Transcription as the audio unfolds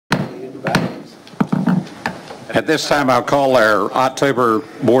At this time, I'll call our October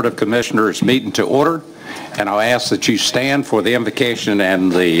Board of Commissioners meeting to order, and I'll ask that you stand for the invocation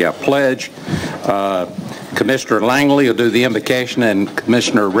and the pledge. Commissioner Langley will do the invocation, and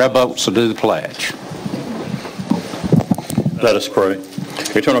Commissioner Rebholz will do the pledge. Let us pray.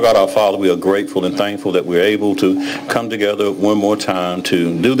 Eternal God, our Father, we are grateful and thankful that we're able to come together one more time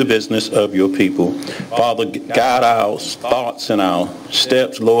to do the business of your people. Father, guide our thoughts and our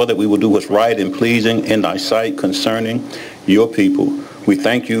steps, Lord, that we will do what's right and pleasing in thy sight concerning your people. We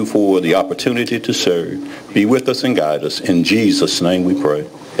thank you for the opportunity to serve. Be with us and guide us. In Jesus' name we pray.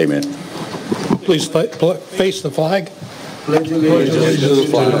 Amen. Please face the flag. Pledge allegiance to the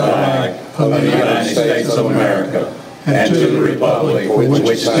flag of the United States of America and to the republic for which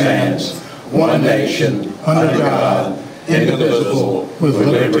it stands, one nation, under God, indivisible, with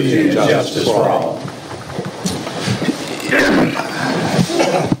liberty and justice for all.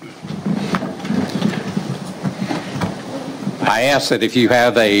 I ask that if you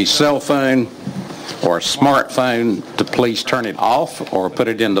have a cell phone or a smartphone to please turn it off or put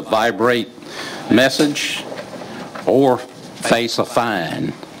it in the vibrate message or face a fine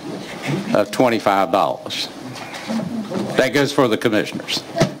of $25. That goes for the commissioners.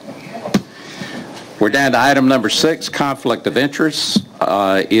 We're down to item number 6, conflict of interest.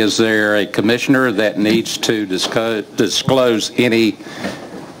 Is there a commissioner that needs to disclose any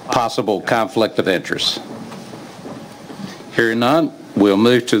possible conflict of interest? Hearing none, we'll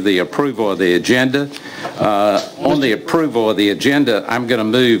move to the approval of the agenda. On the approval of the agenda, I'm going to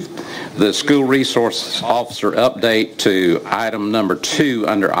move the school resource officer update to item number 2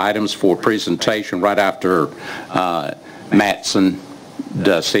 under items for presentation right after Mattson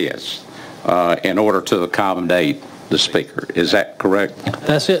does his, in order to accommodate the speaker. Is that correct?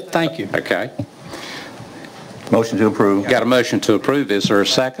 That's it. Thank you. Okay. Motion to approve. Got a motion to approve. Is there a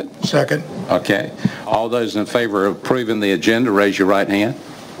second? Second. Okay. All those in favor of approving the agenda, raise your right hand.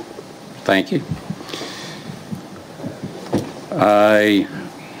 Thank you.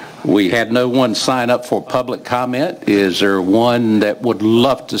 We had no one sign up for public comment. Is there one that would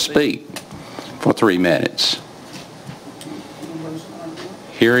love to speak for 3 minutes?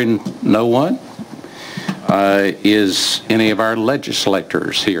 Hearing no one. Is any of our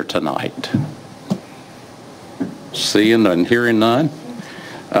legislators here tonight? Seeing and hearing none.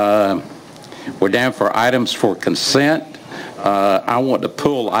 We're down for items for consent. I want to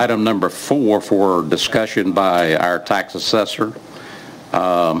pull item number 4 for discussion by our tax assessor.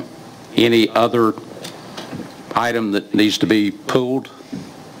 Any other item that needs to be pulled?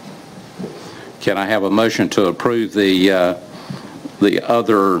 Can I have a motion to approve the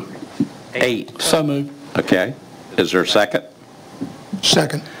other 8? So moved. Okay. Is there a second?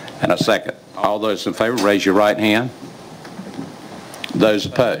 Second. And a second. All those in favor, raise your right hand. Those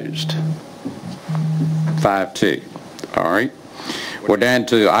opposed? 5-2. All right. We're down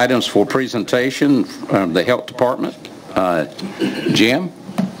to items for presentation from the Health Department. Jim?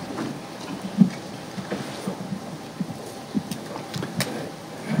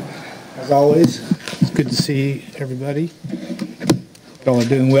 As always, it's good to see everybody. Hope y'all are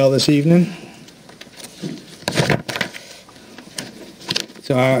doing well this evening.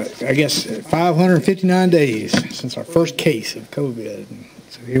 So I guess 559 days since our first case of COVID.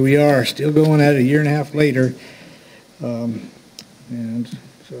 So here we are, still going at it a year and a half later. And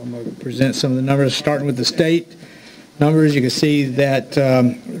so I'm going to present some of the numbers, starting with the state numbers. You can see that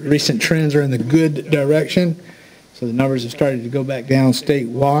recent trends are in the good direction. So the numbers have started to go back down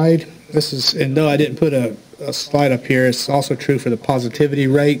statewide. This is, and though I didn't put a slide up here, it's also true for the positivity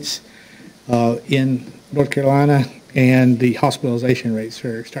rates in North Carolina, and the hospitalization rates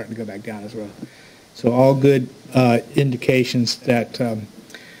are starting to go back down as well. So all good indications that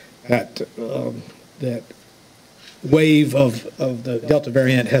that wave of the Delta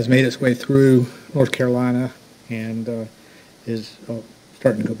variant has made its way through North Carolina and is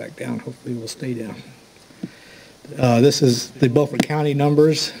starting to go back down. Hopefully it will stay down. This is the Beaufort County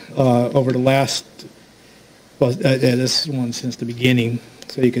numbers over the last, well, this one since the beginning.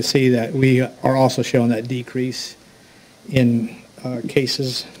 So you can see that we are also showing that decrease in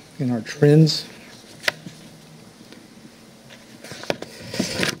cases in our trends.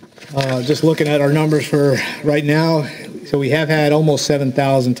 Just looking at our numbers for right now, so we have had almost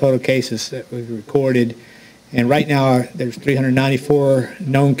 7,000 total cases that we've recorded, and right now there's 394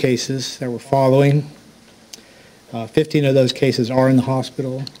 known cases that we're following. 15 of those cases are in the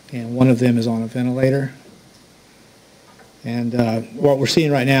hospital, and one of them is on a ventilator. And what we're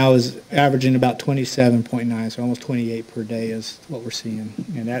seeing right now is averaging about 27.9, so almost 28 per day is what we're seeing.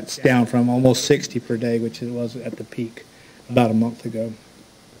 And that's down from almost 60 per day, which it was at the peak about a month ago,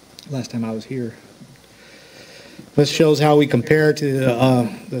 last time I was here. This shows how we compare to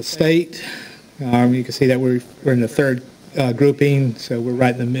the state. You can see that we're in the third grouping, so we're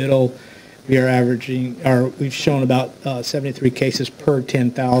right in the middle. We are averaging, or we've shown about 73 cases per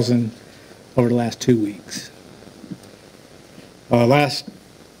 10,000 over the last 2 weeks. Last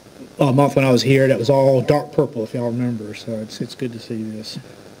month when I was here, that was all dark purple, if y'all remember, so it's good to see this.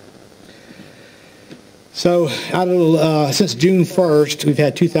 So since June 1st, we've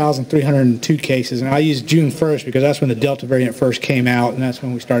had 2,302 cases, and I use June 1st because that's when the Delta variant first came out, and that's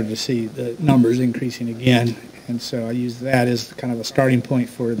when we started to see the numbers increasing again. And so I use that as kind of a starting point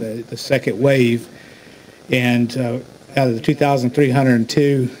for the second wave. And out of the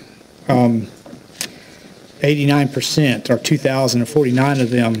 2,302, 89%, or 2,049 of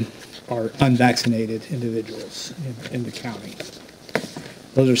them, are unvaccinated individuals in the county.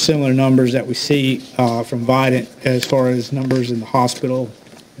 Those are similar numbers that we see from Vidant as far as numbers in the hospital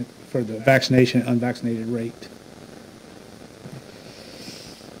for the vaccination and unvaccinated rate.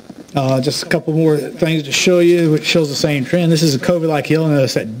 Just a couple more things to show you, which shows the same trend. This is a COVID-like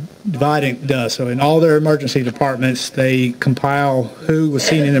illness that Vidant does. So in all their emergency departments, they compile who was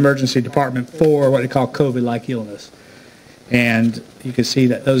seen in the emergency department for what they call COVID-like illness. And you can see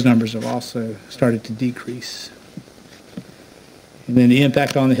that those numbers have also started to decrease. And then the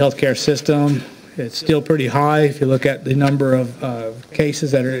impact on the healthcare system, it's still pretty high. If you look at the number of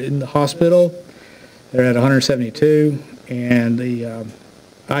cases that are in the hospital, they're at 172, and the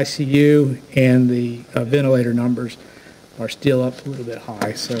ICU and the ventilator numbers are still up a little bit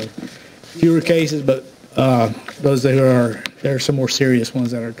high. So fewer cases, but those that there are some more serious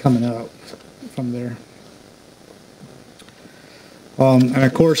ones that are coming out from there. And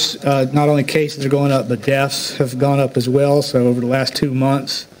of course, not only cases are going up, but deaths have gone up as well. So over the last 2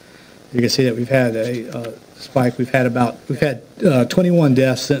 months, you can see that we've had a spike. We've had 21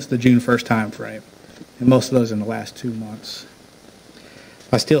 deaths since the June 1st time frame, and most of those in the last 2 months.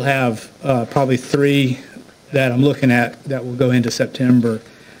 I still have probably 3 that I'm looking at that will go into September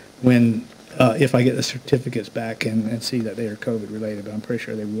when, if I get the certificates back and see that they are COVID related, but I'm pretty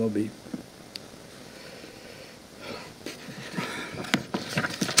sure they will be.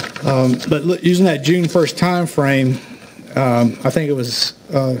 But look, using that June 1st time frame, I think it was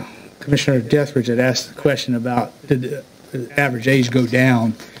Commissioner Deathridge that asked the question about did the average age go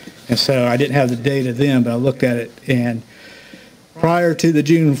down, and so I didn't have the data then, but I looked at it, and prior to the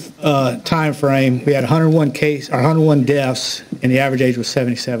June time frame, we had 101 deaths, and the average age was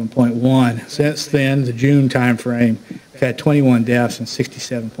 77.1. Since then, the June time frame, we've had 21 deaths, and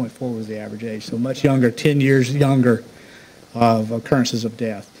 67.4 was the average age. So much younger, 10 years younger of occurrences of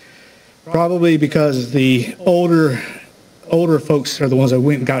death. Probably because the older folks are the ones that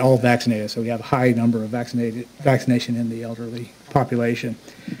went and got all vaccinated. So we have a high number of vaccination in the elderly population,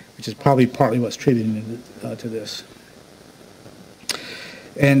 which is probably partly what's contributing to this.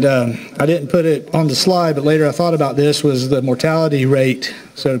 And I didn't put it on the slide, but later I thought about this, was the mortality rate.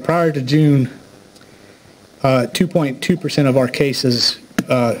 So prior to June, 2.2% of our cases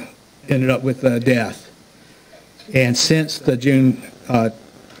ended up with death. And since the June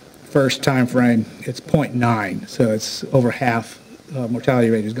 1st time frame, it's 0.9. So it's over half. Mortality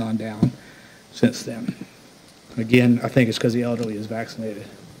rate has gone down since then. Again, I think it's because the elderly is vaccinated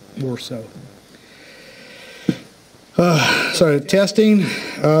more so. So testing,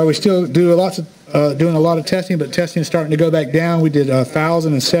 we still do doing a lot of testing, but testing is starting to go back down. We did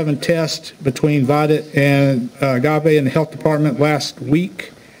 1,007 tests between Vidant and Agape in the health department last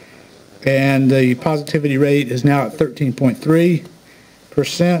week, and the positivity rate is now at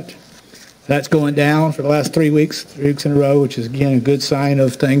 13.3%. That's going down for the last 3 weeks in a row, which is again a good sign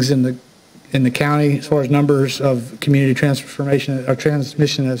of things in the county as far as numbers of community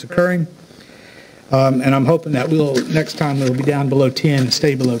transmission that's occurring. And I'm hoping that next time we'll be down below 10 and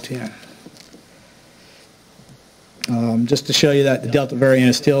stay below 10. Just to show you that the Delta variant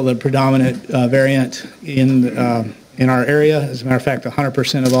is still the predominant variant in our area. As a matter of fact,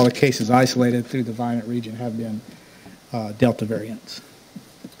 100% of all the cases isolated through the Vidant region have been Delta variants.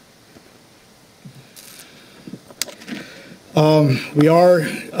 We're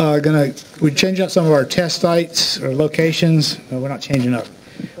changing up some of our test sites or locations. We're not changing up.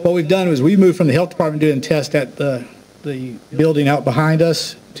 What we've done is we moved from the health department doing tests at the building out behind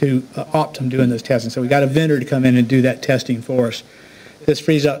us to Optum doing those testing. So we got a vendor to come in and do that testing for us. This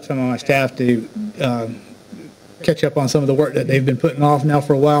frees up some of my staff to catch up on some of the work that they've been putting off now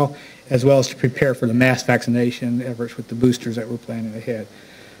for a while, as well as to prepare for the mass vaccination efforts with the boosters that we're planning ahead.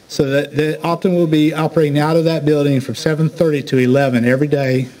 So that the Optum will be operating out of that building from 7:30 to 11 every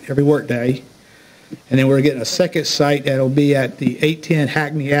day, every work day. And then we're getting a second site that'll be at the 810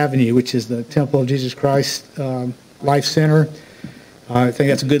 Hackney Avenue, which is the Temple of Jesus Christ Life Center. I think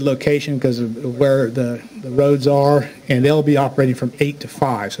that's a good location because of where the roads are, and they'll be operating from 8 to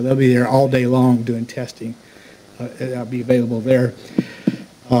 5, so they'll be there all day long doing testing. That'll be available there.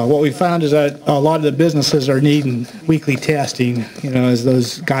 What we found is that a lot of the businesses are needing weekly testing, as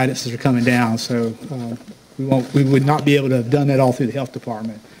those guidances are coming down. So we would not be able to have done that all through the health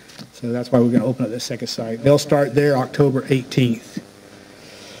department. So that's why we're going to open up this second site. They'll start there October 18th.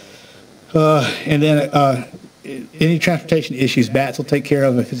 And then any transportation issues, BATS will take care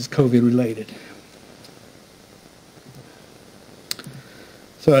of if it's COVID related.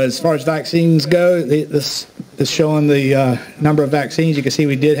 So as far as vaccines go, this is showing the number of vaccines. You can see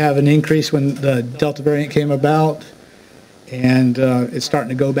we did have an increase when the Delta variant came about, and it's starting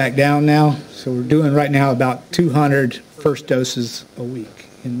to go back down now. So we're doing right now about 200 first doses a week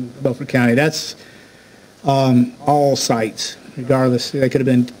in Beaufort County. That's all sites, regardless. They could have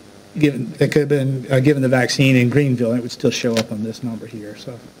been given the vaccine in Greenville, and it would still show up on this number here.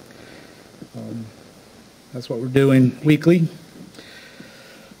 So that's what we're doing weekly.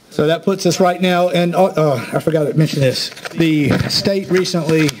 So that puts us right now, and I forgot to mention this. The state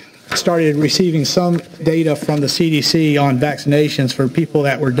recently started receiving some data from the CDC on vaccinations for people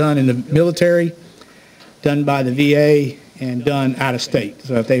that were done in the military, done by the VA, and done out of state.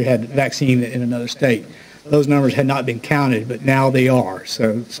 So if they had vaccine in another state. Those numbers had not been counted, but now they are.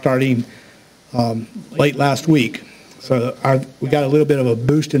 So starting late last week. So we got a little bit of a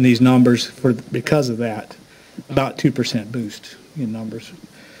boost in these numbers because of that, about 2% boost in numbers.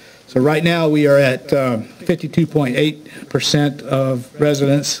 So right now we are at 52.8% of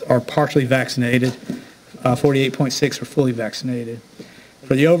residents are partially vaccinated, 48.6% are fully vaccinated.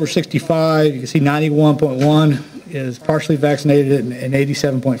 For the over 65, you can see 91.1 is partially vaccinated and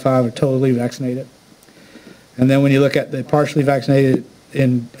 87.5 are totally vaccinated. And then when you look at the partially vaccinated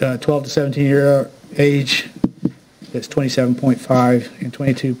in 12 to 17 year age, it's 27.5 and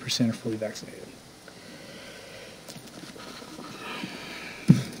 22% are fully vaccinated.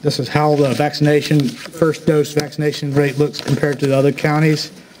 This is how the first dose vaccination rate looks compared to the other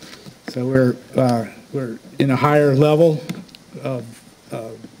counties. So we're in a higher level of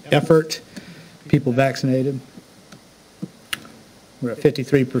effort, people vaccinated. We're at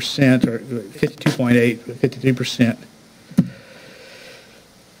 53% or 52.8, 53%.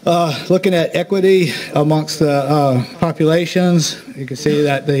 Looking at equity amongst the populations, you can see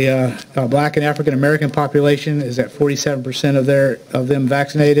that the Black and African American population is at 47% of them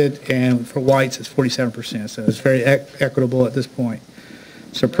vaccinated, and for whites it's 47%. So it's very equitable at this point.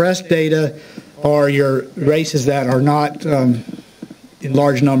 Suppressed data are your races that are not in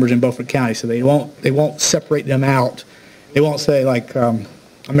large numbers in Beaufort County, so they won't separate them out. They won't say like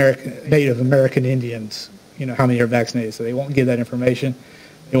Native American Indians, how many are vaccinated. So they won't give that information.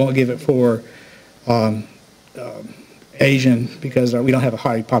 They won't give it for Asian because we don't have a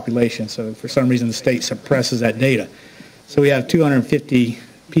high population. So for some reason the state suppresses that data. So we have 250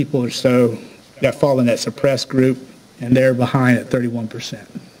 people or so that fall in that suppressed group, and they're behind at 31%.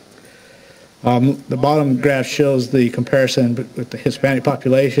 The bottom graph shows the comparison with the Hispanic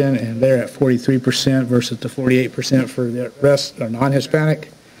population, and they're at 43% versus the 48% for the rest are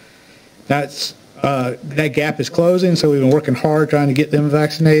non-Hispanic. That gap is closing, so we've been working hard trying to get them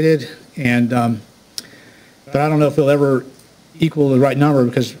vaccinated, and but I don't know if they'll ever equal the right number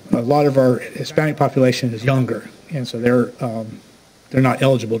because a lot of our Hispanic population is younger, and so they're not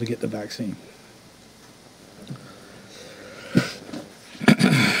eligible to get the vaccine.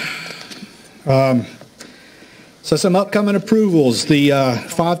 So some upcoming approvals. The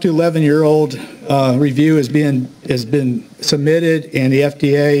 5 to 11-year-old review has been submitted, and the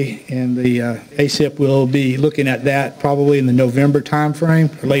FDA and the ACIP will be looking at that probably in the November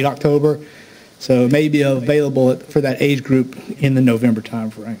timeframe or late October. So it may be available for that age group in the November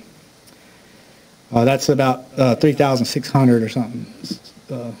timeframe. That's about 3,600 or something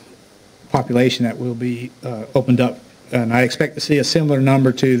population that will be opened up, and I expect to see a similar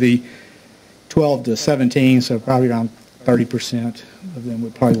number to the 12 to 17, so probably around 30% of them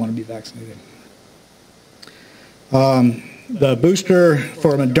would probably want to be vaccinated. The booster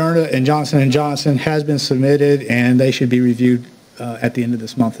for Moderna and Johnson & Johnson has been submitted, and they should be reviewed at the end of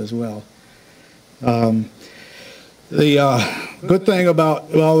this month as well. The good thing about,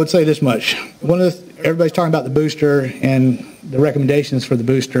 well, I would say this much. Everybody's talking about the booster and the recommendations for the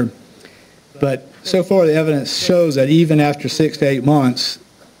booster, but so far the evidence shows that even after 6 to 8 months,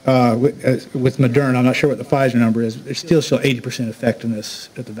 with Moderna, I'm not sure what the Pfizer number is, they still show 80% effectiveness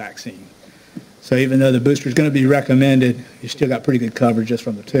at the vaccine. So even though the booster is going to be recommended, you still got pretty good coverage just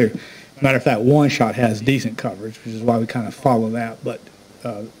from the two. Matter of fact, one shot has decent coverage, which is why we kind of follow that. But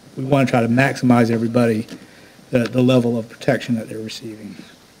we want to try to maximize everybody the level of protection that they're receiving.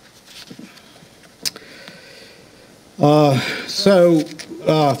 For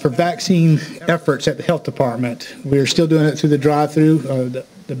vaccine efforts at the health department, we're still doing it through the drive-through,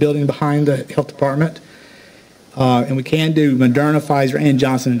 the building behind the health department. And we can do Moderna, Pfizer, and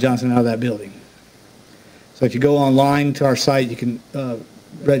Johnson & Johnson out of that building. So if you go online to our site, you can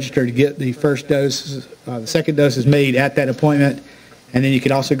register to get the first dose. The second dose is made at that appointment, and then you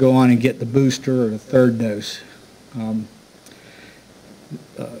can also go on and get the booster or the third dose. I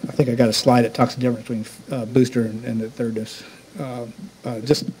think I got a slide that talks the difference between booster and the third dose.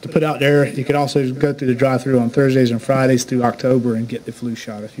 Just to put out there, you could also go through the drive-through on Thursdays and Fridays through October and get the flu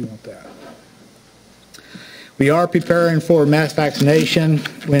shot if you want that. We are preparing for mass vaccination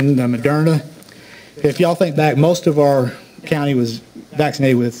when Moderna. If y'all think back, most of our county was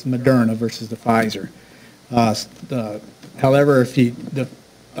vaccinated with Moderna versus the Pfizer. However, the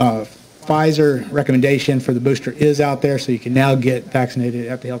Pfizer recommendation for the booster is out there, so you can now get vaccinated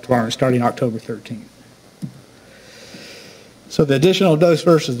at the health department starting October 13th. So the additional dose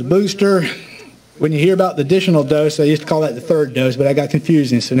versus the booster. When you hear about the additional dose, they used to call that the third dose, but I got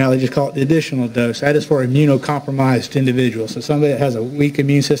confusing, so now they just call it the additional dose. That is for immunocompromised individuals. So somebody that has a weak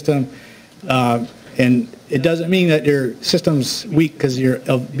immune system, and it doesn't mean that your system's weak because you're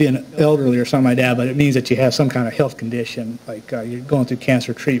being elderly or something like that, but it means that you have some kind of health condition, like you're going through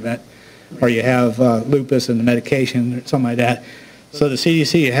cancer treatment, or you have lupus and the medication, or something like that. So the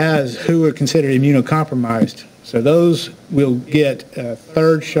CDC has who are considered immunocompromised. So those will get a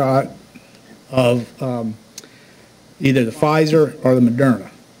third shot of either the Pfizer or the Moderna,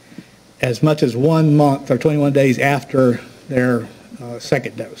 as much as 1 month or 21 days after their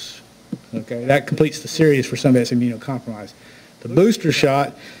second dose. Okay, that completes the series for somebody that's immunocompromised. The booster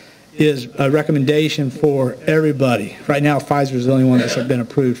shot is a recommendation for everybody. Right now, Pfizer is the only one that's been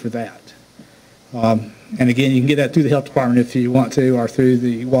approved for that. And again, you can get that through the health department if you want to, or through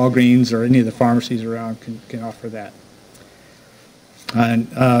the Walgreens or any of the pharmacies around can offer that. And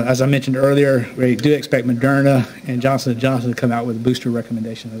as I mentioned earlier, we do expect Moderna and Johnson & Johnson to come out with a booster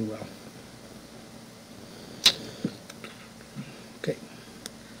recommendation as well. Okay.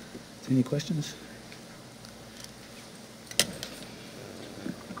 Any questions?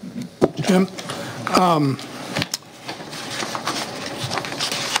 Jim,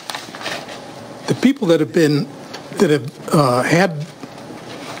 the people that have had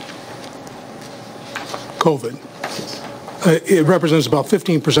COVID, it represents about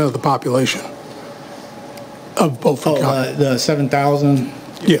 15% of the population of both the counties. The 7,000?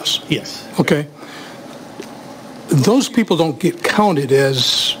 Yes. Yes. Okay. Those people don't get counted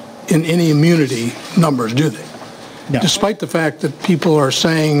as in any immunity numbers, do they? No. Despite the fact that people are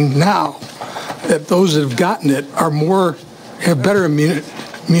saying now that those that have gotten it have better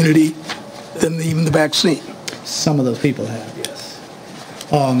immunity than even the vaccine. Some of those people have, yes.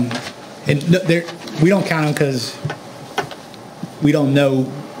 And we don't count them because we don't know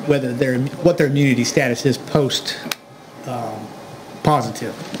whether what their immunity status is post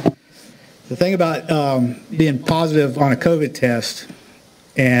positive. The thing about being positive on a COVID test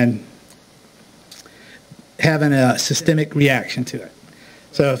and having a systemic reaction to it.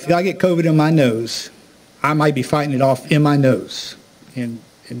 So if I get COVID in my nose, I might be fighting it off in my nose, and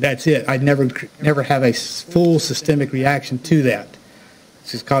that's it. I'd never have a full systemic reaction to that. It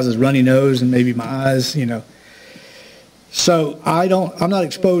just causes runny nose and maybe my eyes, you know. So I'm not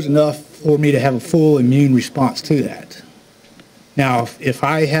exposed enough for me to have a full immune response to that. Now, if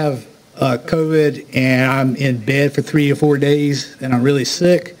I have COVID and I'm in bed for 3 or 4 days and I'm really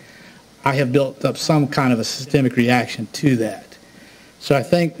sick, I have built up some kind of a systemic reaction to that. So I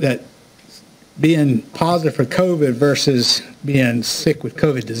think that being positive for COVID versus being sick with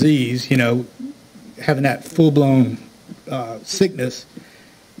COVID disease, you know, having that full-blown sickness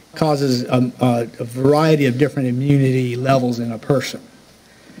causes a variety of different immunity levels in a person.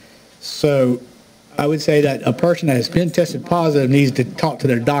 So I would say that a person that has been tested positive needs to talk to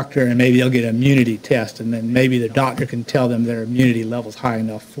their doctor, and maybe they'll get an immunity test, and then maybe the doctor can tell them their immunity level's high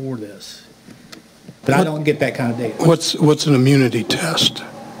enough for this. But I don't get that kind of data. What's an immunity test?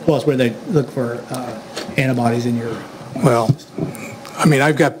 Well, it's where they look for antibodies in your. Well, I mean,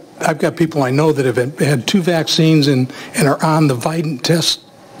 I've got people I know that have had 2 vaccines and are on the Vidant test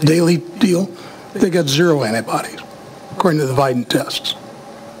daily deal. They got 0 antibodies, according to the Vidant tests.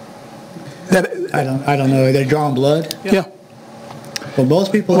 I don't know. Are they drawing blood? Yeah. Well,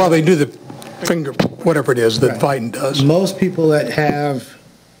 most people. Well, they do the finger, whatever it is that Vidant does. Most people that have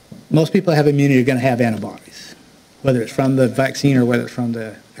immunity are going to have antibodies. whether it's from the vaccine or whether it's from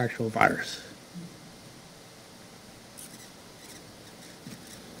the actual virus.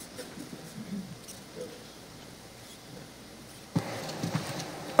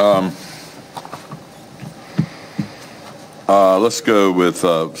 Let's go with,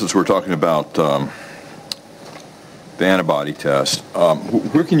 since we're talking about the antibody test,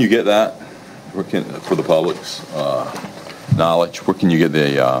 where can you get that? For the public's knowledge, where can you get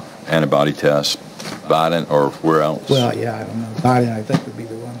the antibody test? Biden or where else? Well, yeah, I don't know. Biden, I think, would be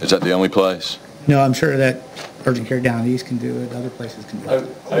the one. Is that the only place? No, I'm sure that urgent care down east can do it. Other places can do it.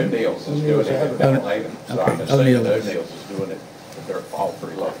 O'Neill's is doing it in Haven, so I'm assuming O'Neill's. O'Neill's is doing it, but they're all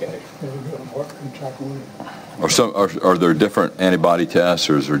three locations. Are there different antibody tests,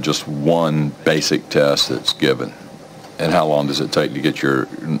 or is there just one basic test that's given? And how long does it take to get your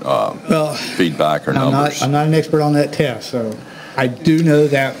feedback or numbers? I'm not an expert on that test, so I do know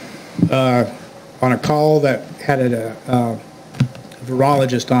that on a call that had a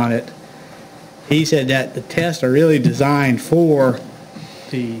virologist on it, he said that the tests are really designed for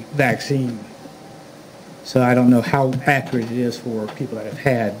the vaccine. So I don't know how accurate it is for people that have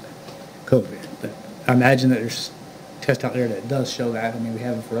had COVID. But I imagine that there's tests out there that does show that. I mean, we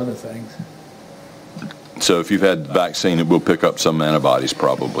have them for other things. So if you've had the vaccine, it will pick up some antibodies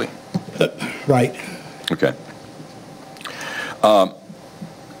probably. Right. Okay. Are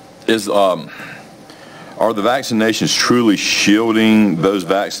the vaccinations truly shielding those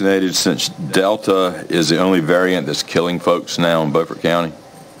vaccinated, since Delta is the only variant that's killing folks now in Beaufort County?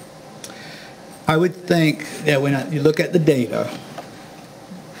 I would think that when you look at the data,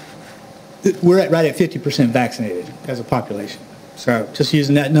 we're right at 50% vaccinated as a population. So just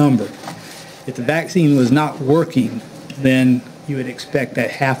using that number, if the vaccine was not working, then you would expect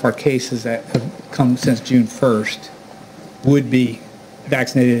that half our cases that have come since June 1st would be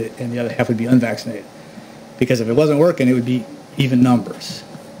vaccinated and the other half would be unvaccinated. Because if it wasn't working, it would be even numbers.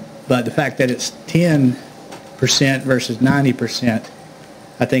 But the fact that it's 10% versus 90%,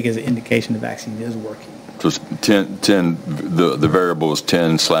 I think is an indication the vaccine is working. So it's 10, the variable is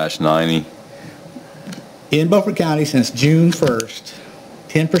 10/90? In Beaufort County, since June 1st,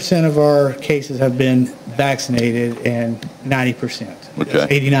 10% of our cases have been vaccinated and 90%. Okay.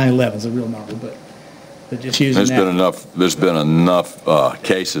 8911 is a real number, but just using that. There's been enough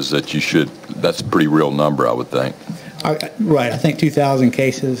cases that that's a pretty real number, I would think. Right. I think 2,000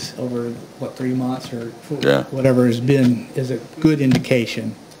 cases over, 3 months or whatever is a good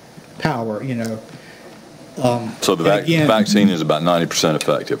indication. Power, So the vaccine is about 90%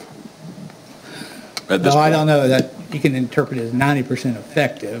 effective. No, I don't know that you can interpret it as 90%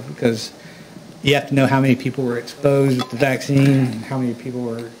 effective, because you have to know how many people were exposed with the vaccine and how many people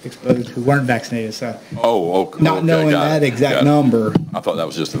were exposed who weren't vaccinated. So not knowing that exact number. I thought that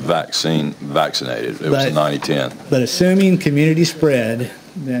was just the vaccine vaccinated. It was 90-10. But assuming community spread,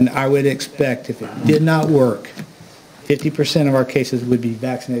 then I would expect if it did not work, 50% of our cases would be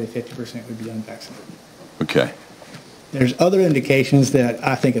vaccinated, 50% would be unvaccinated. Okay. There's other indications that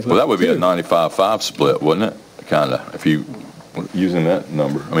I think is well, that would be a 95-5 split, wouldn't it? Kind of, if you using that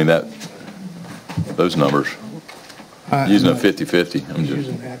number. I mean those numbers. Using a 50-50. I'm just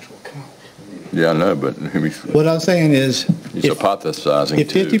using actual count. Yeah, I know, but what I'm saying is, he's hypothesizing. If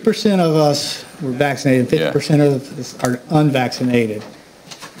 50% of us were vaccinated, and 50% of us are unvaccinated,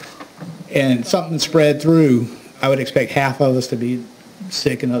 and something spread through, I would expect half of us to be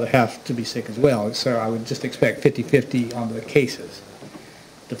sick and the other half to be sick as well. So I would just expect 50-50 on the cases.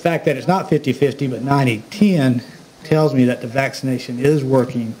 The fact that it's not 50-50 but 90-10 tells me that the vaccination is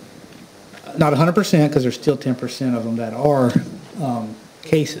working. Not 100%, because there's still 10% of them that are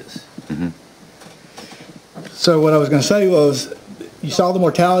cases. Mm-hmm. So what I was going to say was, you saw the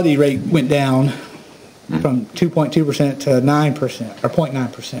mortality rate went down from 2.2% to 9%, or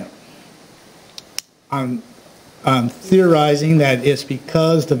 0.9%. I'm theorizing that it's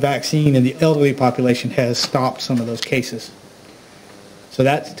because the vaccine in the elderly population has stopped some of those cases. So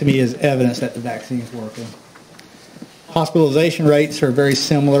that, to me, is evidence that the vaccine is working. Hospitalization rates are very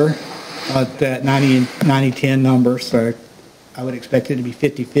similar at that 90-10 number, so I would expect it to be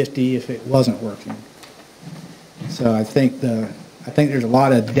 50-50 if it wasn't working. So I think there's a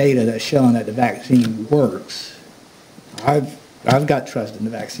lot of data that's showing that the vaccine works. I've got trust in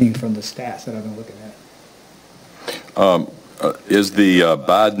the vaccine from the stats that I've been looking at. Is the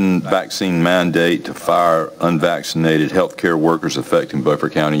Biden vaccine mandate to fire unvaccinated healthcare workers affecting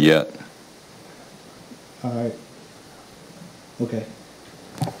Beaufort County yet? Okay.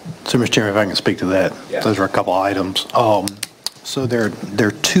 So, Mr. Chairman, if I can speak to that. Yeah. Those are a couple items. So there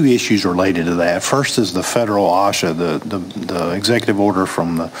are two issues related to that. First is the federal OSHA, the executive order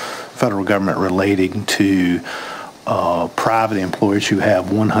from the federal government relating to private employers who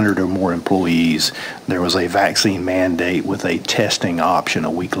have 100 or more employees, there was a vaccine mandate with a testing option,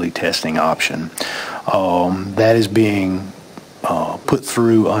 a weekly testing option. That is being put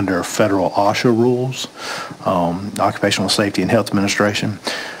through under federal OSHA rules, Occupational Safety and Health Administration.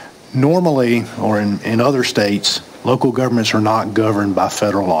 Normally, or in other states, local governments are not governed by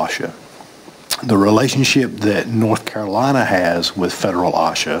federal OSHA. The relationship that North Carolina has with federal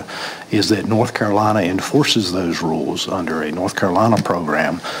OSHA is that North Carolina enforces those rules under a North Carolina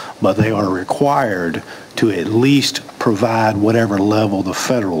program, but they are required to at least provide whatever level the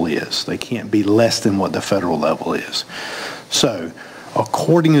federal is. They can't be less than what the federal level is. So,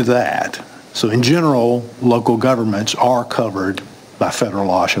 according to that, so in general, local governments are covered by federal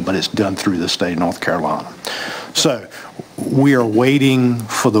OSHA, but it's done through the state of North Carolina. So, we are waiting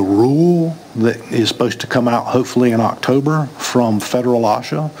for the rule that is supposed to come out hopefully in October from federal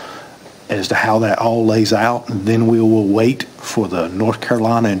OSHA as to how that all lays out. And then we will wait for the North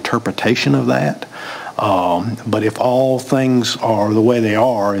Carolina interpretation of that. But if all things are the way they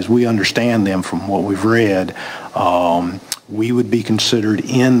are, as we understand them from what we've read, we would be considered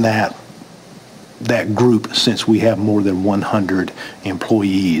in that group since we have more than 100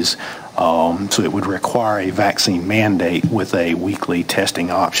 employees. So it would require a vaccine mandate with a weekly testing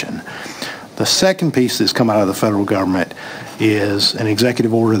option. The second piece that's come out of the federal government is an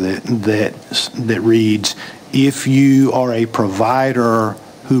executive order that reads, if you are a provider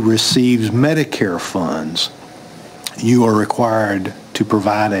who receives Medicare funds, you are required to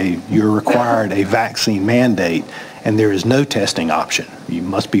provide a vaccine mandate, and there is no testing option. You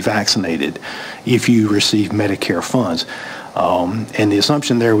must be vaccinated if you receive Medicare funds. And the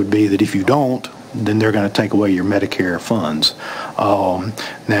assumption there would be that if you don't, then they're going to take away your Medicare funds.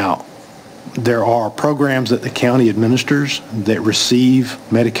 Now, there are programs that the county administers that receive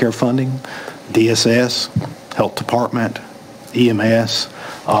Medicare funding, DSS, Health Department, EMS.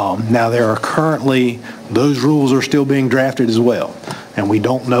 Now, there are currently, those rules are still being drafted as well. And we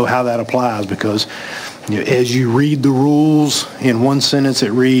don't know how that applies because as you read the rules, in one sentence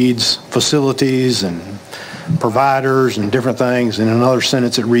it reads facilities and providers and different things, and in another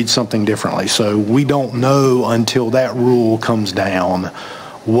sentence it reads something differently. So we don't know until that rule comes down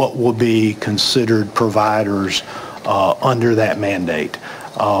what will be considered providers under that mandate.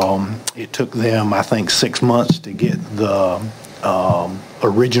 It took them, I think, 6 months to get the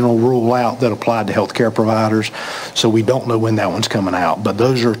original rule out that applied to healthcare providers, so we don't know when that one's coming out. But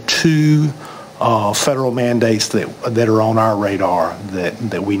those are two federal mandates that are on our radar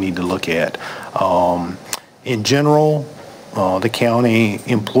that we need to look at. In general, the county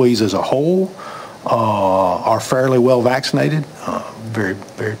employees as a whole are fairly well vaccinated. Very,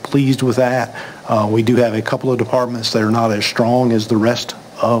 very pleased with that. We do have a couple of departments that are not as strong as the rest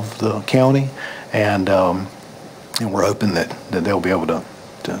of the county, and we're hoping that they'll be able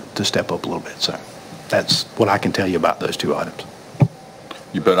to step up a little bit. So that's what I can tell you about those two items.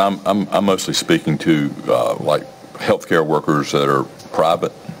 You bet. I'm mostly speaking to like healthcare workers that are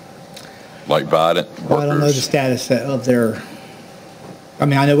private, like Biden workers. Well, I don't know the status of their. I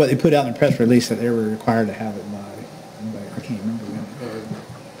mean, I know what they put out in the press release that they were required to have it by. I can't remember when.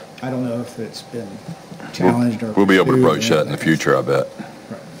 I don't know if it's been challenged or. We'll be able to broach that in the future, I bet.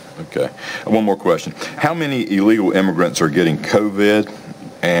 Right. Okay. One more question. How many illegal immigrants are getting COVID,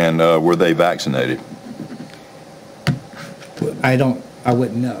 and were they vaccinated? I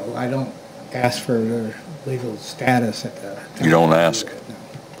wouldn't know. I don't ask for their legal status at the time. You don't ask? No.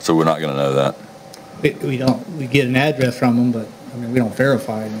 So we're not going to know that? We don't. We get an address from them, but I mean, we don't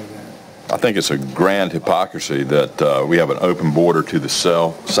verify any of that. I think it's a grand hypocrisy that we have an open border to the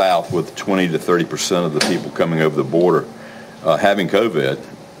south with 20 to 30% of the people coming over the border having COVID,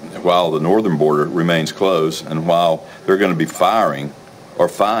 while the northern border remains closed, and while they're going to be firing or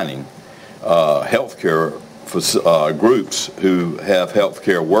fining healthcare groups who have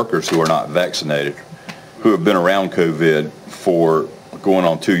healthcare workers who are not vaccinated, who have been around COVID for going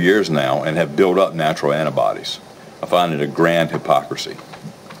on 2 years now and have built up natural antibodies. I find it a grand hypocrisy.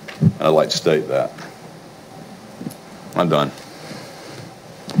 And I'd like to state that. I'm done.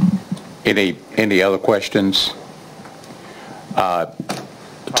 Any other questions?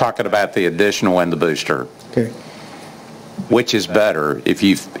 Talking about the additional and the booster. Okay. Which is better if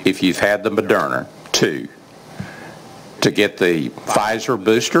you've had the Moderna, to get the Pfizer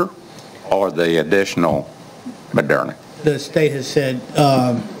booster or the additional Moderna? The state has said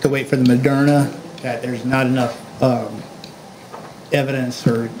to wait for the Moderna, that there's not enough evidence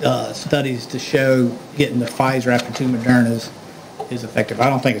or studies to show getting the Pfizer after 2 Modernas is effective. I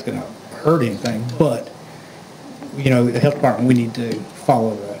don't think it's going to hurt anything, but the health department, we need to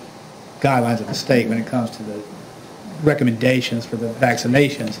follow the guidelines of the state when it comes to the recommendations for the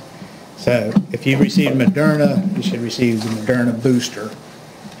vaccinations. So if you received Moderna, you should receive the Moderna booster.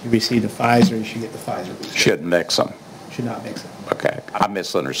 If you receive the Pfizer, you should get the Pfizer booster. Shouldn't mix them. Should not mix them. Okay. I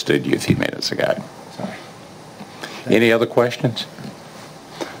misunderstood you a few minutes ago. Sorry. Any other questions?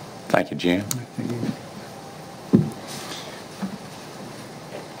 Thank you, Jim. Thank you.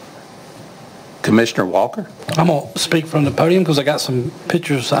 Commissioner Walker? I'm going to speak from the podium because I got some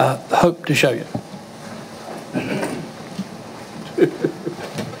pictures I hope to show you.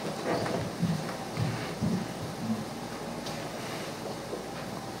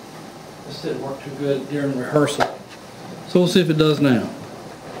 This didn't work too good during rehearsal. So we'll see if it does now.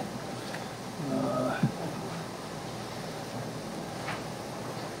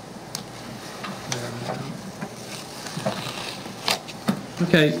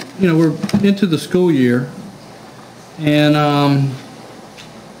 Okay, you know, we're into the school year, and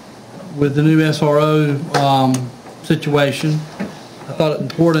with the new SRO situation, I thought it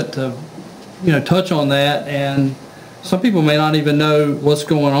important to, you know, touch on that. And some people may not even know what's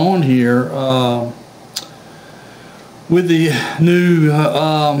going on here with the new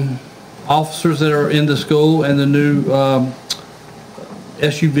officers that are in the school and the new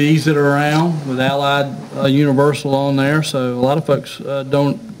SUVs that are around with Allied Universal on there. So a lot of folks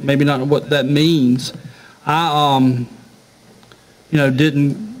don't maybe not know what that means. I you know,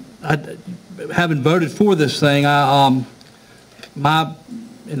 haven't voted for this thing. My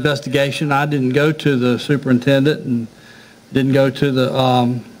investigation, I didn't go to the superintendent and didn't go to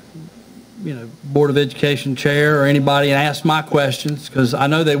the you know, Board of Education chair or anybody and ask my questions, because I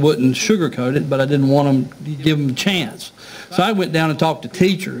know they wouldn't sugarcoat it, but I didn't want them to give them a chance. So I went down and talked to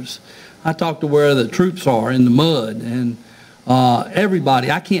teachers. I talked to where the troops are in the mud, and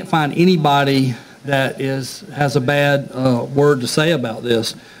everybody. I can't find anybody that has a bad word to say about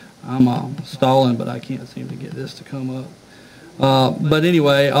this. I'm stalling, but I can't seem to get this to come up. But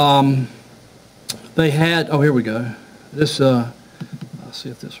anyway, they had, oh, here we go. This, I'll see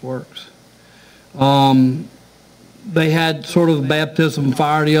if this works. They had sort of a baptism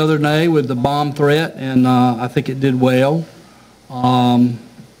fire the other day with the bomb threat, and I think it did well.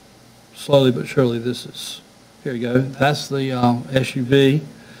 Slowly but surely, this is, here you go. That's the SUV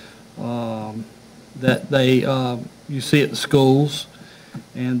that they you see at the schools,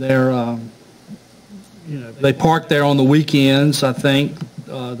 and they're you know, they park there on the weekends. I think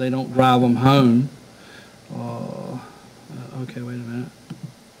they don't drive them home. Okay, wait a minute.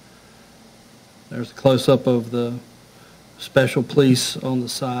 There's a close-up of the special police on the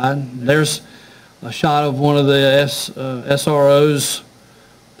side. There's a shot of one of the SROs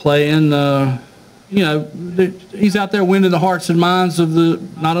playing. You know, he's out there winning the hearts and minds of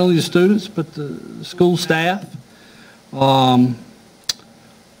not only the students but the school staff.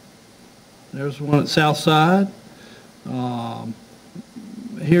 There's one at South Side.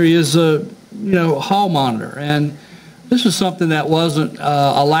 Here he is, you know, a hall monitor, and this is something that wasn't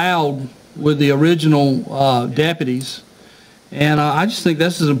allowed with the original deputies, and I just think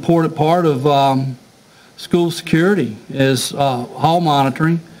this is an important part of school security is hall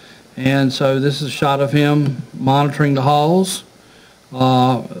monitoring. And so this is a shot of him monitoring the halls.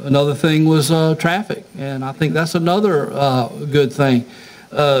 Another thing was traffic, and I think that's another good thing.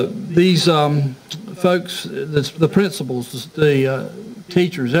 These folks, the principals, the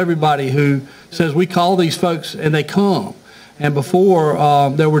teachers, everybody who says we call these folks and they come. And before,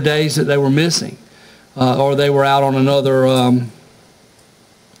 there were days that they were missing, or they were out on another,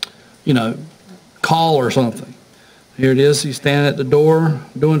 you know, call or something. Here it is. He's standing at the door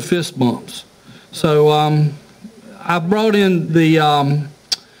doing fist bumps. So I brought in the,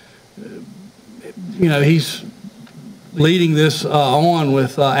 you know, he's leading this on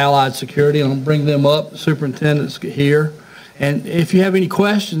with Allied Security, and I'll bring them up. The superintendent's here, and if you have any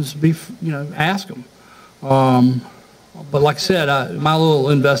questions, you know, ask them. But like I said, my little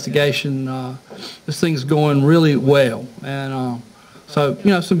investigation, this thing's going really well, and so,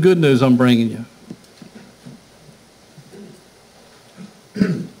 you know, some good news I'm bringing you.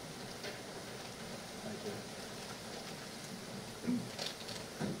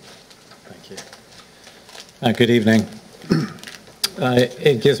 Thank you. Good evening.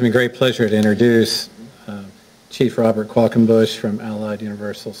 It gives me great pleasure to introduce Chief Robert Qualkenbush from Allied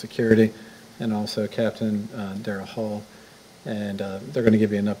Universal Security, and also Captain Darrell Hall. And they're going to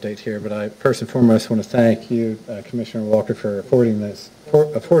give you an update here. But I first and foremost want to thank you, Commissioner Walker, for affording us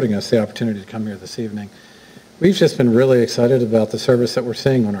the opportunity to come here this evening. We've just been really excited about the service that we're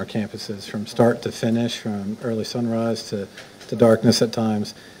seeing on our campuses from start to finish, from early sunrise to darkness at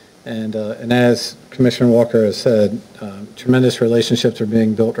times. And as Commissioner Walker has said, tremendous relationships are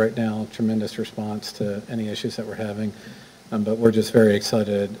being built right now, tremendous response to any issues that we're having. But we're just very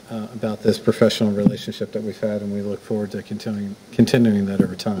excited about this professional relationship that we've had, and we look forward to continuing that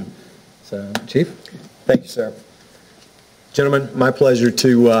over time. So, Chief? Thank you, sir. Gentlemen, my pleasure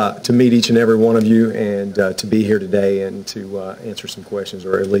to meet each and every one of you and to be here today and to answer some questions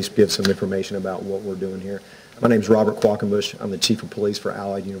or at least give some information about what we're doing here. My name is Robert Quackenbush. I'm the Chief of Police for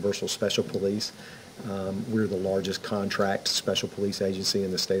Allied Universal Special Police. We're the largest contract special police agency in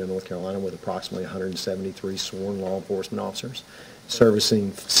the state of North Carolina with approximately 173 sworn law enforcement officers,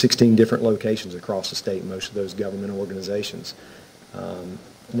 servicing 16 different locations across the state, most of those government organizations. I'm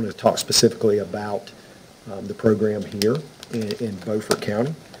going to talk specifically about the program here in Beaufort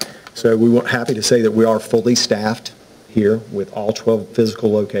County. So we're happy to say that we are fully staffed here with all 12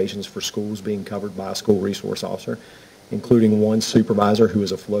 physical locations for schools being covered by a school resource officer, including one supervisor who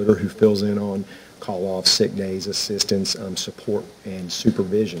is a floater who fills in on call-off, sick days, assistance, support, and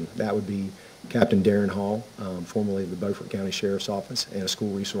supervision. That would be Captain Darren Hall, formerly of the Beaufort County Sheriff's Office, and a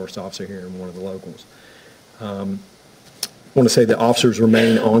school resource officer here in one of the locals. I want to say that officers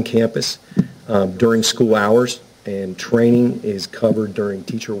remain on campus during school hours, and training is covered during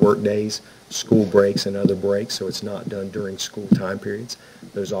teacher work days, school breaks, and other breaks, so it's not done during school time periods.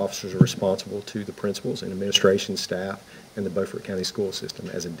 Those officers are responsible to the principals and administration staff and the Beaufort County school system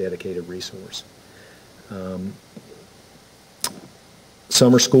as a dedicated resource.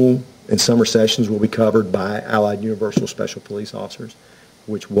 Summer school and summer sessions will be covered by Allied Universal Special Police officers,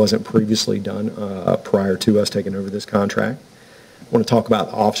 which wasn't previously done prior to us taking over this contract. I want to talk about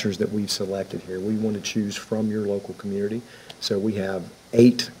the officers that we've selected here. We want to choose from your local community. So we have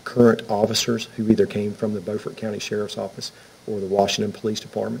 8 current officers who either came from the Beaufort County Sheriff's Office or the Washington Police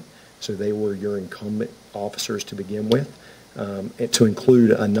Department. So they were your incumbent officers to begin with, and to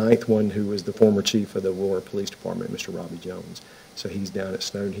include a 9th one who was the former chief of the Aurora Police Department, Mr. Robbie Jones. So he's down at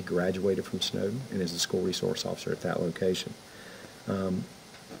Snowden. He graduated from Snowden and is a school resource officer at that location.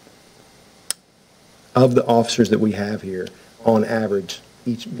 Of the officers that we have here, on average,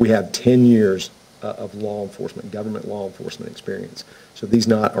 we have 10 years of law enforcement, government law enforcement experience. So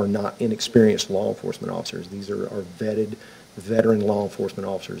these are not inexperienced law enforcement officers. These are vetted, veteran law enforcement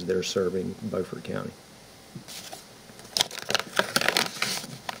officers that are serving Beaufort County.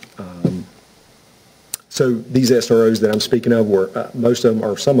 So these SROs that I'm speaking of were, most of them,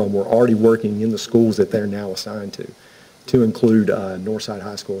 or some of them, were already working in the schools that they're now assigned to include Northside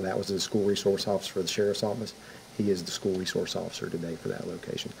High School. That was the school resource officer for the Sheriff's Office. He is the school resource officer today for that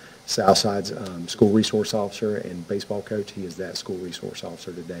location. Southside's school resource officer and baseball coach, he is that school resource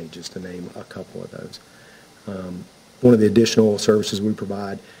officer today, just to name a couple of those. One of the additional services we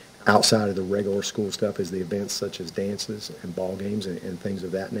provide outside of the regular school stuff is the events such as dances and ball games and things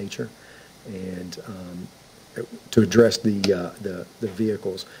of that nature. And to address the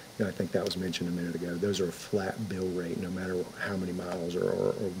vehicles, I think that was mentioned a minute ago. Those are a flat bill rate, no matter how many miles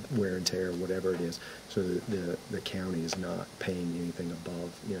or wear and tear, whatever it is. So the county is not paying anything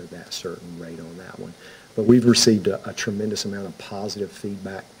above that certain rate on that one. But we've received a tremendous amount of positive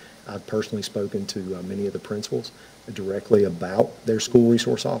feedback. I've personally spoken to many of the principals directly about their school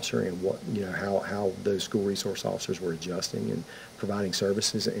resource officer and what how those school resource officers were adjusting and providing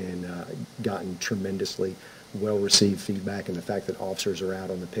services, and gotten tremendously well-received feedback, and the fact that officers are out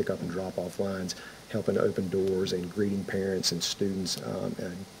on the pickup and drop-off lines helping to open doors and greeting parents and students,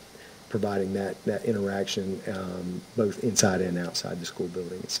 and providing that interaction both inside and outside the school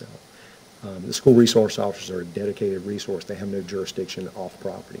building itself. The school resource officers are a dedicated resource. They have no jurisdiction off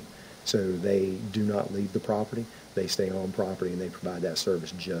property. So they do not leave the property. They stay on property, and they provide that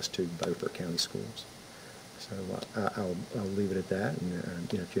service just to Beaufort County schools. So I'll leave it at that,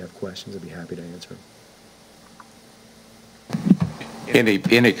 and if you have questions, I'd be happy to answer them.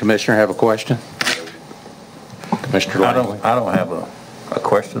 Any commissioner have a question? Commissioner Langley? I don't have a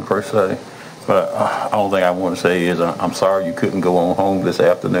question per se, but the only thing I want to say is I'm sorry you couldn't go on home this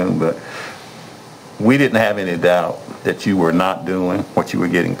afternoon, but we didn't have any doubt that you were not doing what you were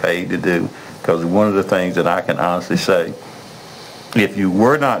getting paid to do, because one of the things that I can honestly say, if you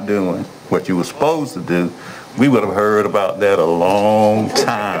were not doing what you were supposed to do, we would have heard about that a long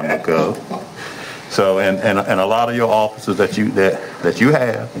time ago. So, and a lot of your officers that you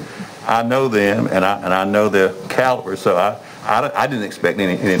have, I know them, and I know their caliber. So I didn't expect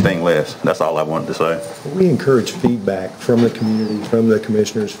anything less. That's all I wanted to say. We encourage feedback from the community, from the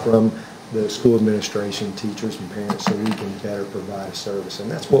commissioners, from the school administration, teachers, and parents, so we can better provide a service,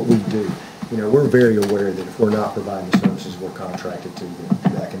 and that's what we do. We're very aware that if we're not providing the services we're contracted to,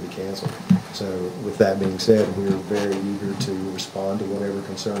 that can be canceled. So with that being said, we're very eager to respond to whatever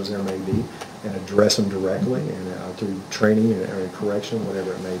concerns there may be and address them directly and through training and correction,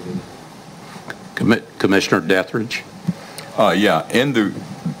 whatever it may be. Commissioner Dethridge? Yeah, in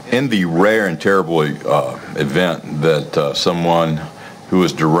the rare and terrible event that someone who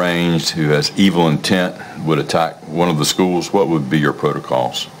is deranged, who has evil intent, would attack one of the schools, what would be your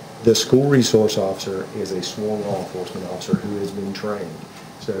protocols? The school resource officer is a sworn law enforcement officer who has been trained.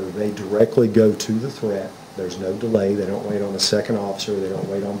 So they directly go to the threat. There's no delay. They don't wait on a second officer. They don't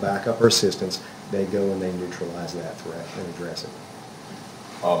wait on backup or assistance. They go and they neutralize that threat and address it.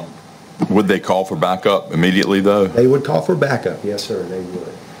 Would they call for backup immediately, though? They would call for backup. Yes, sir, they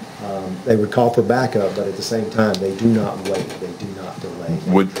would. They would call for backup, but at the same time, they do not wait. They do not delay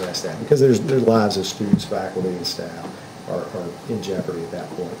to address that because their lives of students, faculty, and staff are in jeopardy at that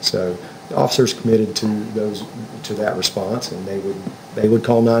point. So the officers committed to that response, and they would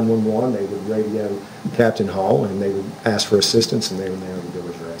call 911. They would radio Captain Hall, and they would ask for assistance, and they would there to go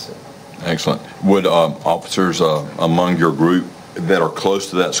address it. Excellent. Would officers among your group that are close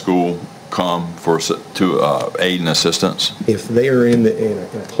to that school come to aid and assistance? If they are in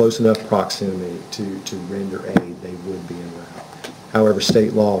a close enough proximity to render aid, they would be en route. However,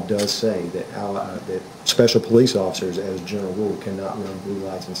 state law does say that special police officers, as a general rule, cannot run blue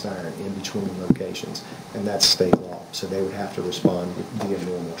lights and siren in between locations, and that's state law. So they would have to respond via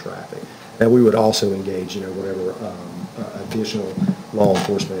normal traffic. Now, we would also engage, whatever additional law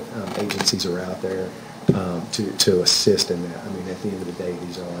enforcement agencies are out there to assist in that. I mean, at the end of the day,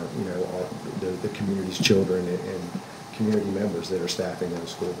 these are, the community's children and community members that are staffing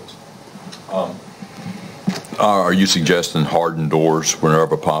those schools. Are you suggesting hardened doors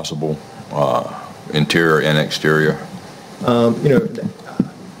whenever possible, interior and exterior?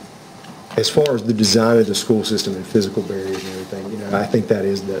 As far as the design of the school system and physical barriers and everything, I think that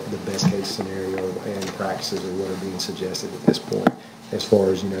is the best case scenario, and practices are what are being suggested at this point. As far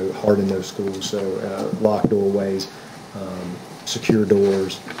as, harden those schools, so locked doorways, secure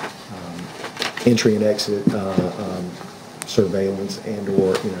doors, entry and exit surveillance and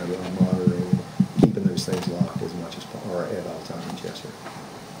or, monitoring, keeping those things locked as much as or at all times. Yes, sir.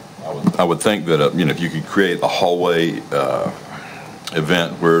 I would think that, if you could create a hallway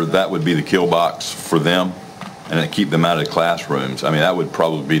event where that would be the kill box for them and then keep them out of the classrooms, I mean, that would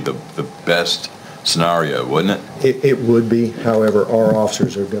probably be the best scenario, wouldn't it? It would be. However, our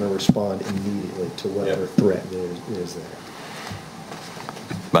officers are going to respond immediately to whatever threat is there.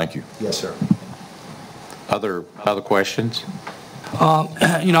 Thank you. Yes, sir. Other questions?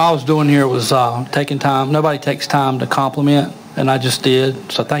 I was doing here was taking time. Nobody takes time to compliment, and I just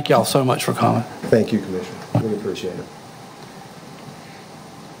did. So thank y'all so much for coming. Thank you, Commissioner. We appreciate it.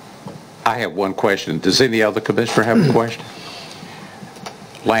 I have one question. Does any other commissioner have a question?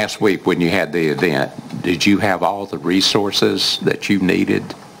 Last week when you had the event, did you have all the resources that you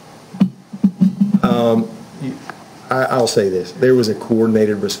needed? I'll say this. There was a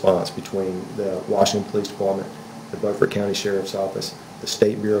coordinated response between the Washington Police Department, the Beaufort County Sheriff's Office, the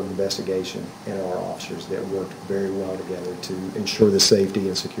State Bureau of Investigation, and our officers that worked very well together to ensure the safety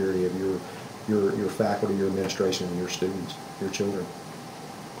and security of your faculty, your administration, and your students, your children.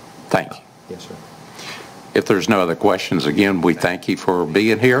 Thank you. Yes, sir. If there's no other questions, again, we thank you for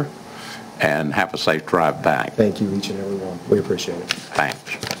being here, and have a safe drive back. Thank you, each and every one. We appreciate it.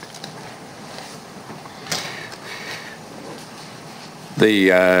 Thanks.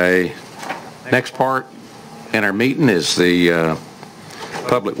 The next part in our meeting is the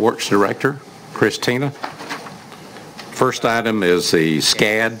Public Works Director, Christina. First item is the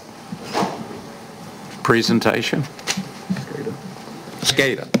SCAD presentation.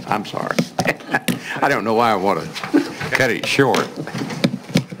 SCADA, I'm sorry. I don't know why I want to cut it short.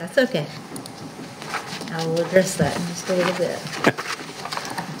 That's okay. I will address that in just a little bit.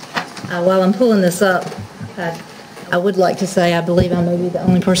 While I'm pulling this up, I would like to say I believe I may be the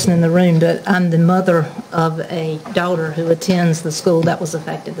only person in the room, but I'm the mother of a daughter who attends the school that was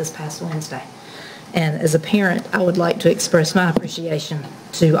affected this past Wednesday. And as a parent, I would like to express my appreciation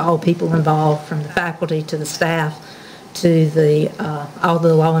to all people involved, from the faculty to the staff to all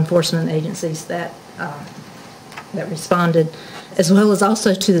the law enforcement agencies that responded, as well as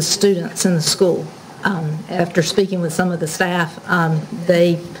also to the students in the school. After speaking with some of the staff,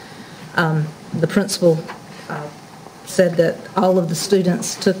 the principal said that all of the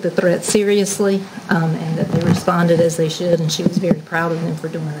students took the threat seriously, and that they responded as they should, and she was very proud of them for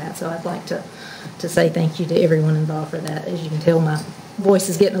doing that. So I'd like to say thank you to everyone involved for that. As you can tell, my voice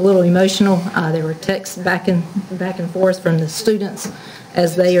is getting a little emotional. There were texts back and forth from the students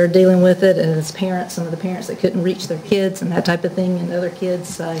as they are dealing with it, and as parents, some of the parents that couldn't reach their kids and that type of thing, and other kids.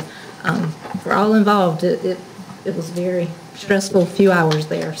 So For all involved, it was very stressful few hours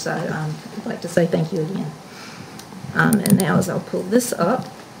there, so I'd like to say thank you again. And now as I'll pull this up,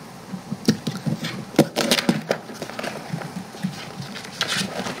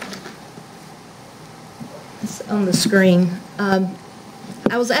 it's on the screen.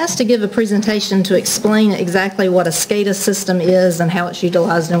 I was asked to give a presentation to explain exactly what a SCADA system is and how it's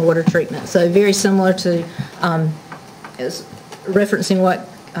utilized in water treatment. So very similar to referencing what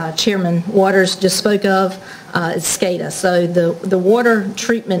Chairman Waters just spoke of, is SCADA. So the water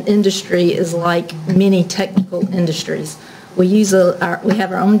treatment industry is like many technical industries. We use we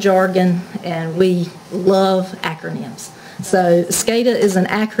have our own jargon, and we love acronyms. So SCADA is an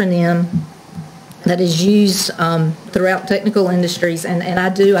acronym that is used throughout technical industries, and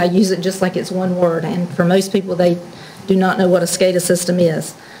I use it just like it's one word, and for most people they do not know what a SCADA system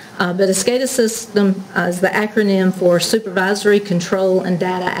is. But a SCADA system is the acronym for Supervisory Control and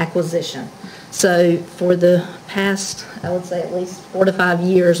Data Acquisition. So for the past, I would say at least 4 to 5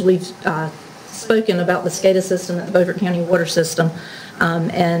 years, we've spoken about the SCADA system at the Beaufort County Water System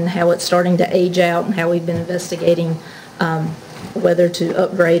and how it's starting to age out and how we've been investigating whether to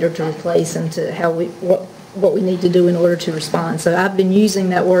upgrade or to replace, and to how what we need to do in order to respond. So I've been using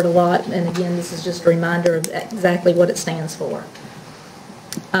that word a lot, and again, this is just a reminder of exactly what it stands for.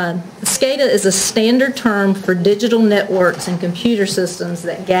 SCADA is a standard term for digital networks and computer systems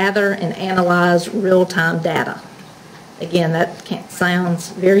that gather and analyze real-time data. Again, that sounds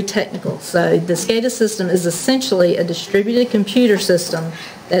very technical. So the SCADA system is essentially a distributed computer system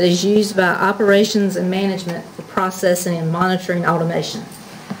that is used by operations and management for processing and monitoring automation.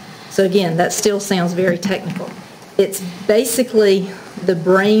 So again, that still sounds very technical. It's basically the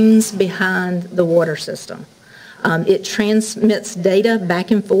brains behind the water system. It transmits data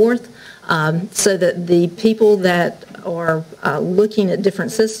back and forth so that the people that are looking at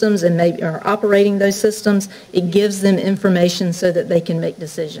different systems and maybe are operating those systems, it gives them information so that they can make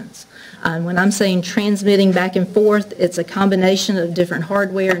decisions. When I'm saying transmitting back and forth, it's a combination of different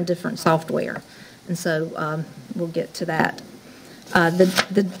hardware and different software. And so we'll get to that.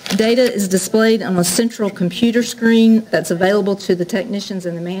 The data is displayed on a central computer screen that's available to the technicians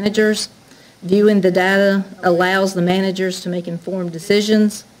and the managers. Viewing the data allows the managers to make informed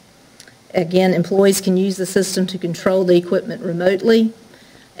decisions. Again, employees can use the system to control the equipment remotely.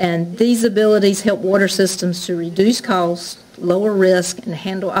 And these abilities help water systems to reduce costs, lower risk, and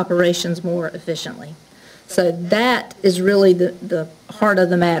handle operations more efficiently. So that is really the heart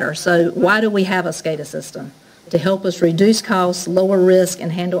of the matter. So why do we have a SCADA system? To help us reduce costs, lower risk,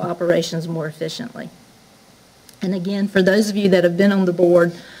 and handle operations more efficiently. And again, for those of you that have been on the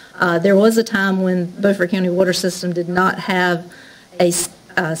board, there was a time when Beaufort County Water System did not have a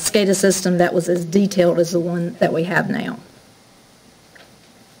SCADA system that was as detailed as the one that we have now.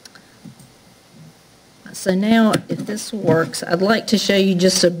 So now, if this works, I'd like to show you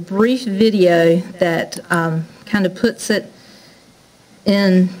just a brief video that kind of puts it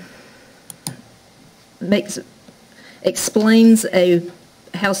in, explains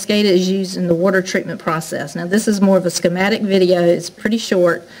how SCADA is used in the water treatment process. Now, this is more of a schematic video. It's pretty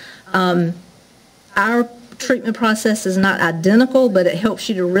short. Our treatment process is not identical, but it helps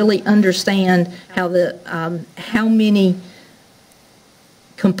you to really understand how many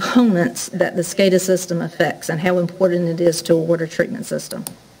components that the SCADA system affects and how important it is to a water treatment system.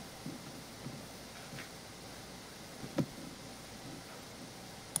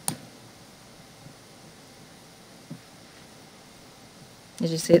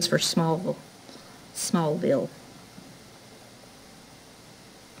 As you see, it's for Smallville.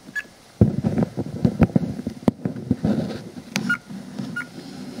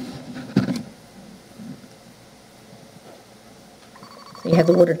 So you have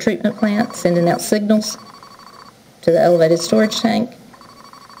the water treatment plant sending out signals to the elevated storage tank.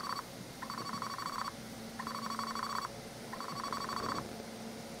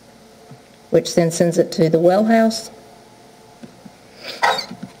 Which then sends it to the well house.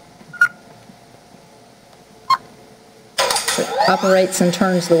 It operates and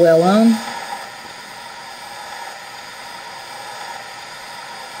turns the well on.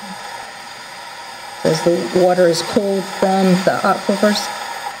 As the water is pulled from the aquifers,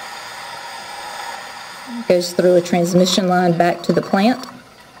 it goes through a transmission line back to the plant.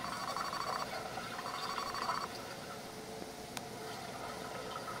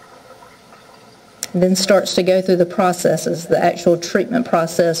 And then starts to go through the processes, the actual treatment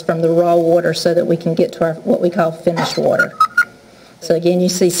process from the raw water so that we can get to our what we call finished water. So again, you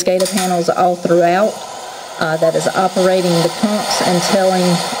see SCADA panels all throughout that is operating the pumps and telling,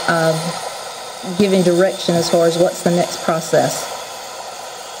 giving direction as far as what's the next process.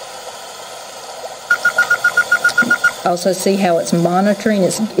 also see how it's monitoring.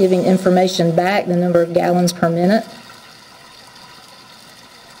 It's giving information back, the number of gallons per minute.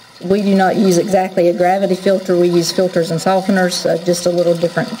 We do not use exactly a gravity filter. We use filters and softeners, so just a little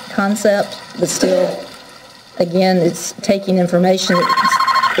different concept, but still, again, it's taking information,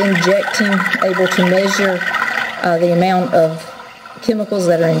 it's injecting, able to measure the amount of chemicals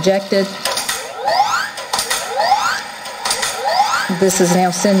that are injected. This is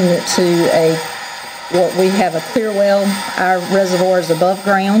now sending it to what we have a clear well. Our reservoir is above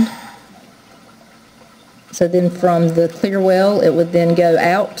ground. So then from the clear well, it would then go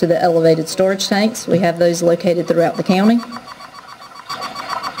out to the elevated storage tanks. We have those located throughout the county.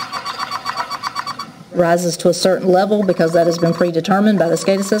 Rises to a certain level because that has been predetermined by the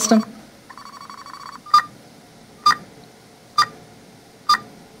SCADA system.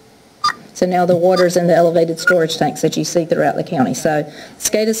 So now the water's in the elevated storage tanks that you see throughout the county. So the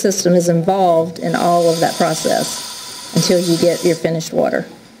SCADA system is involved in all of that process until you get your finished water.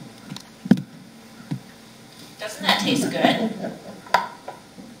 Doesn't that taste good?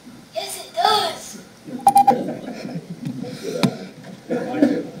 Yes, it does.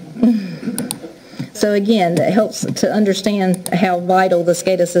 So again, that helps to understand how vital the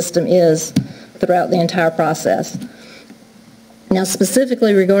SCADA system is throughout the entire process. Now,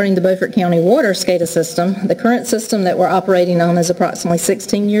 specifically regarding the Beaufort County Water SCADA system, the current system that we're operating on is approximately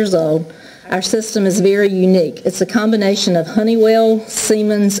 16 years old. Our system is very unique. It's a combination of Honeywell,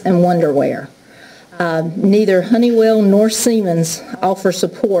 Siemens, and Wonderware. Neither Honeywell nor Siemens offer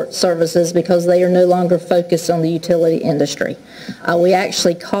support services because they are no longer focused on the utility industry. We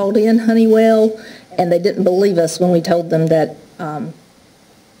actually called in Honeywell, and they didn't believe us when we told them that a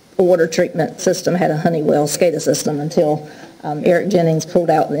water treatment system had a Honeywell SCADA system until Eric Jennings pulled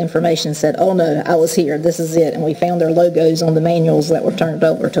out the information and said, oh no, I was here, this is it, and we found their logos on the manuals that were turned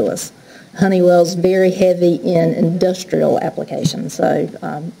over to us. Honeywell's very heavy in industrial applications, so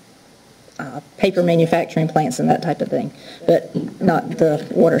paper manufacturing plants and that type of thing, but not the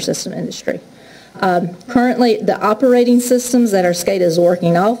water system industry. Currently, the operating systems that our SCADA is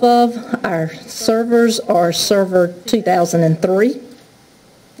working off of, our servers are server 2003,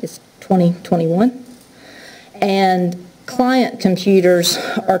 it's 2021, and client computers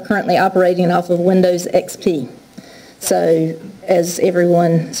are currently operating off of Windows XP. So as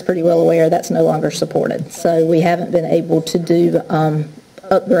everyone is pretty well aware, that's no longer supported. So we haven't been able to do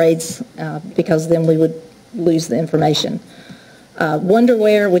upgrades because then we would lose the information.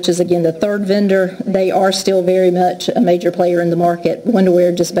 Wonderware, which is again the third vendor, they are still very much a major player in the market.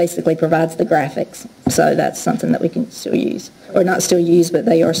 Wonderware just basically provides the graphics. So that's something that we can still use, or not still use, but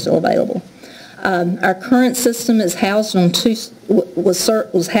they are still available. Our current system is housed on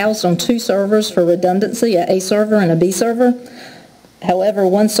was housed on two servers for redundancy, a server and a B server. However,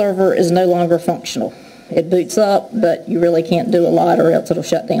 one server is no longer functional. It boots up, but you really can't do a lot or else it'll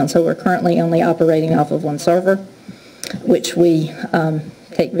shut down. So we're currently only operating off of one server, which we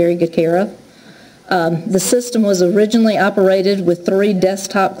take very good care of. The system was originally operated with 3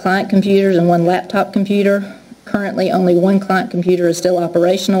 desktop client computers and 1 laptop computer. Currently, only 1 client computer is still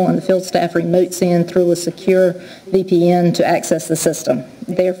operational, and the field staff remotes in through a secure VPN to access the system.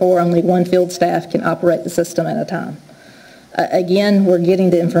 Therefore, only 1 field staff can operate the system at a time. Again, we're getting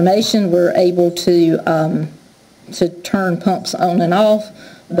the information. We're able to turn pumps on and off,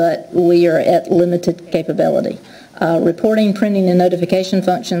 but we are at limited capability. Reporting, printing, and notification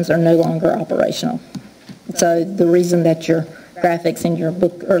functions are no longer operational. So the reason that your graphics in your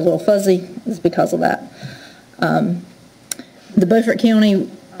book are a little fuzzy is because of that. The Beaufort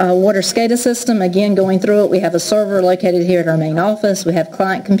County water SCADA system, again, going through it, we have a server located here at our main office. We have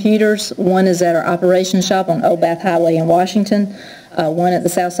client computers. One is at our operations shop on Old Bath Highway in Washington. One at the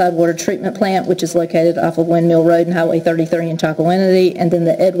Southside Water Treatment Plant, which is located off of Windmill Road and Highway 33 in Chocowinity, and then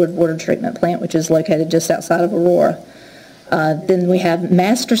the Edward Water Treatment Plant, which is located just outside of Aurora. Then we have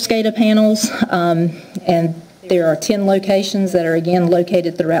master SCADA panels, and there are 10 locations that are, again,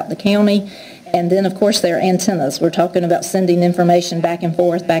 located throughout the county. And then, of course, there are antennas. We're talking about sending information back and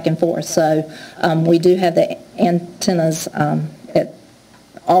forth, back and forth. So we do have the antennas at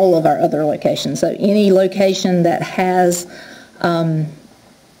all of our other locations. So any location that has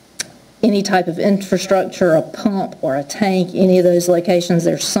any type of infrastructure, a pump or a tank, any of those locations,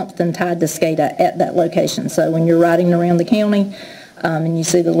 there's something tied to SCADA at that location. So when you're riding around the county and you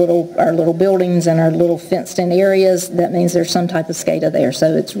see our little buildings and our little fenced-in areas, that means there's some type of SCADA there.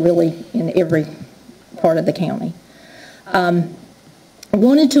 So it's really in every part of the county. I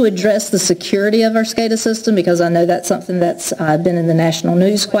wanted to address the security of our SCADA system because I know that's something that's been in the national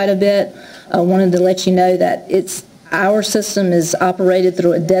news quite a bit. I wanted to let you know that Our system is operated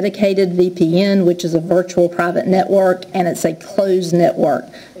through a dedicated VPN, which is a virtual private network, and it's a closed network.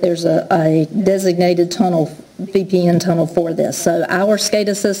 There's a designated tunnel, VPN tunnel for this. So our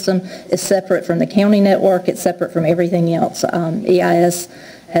SCADA system is separate from the county network. It's separate from everything else. EIS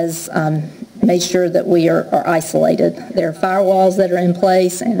has made sure that we are isolated. There are firewalls that are in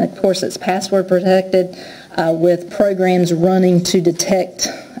place, and of course it's password protected with programs running to detect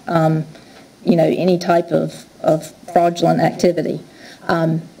any type of fraudulent activity.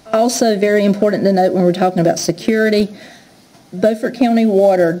 Also very important to note when we're talking about security, Beaufort County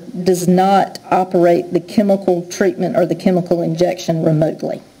Water does not operate the chemical treatment or the chemical injection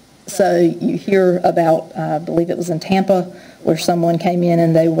remotely. So you hear about, I believe it was in Tampa, where someone came in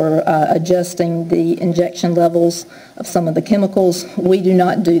and they were adjusting the injection levels of some of the chemicals. We do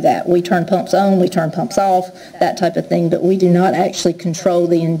not do that. We turn pumps on, we turn pumps off, that type of thing, but we do not actually control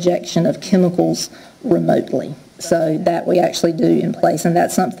the injection of chemicals remotely. So that we actually do in place, and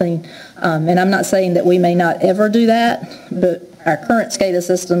that's something, and I'm not saying that we may not ever do that, but our current SCADA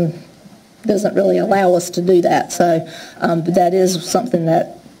system doesn't really allow us to do that. So but that is something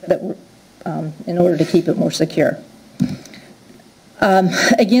that in order to keep it more secure.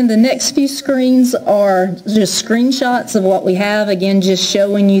 Again, the next few screens are just screenshots of what we have. Again, just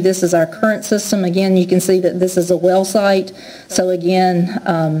showing you this is our current system. Again, you can see that this is a well site. So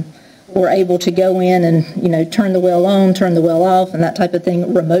again, we're able to go in and, turn the well on, turn the well off, and that type of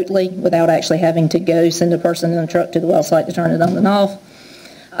thing remotely without actually having to go send a person in a truck to the well site to turn it on and off.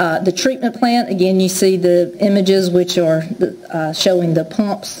 The treatment plant, again, you see the images which are showing the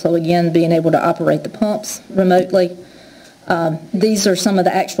pumps. So again, being able to operate the pumps remotely. These are some of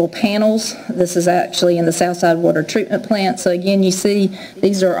the actual panels. This is actually in the Southside Water Treatment Plant. So again, you see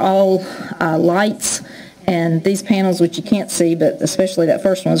these are all lights. And these panels, which you can't see, but especially that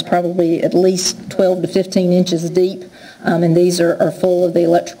first one, is probably at least 12 to 15 inches deep. And these are full of the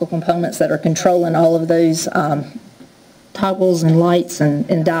electrical components that are controlling all of those toggles and lights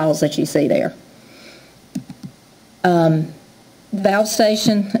and dials that you see there. Valve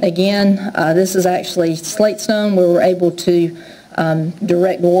station, again, this is actually slate stone where we're able to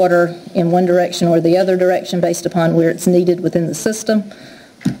direct water in one direction or the other direction based upon where it's needed within the system.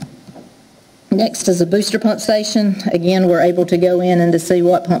 Next is a booster pump station. Again, we're able to go in and to see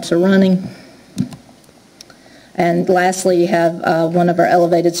what pumps are running. And lastly, you have one of our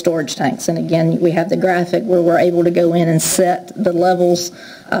elevated storage tanks. And again, we have the graphic where we're able to go in and set the levels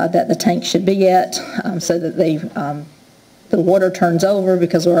that the tank should be at so that the water turns over,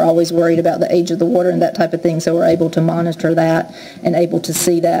 because we're always worried about the age of the water and that type of thing. So we're able to monitor that and able to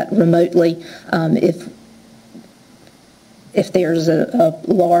see that remotely if there's a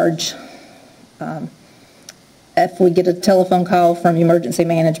large if we get a telephone call from emergency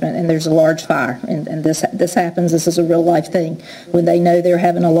management and there's a large fire, and this happens, this is a real life thing, when they know they're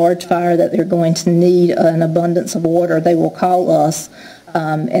having a large fire that they're going to need an abundance of water, they will call us,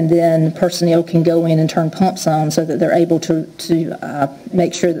 and then personnel can go in and turn pumps on so that they're able to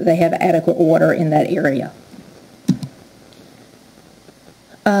make sure that they have adequate water in that area.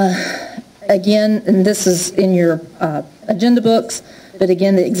 Again, and this is in your agenda books, but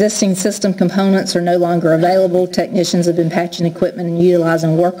again, the existing system components are no longer available. Technicians have been patching equipment and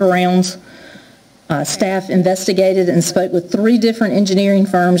utilizing workarounds. Staff investigated and spoke with 3 different engineering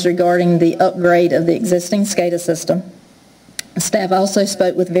firms regarding the upgrade of the existing SCADA system. Staff also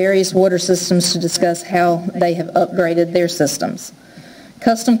spoke with various water systems to discuss how they have upgraded their systems.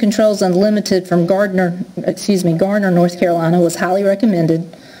 Custom Controls Unlimited from Garner, North Carolina was highly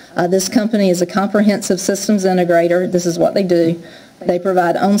recommended. This company is a comprehensive systems integrator. This is what they do. They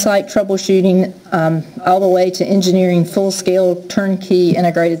provide on-site troubleshooting all the way to engineering full-scale turnkey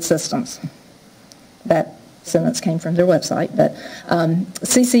integrated systems. That sentence came from their website. But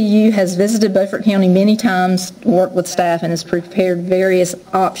CCU has visited Beaufort County many times, worked with staff, and has prepared various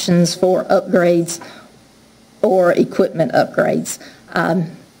options for upgrades or equipment upgrades.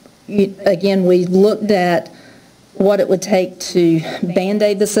 Again, we looked at what it would take to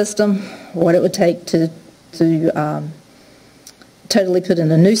Band-Aid the system, what it would take to totally put in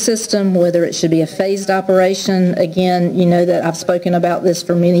a new system, whether it should be a phased operation. Again, you know that I've spoken about this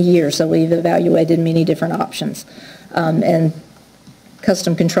for many years, so we've evaluated many different options. And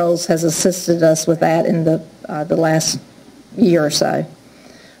Custom Controls has assisted us with that in the last year or so.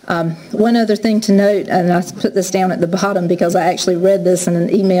 One other thing to note, and I put this down at the bottom because I actually read this in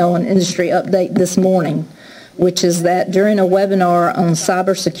an email and industry update this morning, which is that during a webinar on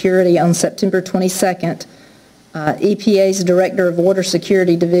cybersecurity on September 22nd, EPA's Director of Water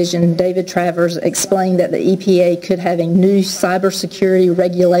Security Division, David Travers, explained that the EPA could have a new cybersecurity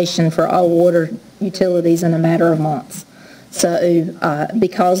regulation for all water utilities in a matter of months. So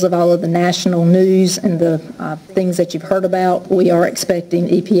because of all of the national news and the things that you've heard about, we are expecting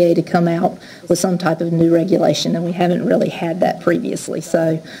EPA to come out with some type of new regulation, and we haven't really had that previously.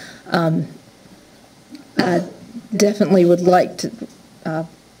 So I definitely would like to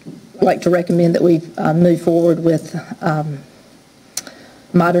recommend that we move forward with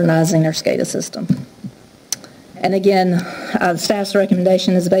modernizing our SCADA system. And again, staff's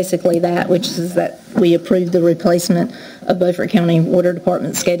recommendation is basically that, which is that we approve the replacement of Beaufort County Water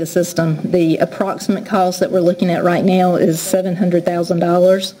Department SCADA system. The approximate cost that we're looking at right now is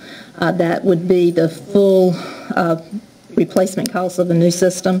 $700,000. That would be the full replacement cost of the new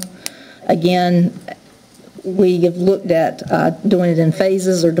system. Again, we have looked at doing it in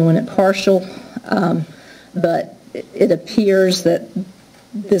phases or doing it partial, but it appears that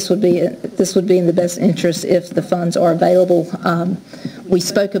this would be in the best interest if the funds are available. We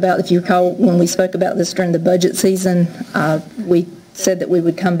spoke about, if you recall, when we spoke about this during the budget season, we said that we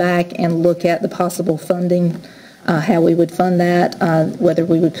would come back and look at the possible funding, how we would fund that, whether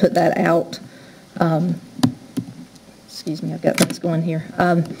we would put that out. Excuse me, I've got things going here.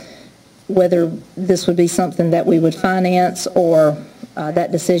 Whether this would be something that we would finance or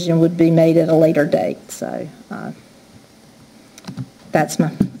that decision would be made at a later date. So that's my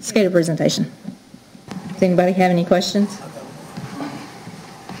SCADA presentation. Does anybody have any questions?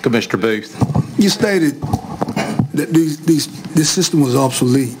 Commissioner Booth. You stated that this system was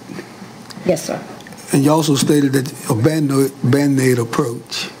obsolete. Yes, sir. And you also stated that a band-aid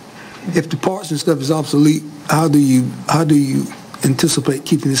approach. If the parts and stuff is obsolete, how do you anticipate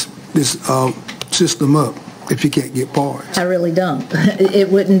keeping this system up if you can't get parts? I really don't. It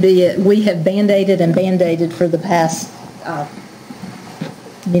wouldn't be it. We have band-aided and band-aided for the past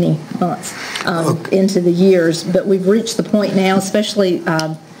many months into the years, but we've reached the point now, especially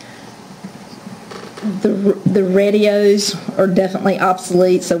the radios are definitely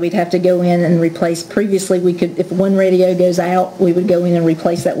obsolete, so we'd have to go in and replace. Previously, we could, if one radio goes out, we would go in and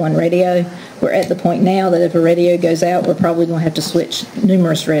replace that one radio. We're at the point now that if a radio goes out, we're probably going to have to switch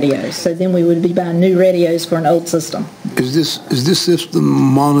numerous radios. So then we would be buying new radios for an old system. Is this system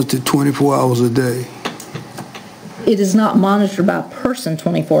monitored 24 hours a day? It is not monitored by a person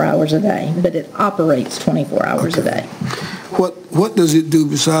 24 hours a day, but it operates 24 hours a day. What does it do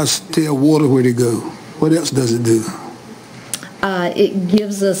besides tell water where to go? What else does it do? It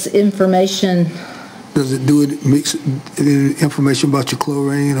gives us information. Does it do it, mix information about your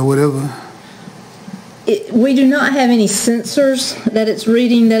chlorine or whatever? We do not have any sensors that it's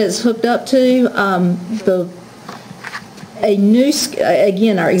reading that it's hooked up to.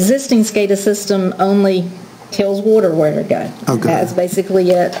 Again, our existing SCADA system only tells water where to go. Okay. That's basically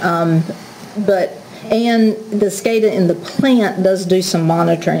it. And the SCADA in the plant does do some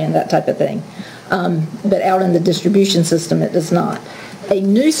monitoring and that type of thing. But out in the distribution system, it does not. A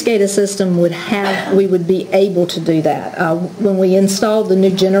new SCADA system we would be able to do that. When we installed the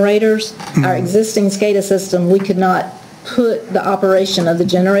new generators, our existing SCADA system, we could not put the operation of the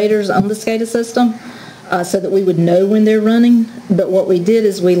generators on the SCADA system so that we would know when they're running. But what we did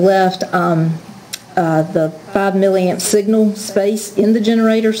is we left the 5 milliamp signal space in the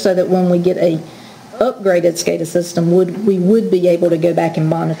generator so that when we get a upgraded SCADA system, we would be able to go back and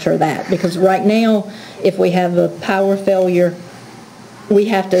monitor that. Because right now, if we have a power failure, we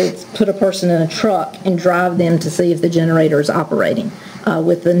have to put a person in a truck and drive them to see if the generator is operating.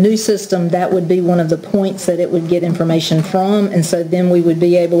 With the new system, that would be one of the points that it would get information from, and so then we would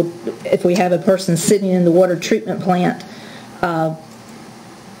be able, if we have a person sitting in the water treatment plant,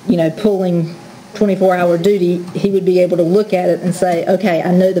 pulling 24-hour duty, he would be able to look at it and say, okay,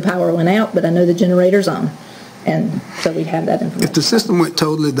 I know the power went out, but I know the generator's on. And so we'd have that information. If the system went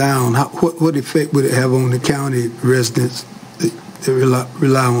totally down, what effect would it have on the county residents that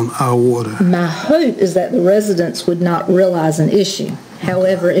rely on our water? My hope is that the residents would not realize an issue.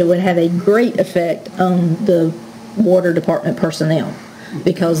 However, it would have a great effect on the water department personnel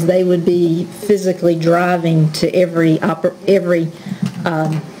because they would be physically driving to every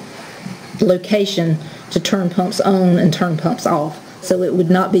location to turn pumps on and turn pumps off. So it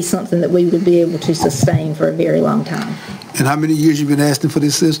would not be something that we would be able to sustain for a very long time. And how many years have you been asking for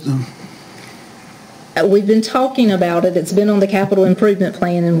this system? We've been talking about it. It's been on the capital improvement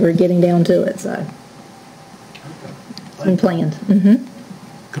plan, and we're getting down to it. So it's been planned.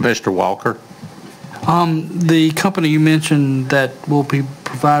 Commissioner Walker. The company you mentioned that will be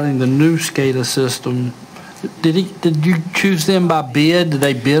providing the new SCADA system, did you choose them by bid? Did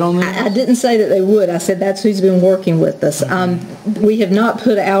they bid on them? I didn't say that they would. I said that's who's been working with us. We have not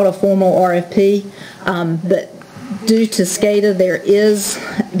put out a formal RFP, but due to SCADA, there is,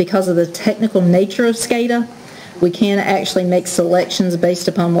 because of the technical nature of SCADA, we can actually make selections based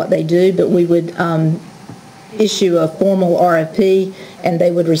upon what they do, but we would issue a formal RFP and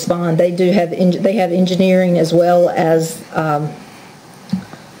they would respond. They do have, they have engineering as well as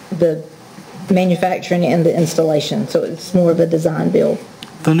the manufacturing and the installation, so it's more of a design build.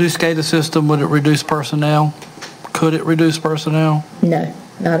 The new SCADA system, would it reduce personnel? Could it reduce personnel? No,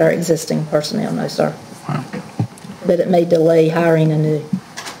 not our existing personnel, no, sir. But it may delay hiring anew.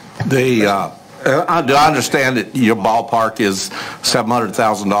 Do I understand that your ballpark is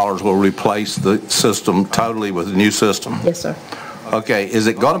 $700,000 will replace the system totally with a new system? Yes, sir. Okay, is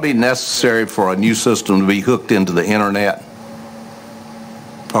it going to be necessary for a new system to be hooked into the internet?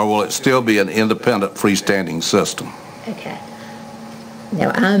 Or will it still be an independent freestanding system? Okay.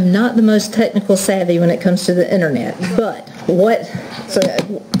 Now, I'm not the most technical savvy when it comes to the internet, but what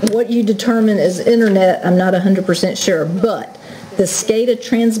you determine as internet, I'm not 100% sure, but the SCADA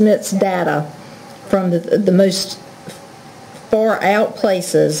transmits data from the most far out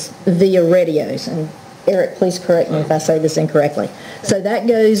places via radios. And Eric, please correct me if I say this incorrectly. So that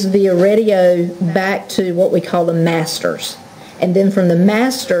goes via radio back to what we call the masters. And then from the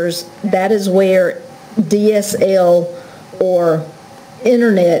masters, that is where DSL or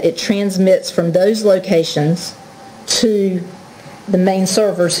internet, it transmits from those locations to the main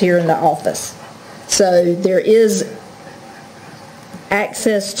servers here in the office. So there is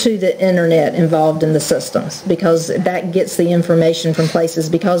access to the internet involved in the systems because that gets the information from places.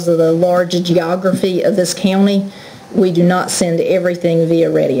 Because of the large geography of this county, we do not send everything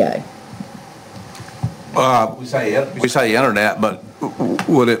via radio. We say internet, but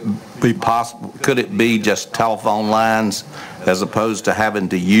would it be possible, could it be just telephone lines as opposed to having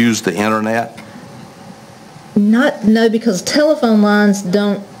to use the internet? No, because telephone lines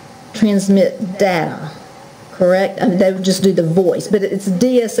don't transmit data, correct? I mean, they would just do the voice, but it's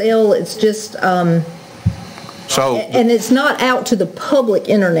DSL, it's just, and it's not out to the public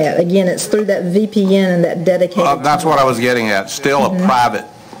internet. Again, it's through that VPN and that dedicated. That's what I was getting at. Still a private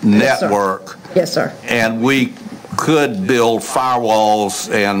network. Yes, sir. And we could build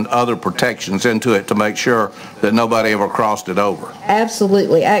firewalls and other protections into it to make sure that nobody ever crossed it over.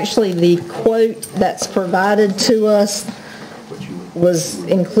 Absolutely. Actually, the quote that's provided to us was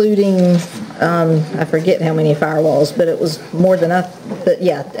including, I forget how many firewalls, but it was more than but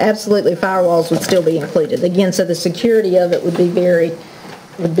yeah, absolutely firewalls would still be included. Again, so the security of it would be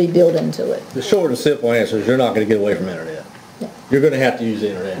built into it. The short and simple answer is you're not going to get away from internet. You're going to have to use the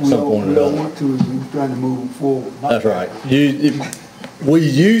internet at some point or another. We don't want to, we're trying to move forward. That's right. We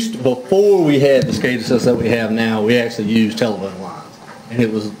used, before we had the SCADA system that we have now, we actually used telephone lines. And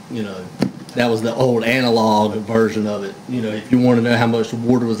it was, that was the old analog version of it. If you want to know how much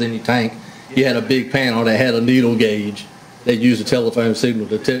water was in your tank, you had a big panel that had a needle gauge. They used a telephone signal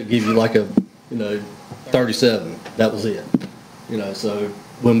to give you like a, 37. That was it. So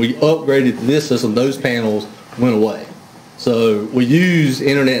when we upgraded to this system, those panels went away. So we use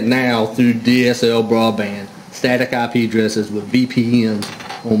internet now through DSL broadband, static IP addresses with VPNs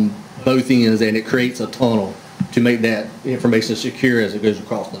on both ends, and it creates a tunnel to make that information secure as it goes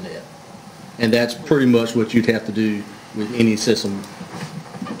across the net. And that's pretty much what you'd have to do with any system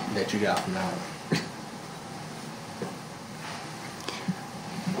that you got from now on.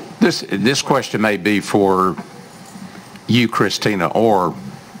 This question may be for you, Christina, or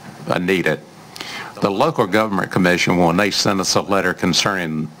Anita. The Local Government Commission, when they sent us a letter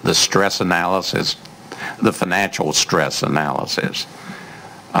concerning the stress analysis, the financial stress analysis,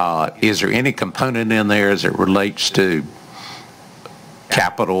 is there any component in there as it relates to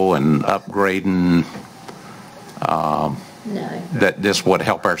capital and upgrading No. that this would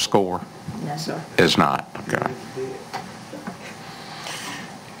help our score? No, sir. It's not. Okay.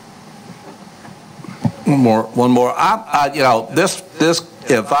 One more. This,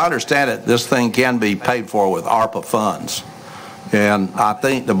 if I understand it, this thing can be paid for with ARPA funds. And I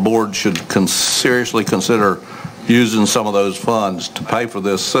think the board should seriously consider using some of those funds to pay for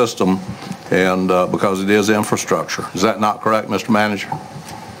this system, and because it is infrastructure. Is that not correct, Mr. Manager?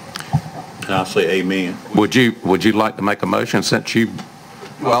 And I'll say amen. Would you like to make a motion since you?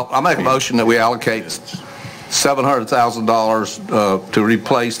 Well, I make a motion that we allocate $700,000 to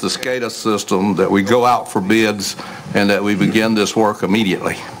replace the SCADA system, that we go out for bids, and that we begin this work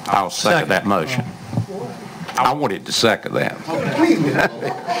immediately. I'll second that motion. I wanted to second that.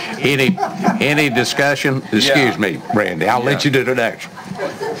 Any discussion? Excuse me, Randy. I'll let you do the next.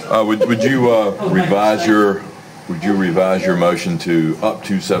 Would you revise your motion to up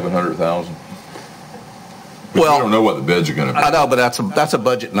to 700,000? Well, we don't know what the bids are going to be. I know, but that's a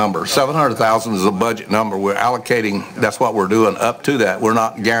budget number. 700,000 is a budget number. We're allocating, that's what we're doing up to that. We're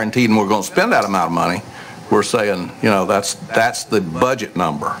not guaranteeing we're going to spend that amount of money. We're saying, you know, that's the budget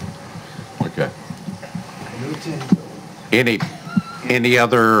number. Okay. Any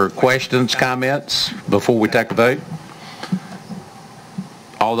other questions, comments before we take a vote?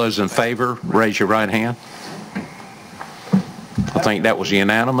 All those in favor, raise your right hand. I think that was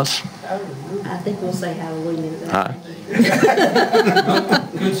unanimous. I think we'll say hallelujah.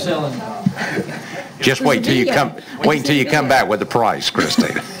 Good selling. Just wait till you come back with the price,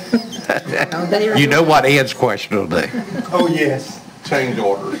 Christina. You know what Ed's question will be. Oh, yes. Change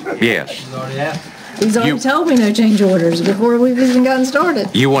orders. Yes. He's already told me no change orders before we've even gotten started.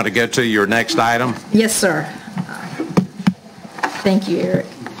 You want to go to your next item? Yes, sir. Thank you, Eric.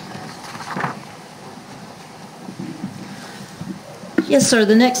 Yes, sir.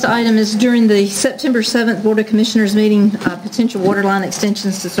 The next item is during the September 7th Board of Commissioners meeting, potential water line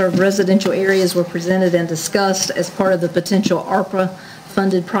extensions to serve residential areas were presented and discussed as part of the potential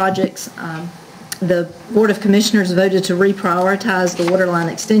ARPA-funded projects. The Board of Commissioners voted to reprioritize the water line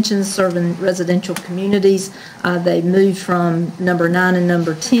extensions serving residential communities. They moved from number 9 and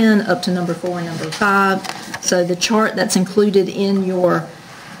number 10 up to number 4 and number 5. So the chart that's included in your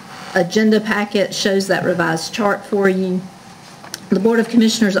agenda packet shows that revised chart for you. The Board of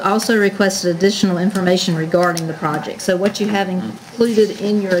Commissioners also requested additional information regarding the project. So what you have included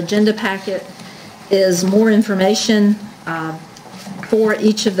in your agenda packet is more information for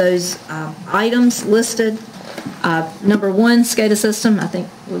each of those items listed. Number 1, SCADA system. I think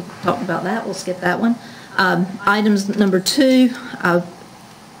we've talked about that. We'll skip that one. Items number 2,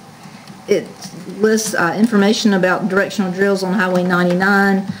 it lists information about directional drills on Highway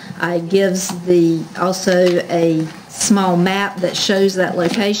 99. It gives also a small map that shows that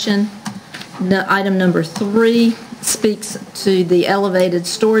location. Item number 3 speaks to the elevated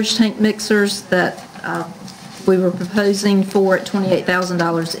storage tank mixers that we were proposing for at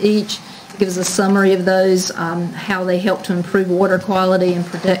 $28,000 each. It gives a summary of those, how they help to improve water quality and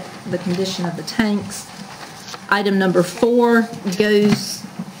protect the condition of the tanks. Item number 4 goes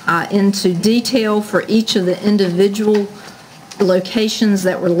into detail for each of the individual locations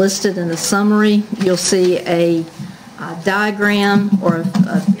that were listed in the summary. You'll see a diagram or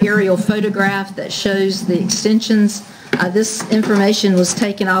an aerial photograph that shows the extensions. This information was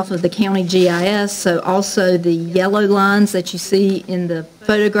taken off of the county GIS, so also the yellow lines that you see in the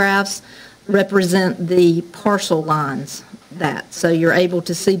photographs represent the parcel lines. So you're able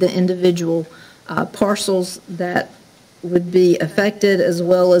to see the individual parcels that would be affected, as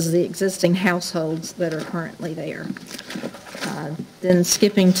well as the existing households that are currently there. Then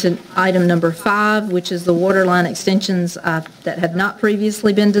skipping to item number 5, which is the water line extensions that have not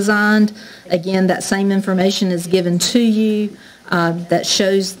previously been designed. Again, that same information is given to you that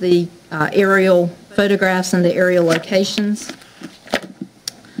shows the aerial photographs and the aerial locations.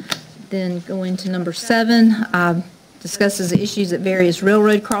 Then going to number 7, discusses the issues at various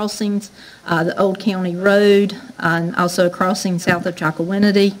railroad crossings, the Old County Road, and also a crossing south of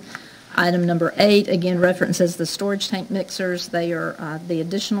Chakawinity. Item number 8, again, references the storage tank mixers. They are the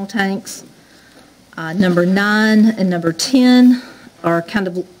additional tanks. Number 9 and number 10 are kind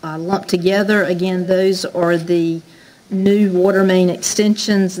of lumped together. Again, those are the new water main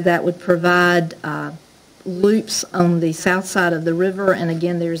extensions that would provide loops on the south side of the river. And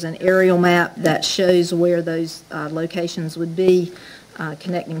again, there's an aerial map that shows where those locations would be,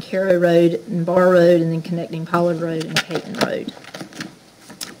 connecting Caro Road and Bar Road, and then connecting Pollard Road and Caton Road.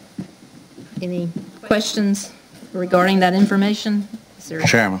 Any questions regarding that information?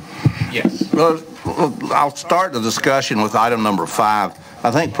 Chairman. Yes. Well, I'll start the discussion with item number 5.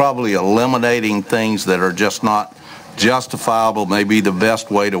 I think probably eliminating things that are just not justifiable may be the best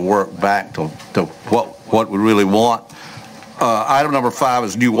way to work back to what we really want. Item number 5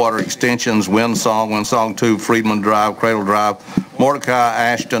 is new water extensions, Windsong 2, Freedman Drive, Cradle Drive, Mordecai,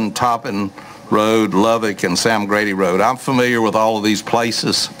 Ashton, Toppin Road, Lovick, and Sam Grady Road. I'm familiar with all of these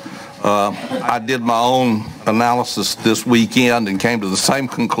places. I did my own analysis this weekend and came to the same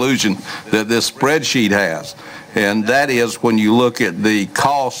conclusion that this spreadsheet has, and that is when you look at the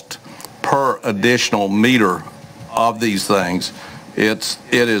cost per additional meter of these things, it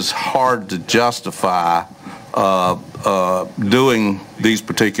is hard to justify doing these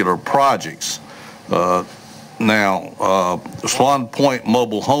particular projects. Now, Swan Point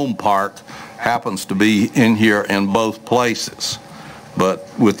Mobile Home Park happens to be in here in both places. But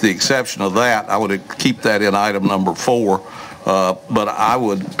with the exception of that, I would keep that in item number 4. But I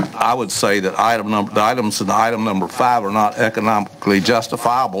would say that the items in item number 5 are not economically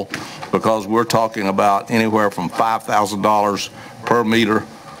justifiable, because we're talking about anywhere from $5,000 per meter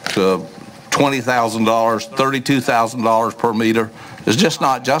to $20,000, $32,000 per meter. It's just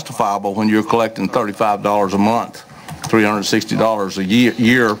not justifiable when you're collecting $35 a month, $360 a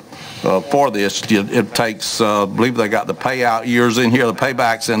year for this. It takes, I believe they got the payout years in here. The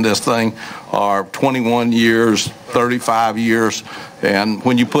paybacks in this thing are 21 years, 35 years, and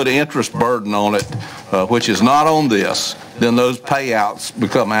when you put an interest burden on it, which is not on this, then those payouts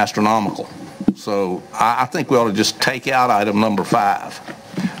become astronomical. So I think we ought to just take out item number 5.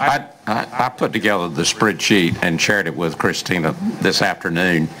 I put together the spreadsheet and shared it with Christina this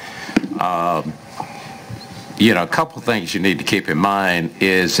afternoon. You know, a couple of things you need to keep in mind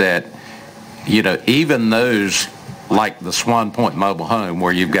is that, you know, even those like the Swan Point Mobile Home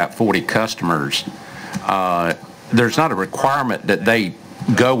where you've got 40 customers, there's not a requirement that they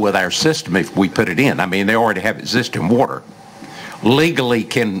go with our system if we put it in. I mean, they already have existing water. Legally,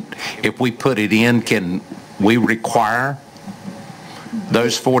 if we put it in, can we require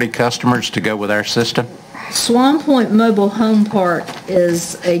those 40 customers to go with our system? Swan Point Mobile Home Park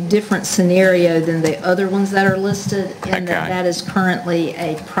is a different scenario than the other ones that are listed, in that is currently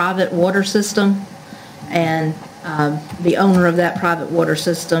a private water system, and the owner of that private water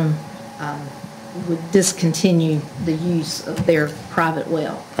system would discontinue the use of their private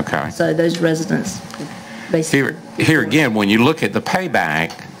well. Okay. So those residents basically... Here again, when you look at the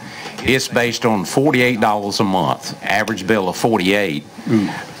payback, it's based on $48 a month, average bill of $48.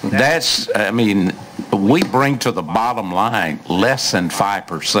 That's, I mean, we bring to the bottom line less than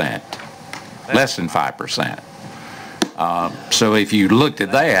 5%. Less than 5%. So if you looked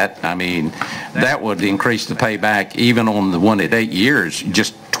at that, I mean, that would increase the payback even on the one at 8 years,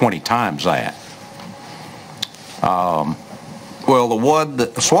 just 20 times that. Well,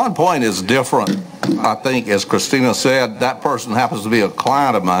 the Swan Point is different. I think, as Christina said, that person happens to be a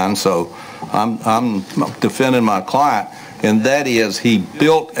client of mine, so I'm defending my client, and that is he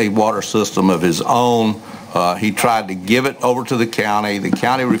built a water system of his own. He tried to give it over to the county. The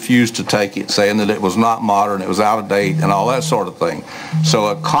county refused to take it, saying that it was not modern, it was out of date, and all that sort of thing. So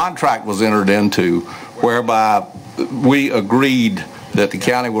a contract was entered into whereby we agreed that the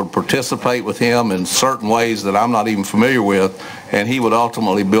county would participate with him in certain ways that I'm not even familiar with, and he would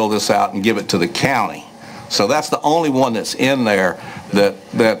ultimately build this out and give it to the county. So that's the only one that's in there,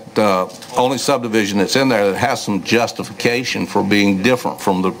 only subdivision that's in there that has some justification for being different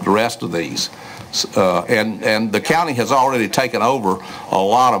from the rest of these. And the county has already taken over a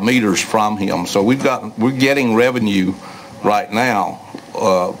lot of meters from him, so we're getting revenue right now,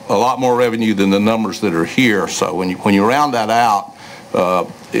 a lot more revenue than the numbers that are here. So when you round that out,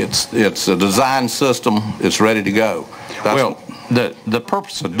 it's a design system. It's ready to go. Well, the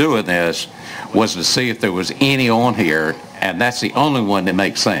purpose of doing this was to see if there was any on here, and that's the only one that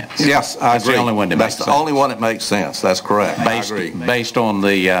makes sense. Yes, I agree. That's the only one that makes sense. That's the only one that makes sense. That's correct. I agree. Based on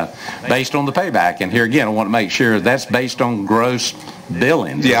the payback, and here again, I want to make sure that's based on gross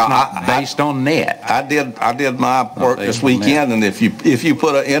billings. Yeah, it's not based on net. I did my work this weekend, and if you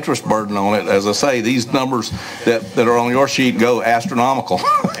put an interest burden on it, as I say, these numbers that are on your sheet go astronomical.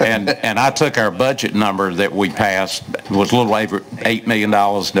 and I took our budget number that we passed, it was a little over $8 million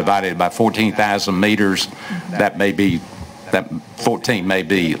divided by 14,000 meters. That 14 may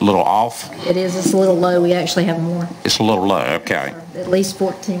be a little off. It is. It's a little low. We actually have more. It's a little low. Okay. At least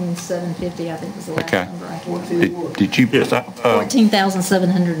 14,750, I think was the last number I heard. Did you? Yes.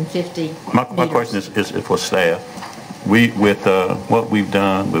 14,750. My question is for staff. With what we've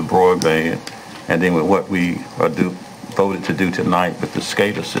done with broadband, and then with what we voted to do tonight with the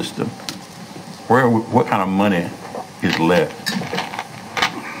SCADA system, what kind of money is left?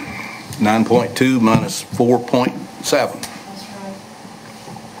 9.2 minus 4.7.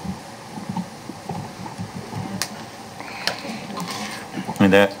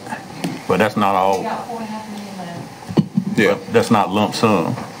 And but that's not all. Yeah, that's not lump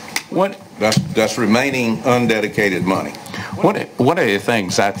sum. That's remaining undedicated money. One of the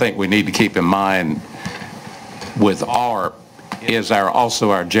things I think we need to keep in mind with ARP is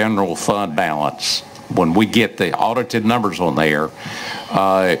also our general fund balance. When we get the audited numbers on there,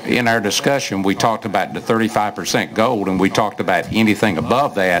 in our discussion, we talked about the 35% gold, and we talked about anything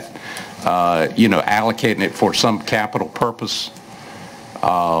above that, allocating it for some capital purpose.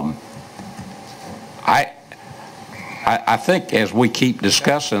 I think as we keep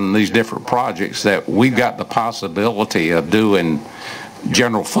discussing these different projects that we've got the possibility of doing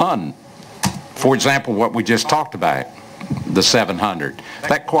general fund. For example, what we just talked about, the 700,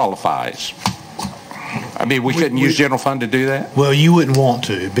 that qualifies. I mean, we couldn't use general fund to do that? Well, you wouldn't want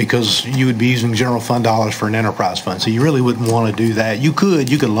to, because you would be using general fund dollars for an enterprise fund. So you really wouldn't want to do that. You could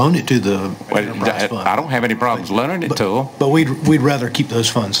loan it to the enterprise fund. I don't have any problems loaning it to them. But we'd rather keep those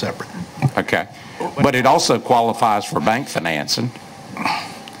funds separate. Okay. But it also qualifies for bank financing.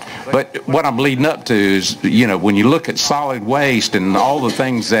 But what I'm leading up to is, you know, when you look at solid waste and all the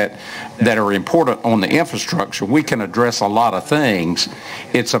things that are important on the infrastructure, we can address a lot of things.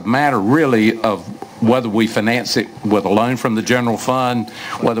 It's a matter really of whether we finance it with a loan from the general fund,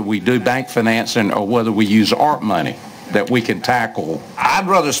 whether we do bank financing, or whether we use ARP money that we can tackle. I'd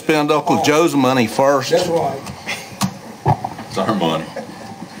rather spend Uncle Joe's money first. That's right. It's our money.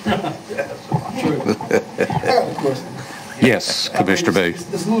 Yes, Commissioner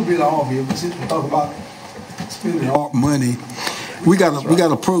Booth. It's a little bit obvious, but since we talk about spending ARP money, we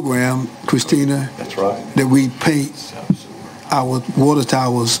got a program, Christina. That's right. That we paint our water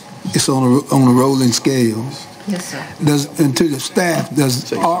towers. It's on a rolling scale. Yes, sir. And to the staff,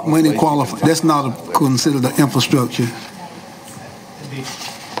 does ARP money qualify? That's not considered an infrastructure.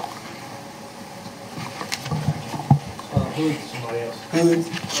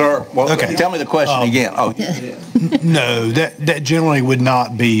 Sir, well, Okay. tell me the question again. Oh, No, that generally would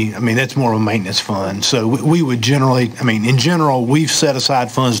not be, I mean, that's more of a maintenance fund. So we would generally, I mean, in general, we've set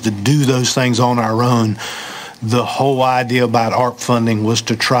aside funds to do those things on our own. The whole idea about ARP funding was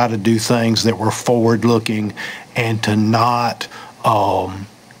to try to do things that were forward-looking and to not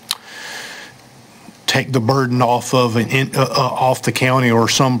take the burden off of off the county or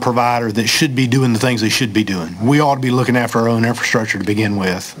some provider that should be doing the things they should be doing. We ought to be looking after our own infrastructure to begin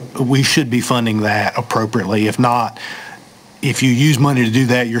with. We should be funding that appropriately. If not, if you use money to do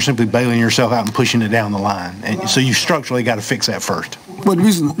that, you're simply bailing yourself out and pushing it down the line. And so you structurally got to fix that first. Well,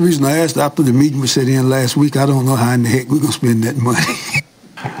 the reason I asked, after the meeting we set in last week, I don't know how in the heck we're going to spend that money.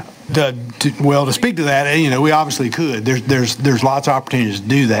 Well, to speak to that, you know, we obviously could. There's lots of opportunities to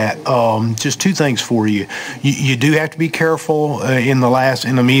do that. Just two things for you. You do have to be careful in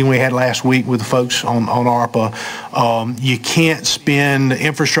the meeting we had last week with the folks on ARPA. You can't spend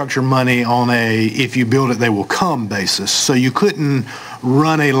infrastructure money on a if you build it they will come basis. So you couldn't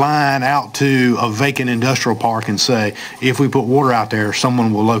run a line out to a vacant industrial park and say, if we put water out there,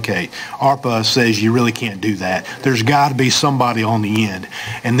 someone will locate. ARPA says you really can't do that. There's got to be somebody on the end.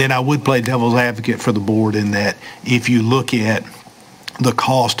 And then I would play devil's advocate for the board in that if you look at the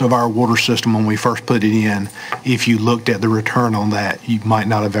cost of our water system when we first put it in, if you looked at the return on that, you might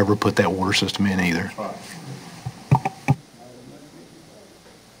not have ever put that water system in either.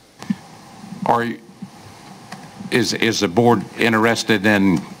 Is the board interested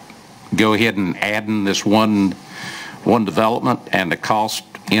in go ahead and adding this one development and the cost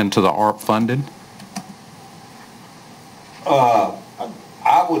into the ARP funding? What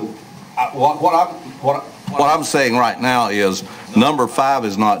I'm saying right now is number 5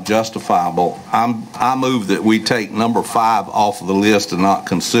 is not justifiable. I move that we take number 5 off of the list and not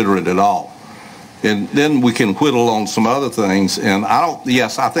consider it at all. And then we can whittle on some other things. And I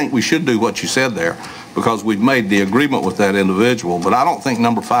think we should do what you said there, because we've made the agreement with that individual, but I don't think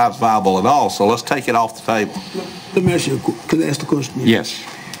number 5 is viable at all, so let's take it off the table. Let me ask you, can I ask the question? Yes.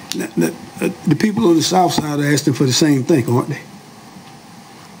 The people on the south side are asking for the same thing, aren't they?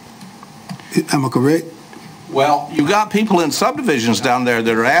 Am I correct? Well, you got people in subdivisions down there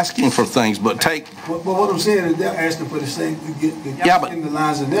that are asking for things, but take... But what I'm saying is they're asking for the same, in the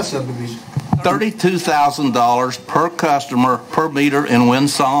lines of their subdivision. $32,000 per customer per meter in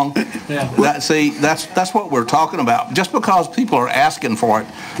Windsong. That's what we're talking about. Just because people are asking for it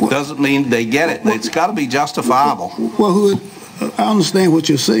doesn't mean they get it. It's got to be justifiable. Well, Hood, I understand what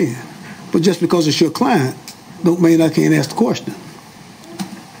you're saying, but just because it's your client don't mean I can't ask the question.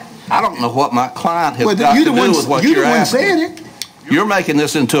 I don't know what my client has got to do with what you're asking. You're the one saying it. You're making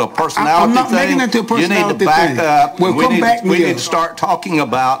this into a personality I'm not thing. making it into a personality You need to back up. Well, we need to start talking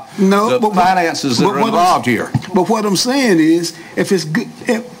about the finances that are involved here. But what I'm saying is, if it's good,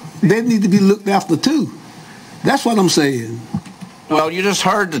 they need to be looked after too. That's what I'm saying. Well, you just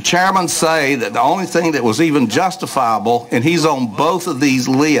heard the chairman say that the only thing that was even justifiable, and he's on both of these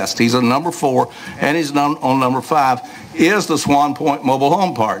lists, he's on number 4 and he's on number 5, is the Swan Point Mobile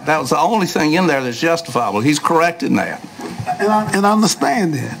Home Park. That was the only thing in there that's justifiable. He's correct in that. And I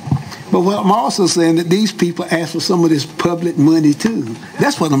understand that. But what I'm also saying that these people ask for some of this public money too.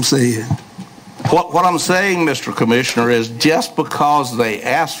 That's what I'm saying. What I'm saying, Mr. Commissioner, is just because they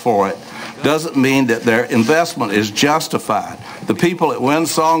ask for it doesn't mean that their investment is justified. The people at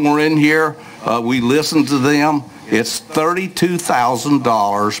Windsong were in here. We listened to them. It's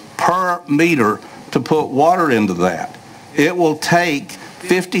 $32,000 per meter to put water into that. It will take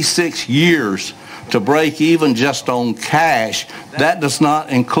 56 years to break even just on cash, that does not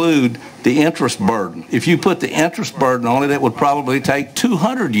include the interest burden. If you put the interest burden on it, it would probably take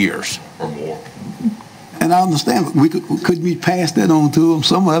 200 years. Or more. And I understand, but could we pass that on to them,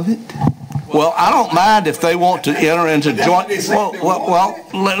 some of it? Well, I don't mind if they want to enter into joint. Listen.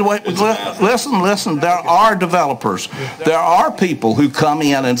 There are developers. There are people who come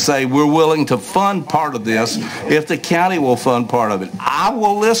in and say, we're willing to fund part of this if the county will fund part of it. I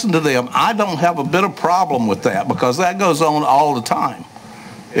will listen to them. I don't have a bit of problem with that because that goes on all the time.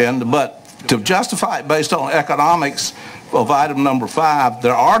 But to justify it based on economics of item number 5,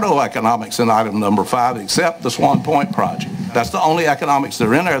 there are no economics in item number 5 except the Swan Point project. That's the only economics that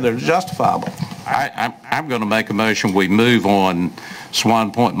are in there that are justifiable. I'm going to make a motion. We move on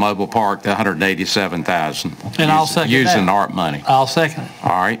Swan Point Mobile Park to $187,000. And I'll second using that. ARP money. I'll second it.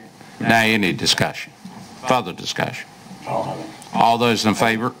 All right. Now any discussion? Further discussion? All those in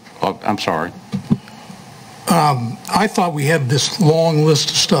favor? Oh, I'm sorry. I thought we had this long list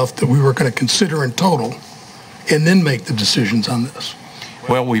of stuff that we were going to consider in total and then make the decisions on this.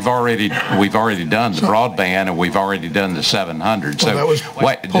 Well, we've already done the broadband, and we've already done the 700. Well, that was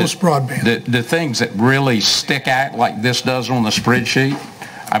post-broadband. The things that really stick out like this does on the spreadsheet,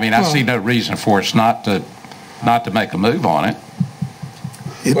 I mean, I see no reason for us not to make a move on it.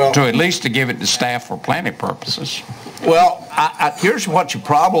 To at least to give it to staff for planning purposes. Well, here's what your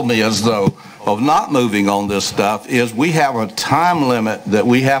problem is, though, of not moving on this stuff, is we have a time limit that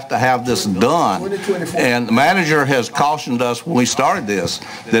we have to have this done. And the manager has cautioned us when we started this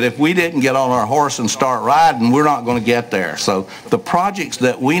that if we didn't get on our horse and start riding, we're not going to get there. So the projects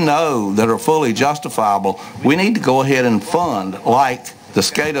that we know that are fully justifiable, we need to go ahead and fund, like the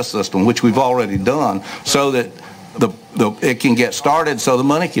SCADA system, which we've already done, so that it can get started so the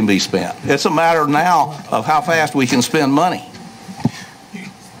money can be spent. It's a matter now of how fast we can spend money.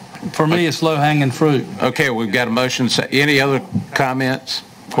 For me, it's low-hanging fruit. Okay, we've got a motion. Any other comments,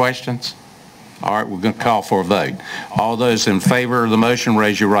 questions? All right, we're going to call for a vote. All those in favor of the motion,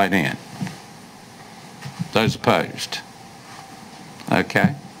 raise your right hand. Those opposed?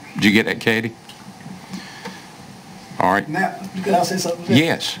 Okay. Did you get that, Katie? All right. Now, can I say something?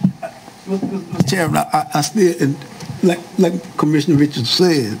 Yes. Mr. Chairman, I still, like Commissioner Richards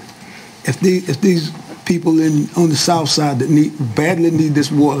said, if these people on the south side that badly need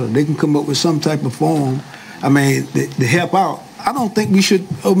this water, they can come up with some type of form, I mean, to help out. I don't think we should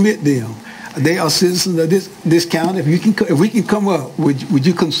omit them. They are citizens of this county. If we can come up, would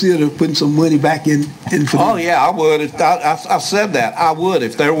you consider putting some money back in for them? Oh yeah, I would. I've said that. I would.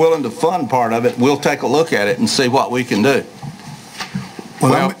 If they're willing to fund part of it, we'll take a look at it and see what we can do.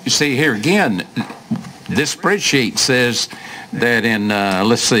 Well, you see here again, this spreadsheet says that in,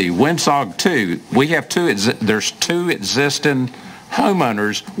 let's see, Winsog 2, we have there's 2 existing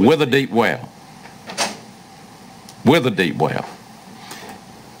homeowners with a deep well. With a deep well.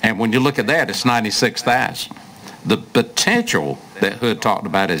 And when you look at that, it's 96,000. The potential that Hood talked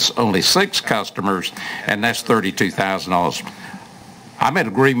about is only 6 customers, and that's $32,000. I'm in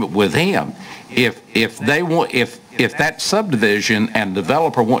agreement with him. If that subdivision and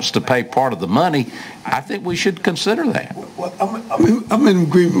developer wants to pay part of the money, I think we should consider that. Well, I'm in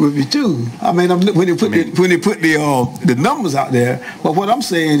agreement with you too. I mean, when they put the numbers out there, but what I'm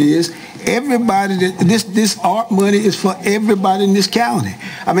saying is everybody this ARP money is for everybody in this county.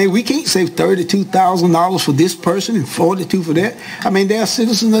 I mean, we can't say $32,000 for this person and $42,000 for that. I mean, they're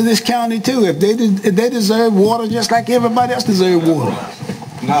citizens of this county too. If they deserve water just like everybody else deserves water.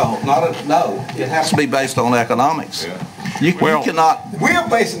 No, no. It has to be based on economics. You cannot. We're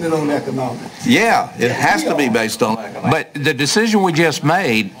basing it on economics. Yeah, it has to be based on economics. But the decision we just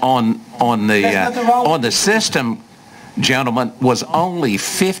made on the system, gentlemen, was only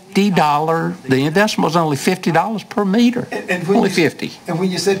 $50. The investment was only $50 per meter. And only $50. And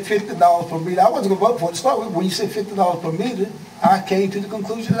when you said $50 per meter, I wasn't going to vote for it to start with. When you said $50 per meter, I came to the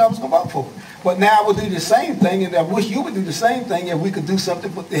conclusion that I was going to vote for it. But now I would do the same thing, and I wish you would do the same thing if we could do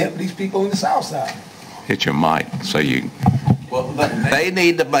something to help these people on the south side. Hit your mic so you. Well, they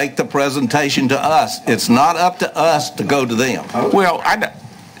need to make the presentation to us. It's not up to us to go to them. Well,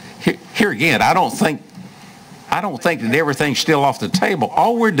 here again, I don't think that everything's still off the table.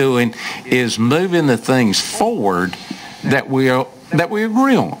 All we're doing is moving the things forward that we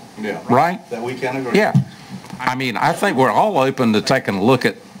agree on. Yeah. Right? That we can agree. Yeah. I mean, I think we're all open to taking a look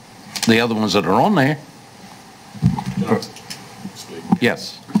at the other ones that are on there.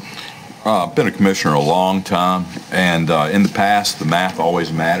 Yes. I've been a commissioner a long time, and in the past, the math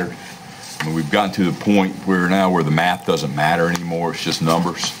always mattered. I mean, we've gotten to the point where the math doesn't matter anymore. It's just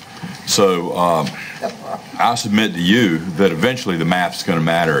numbers. So I submit to you that eventually the map's going to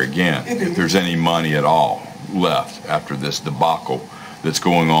matter again if there's any money at all left after this debacle that's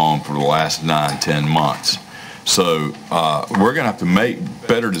going on for the last 9-10 months. So we're going to have to make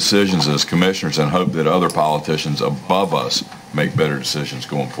better decisions as commissioners and hope that other politicians above us make better decisions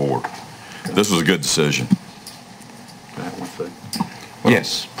going forward. This was a good decision.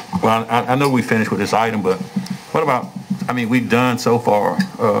 Yes. Well, I know we finished with this item, but what about, I mean, we've done so far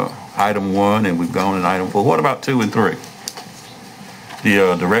item 1 and we've gone in item 4. What about 2 and 3?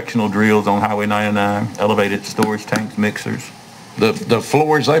 The directional drills on Highway 99, elevated storage tanks, mixers. The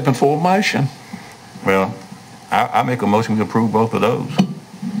floor is open for a motion. Well, I make a motion to approve both of those.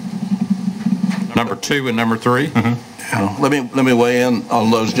 Number 2 and number 3? Mm-hmm. Let me weigh in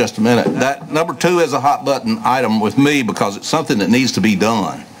on those just a minute. That number 2 is a hot button item with me because it's something that needs to be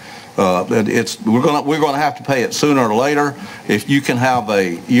done. We're going to have to pay it sooner or later. If you can have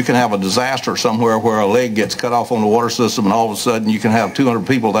a disaster somewhere where a leg gets cut off on the water system and all of a sudden you can have 200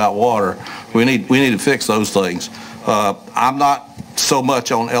 people without water, we need to fix those things. I'm not so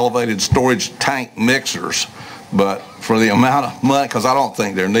much on elevated storage tank mixers, but for the amount of money, because I don't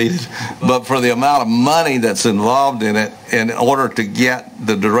think they're needed, but for the amount of money that's involved in it in order to get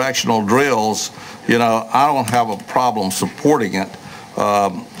the directional drills, you know, I don't have a problem supporting it. I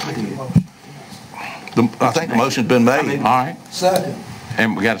think the motion's been made. All right. Second.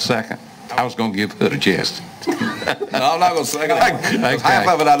 And we got a second. I was going to give Hood a chance. No, I'm not going to second it. Okay. Half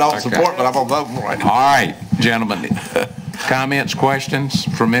of it I don't support, but I'm going to vote for it. All right, gentlemen. Comments, questions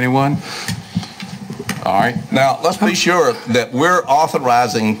from anyone? All right. Now, let's be sure that we're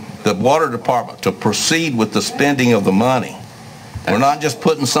authorizing the water department to proceed with the spending of the money. We're not just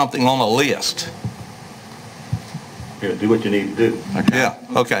putting something on a list. Yeah, do what you need to do. Okay. Yeah,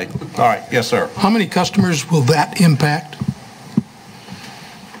 okay. All right, yes, sir. How many customers will that impact?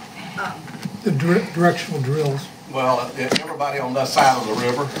 The directional drills. Well, everybody on that side of the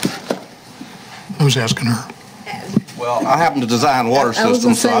river. I was asking her. Well, I happen to design water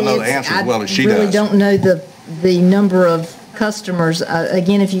systems, so I know the answer as well as she does. I really don't know the number of customers.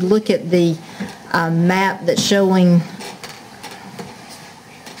 Again, if you look at the map that's showing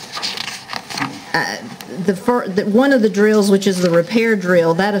one of the drills, which is the repair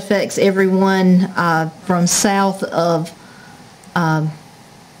drill, that affects everyone from south of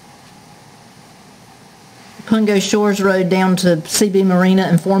Pungo Shores Road down to CB Marina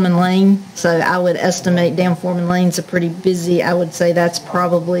and Foreman Lane. So I would estimate down Foreman Lane's a pretty busy, I would say that's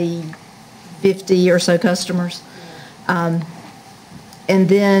probably 50 or so customers. And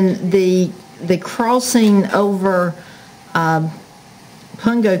then the crossing over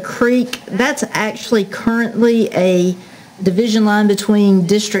Pungo Creek, that's actually currently a division line between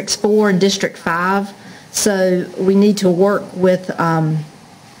Districts 4 and District 5. So we need to work with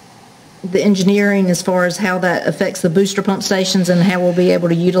the engineering as far as how that affects the booster pump stations and how we'll be able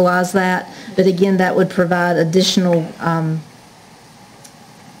to utilize that. But again, that would provide additional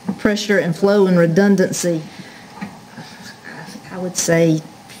pressure and flow and redundancy. I would say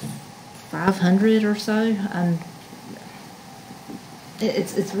 500 or so.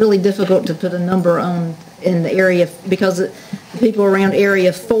 It's really difficult to put a number on in the area because the people around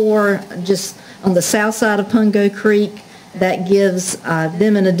Area 4, just on the south side of Pungo Creek, that gives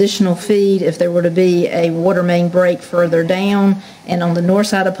them an additional feed if there were to be a water main break further down. And on the north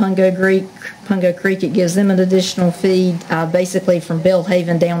side of Pungo Creek, it gives them an additional feed basically from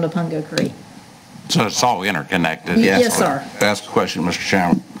Bellhaven down to Pungo Creek. So it's all interconnected? Yes, sir. Ask a question, Mr.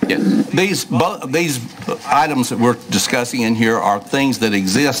 Chairman. Yes. These items that we're discussing in here are things that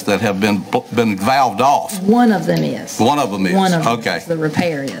exist that have been valved off. One of them is. One of them is. One of them okay. is. The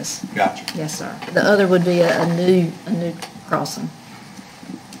repair is. Gotcha. Yes, sir. The other would be a new crossing.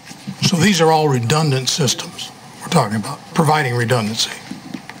 So these are all redundant systems we're talking about, providing redundancy.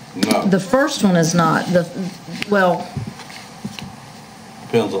 No. The first one is not.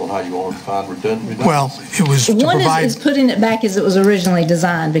 Depends on how you want to define redundant. Well, it was to one provide... is putting it back as it was originally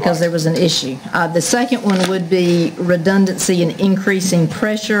designed because there was an issue. The second one would be redundancy and increasing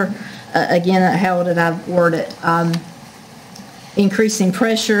pressure. Again, how did I word it? Increasing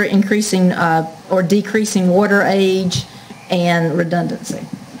pressure, increasing or decreasing water age, and redundancy.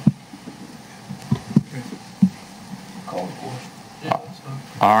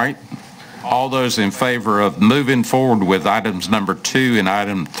 All right. All those in favor of moving forward with items number 2 and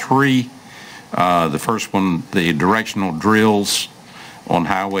item 3, the first one, the directional drills on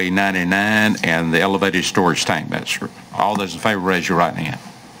Highway 99 and the elevated storage tank. That's all those in favor, raise your right hand.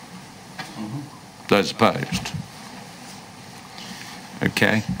 Those opposed?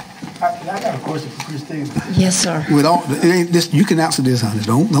 Okay. I got a question for Christine. Yes, sir. With all, it ain't this, you can answer this, honey.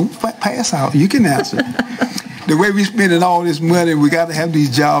 Don't pass out. You can answer. The way we spending all this money, we got to have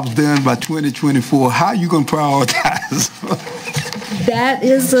these jobs done by 2024. How are you going to prioritize? That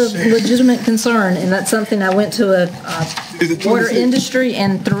is a legitimate concern, and that's something I went to a water industry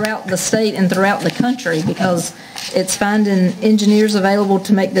and throughout the state and throughout the country, because it's finding engineers available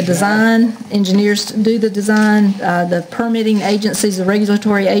to make the design, engineers to do the design, the permitting agencies, the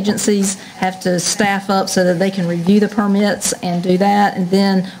regulatory agencies have to staff up so that they can review the permits and do that, and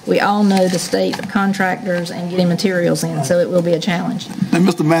then we all know the state of contractors and getting materials in, so it will be a challenge. Now,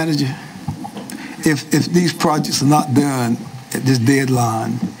 Mr. Manager, if these projects are not done at this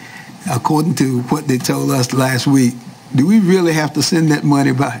deadline, according to what they told us last week, do we really have to send that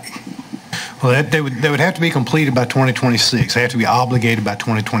money back? Well, they would have to be completed by 2026. They have to be obligated by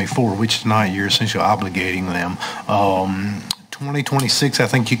 2024, which tonight you're essentially obligating them. 2026, I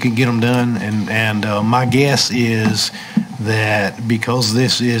think you can get them done, and my guess is that because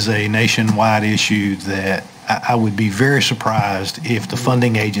this is a nationwide issue, that I would be very surprised if the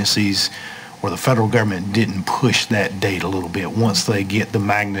funding agencies or the federal government didn't push that date a little bit once they get the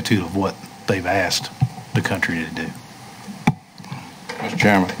magnitude of what they've asked the country to do. Mr.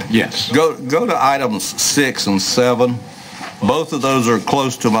 Chairman? Yes. Go to items 6 and 7. Both of those are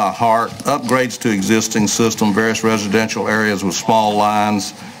close to my heart. Upgrades to existing system, various residential areas with small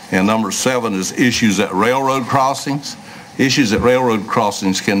lines. And number 7 is issues at railroad crossings. Issues at railroad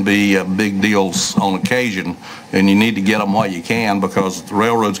crossings can be big deals on occasion, and you need to get them while you can, because the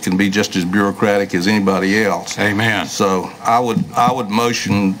railroads can be just as bureaucratic as anybody else. Amen. So I would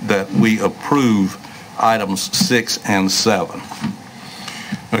motion that we approve items 6 and 7.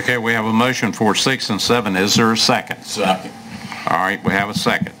 Okay, we have a motion for 6 and 7. Is there a second? Second. All right, we have a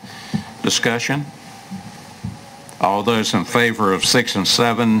second. Discussion? All those in favor of 6 and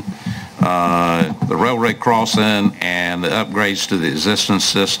 7, the railroad crossing and the upgrades to the existing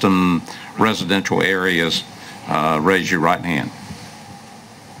system, residential areas, raise your right hand.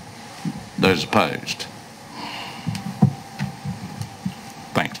 Those opposed?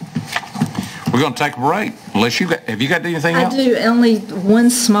 Thank you. We're going to take a break. Unless have you got anything else? I do. Only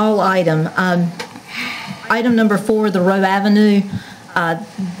one small item. Item number 4, the Roe Avenue.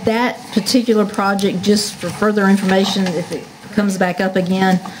 That particular project, just for further information, if it comes back up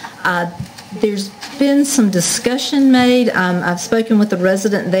again, there's been some discussion made. I've spoken with the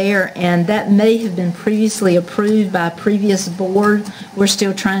resident there, and that may have been previously approved by a previous board. We're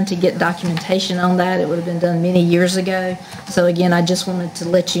still trying to get documentation on that. It would have been done many years ago. So again, I just wanted to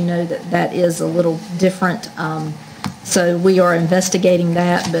let you know that that is a little different. So we are investigating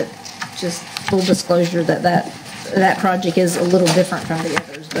that, but just full disclosure that project is a little different from the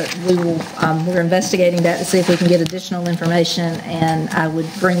others, but we're investigating that to see if we can get additional information, and I would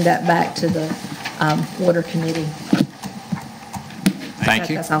bring that back to the Water Committee. Thank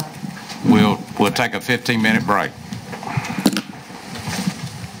you. That's all. We'll take a 15-minute break.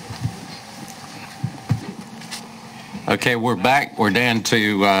 Okay, we're back. We're down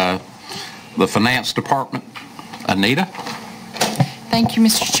to the Finance Department. Anita? Thank you,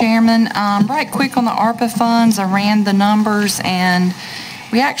 Mr. Chairman. Right quick on the ARPA funds, I ran the numbers, and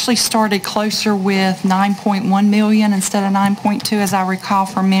we actually started closer with 9.1 million instead of 9.2, as I recall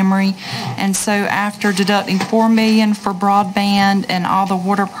from memory. And so after deducting 4 million for broadband and all the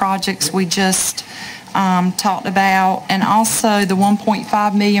water projects we just talked about, and also the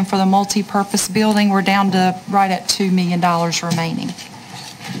 1.5 million for the multi-purpose building, we're down to right at $2 million remaining.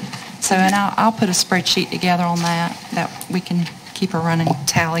 So, and I'll put a spreadsheet together on that we can keep a running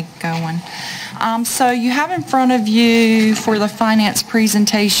tally going. So you have in front of you for the finance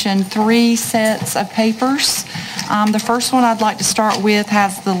presentation 3 sets of papers. The first one I'd like to start with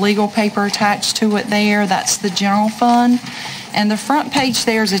has the legal paper attached to it there. That's the general fund. And the front page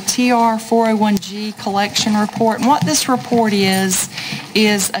there is a TR 401G collection report. And what this report is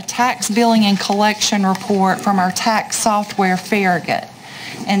a tax billing and collection report from our tax software, Farragut.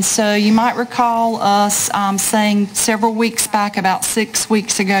 And so you might recall us saying several weeks back, about 6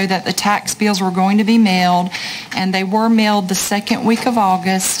 weeks ago, that the tax bills were going to be mailed, and they were mailed the second week of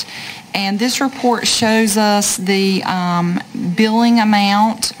August. And this report shows us the billing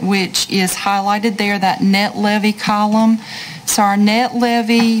amount, which is highlighted there, that net levy column. So our net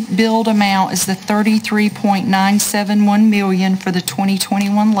levy billed amount is the $33.971 million for the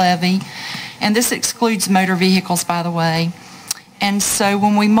 2021 levy. And this excludes motor vehicles, by the way. And so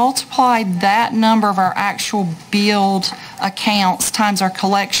when we multiply that number of our actual billed accounts times our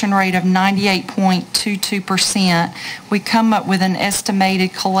collection rate of 98.22%, we come up with an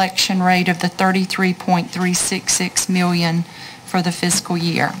estimated collection rate of the $33.366 million for the fiscal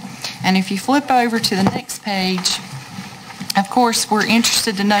year. And if you flip over to the next page, of course, we're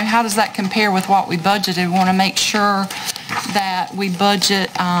interested to know how does that compare with what we budgeted. We want to make sure that we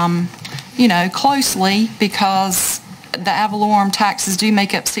budget, closely, because the ad valorem taxes do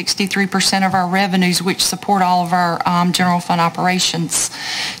make up 63% of our revenues, which support all of our general fund operations.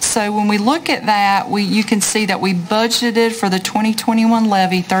 So when we look at that, you can see that we budgeted for the 2021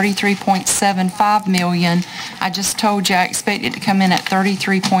 levy $33.75 million. I just told you I expect it to come in at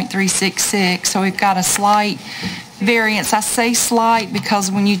 $33.366. So we've got a slight variance. I say slight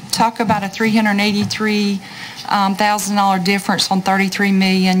because when you talk about a $383,000 difference on $33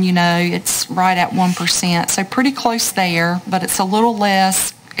 million, it's right at 1%. So pretty close there, but it's a little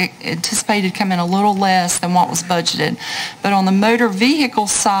less, anticipated to come in a little less than what was budgeted. But on the motor vehicle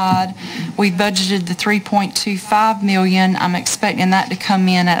side, we budgeted the $3.25 million. I'm expecting that to come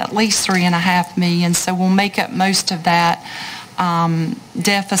in at least $3.5 million. So we'll make up most of that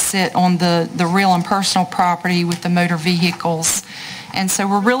deficit on the real and personal property with the motor vehicles. And so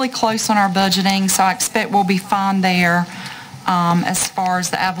we're really close on our budgeting, so I expect we'll be fine there as far as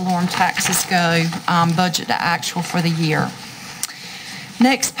the ad valorem taxes go, budget to actual for the year.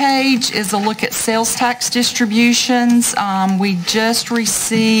 Next page is a look at sales tax distributions. We just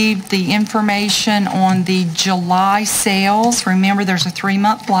received the information on the July sales. Remember, there's a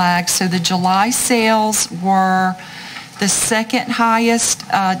 3-month lag, so the July sales were the second highest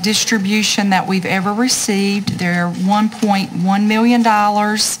distribution that we've ever received. They're $1.1 million,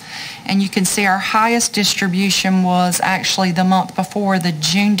 and you can see our highest distribution was actually the month before. The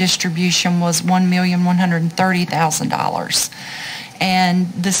June distribution was $1,130,000.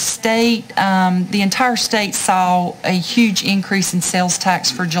 And the state, the entire state saw a huge increase in sales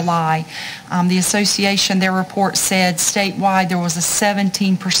tax for July. The association, their report said statewide there was a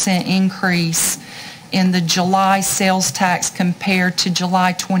 17% increase in the July sales tax compared to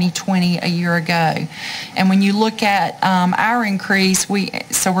July 2020 a year ago. And when you look at our increase,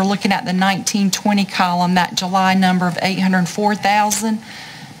 so we're looking at the 1920 column, that July number of 804,000,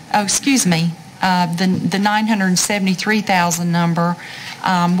 the 973,000 number,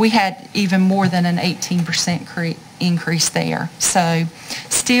 we had even more than an 18% increase there. So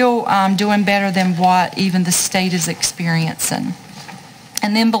still doing better than what even the state is experiencing.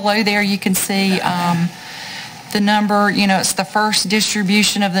 And then below there you can see the number, it's the first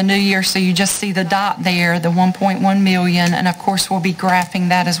distribution of the new year, so you just see the dot there, the 1.1 million, and of course we'll be graphing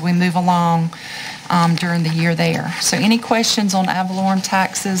that as we move along during the year there. So any questions on ad valorem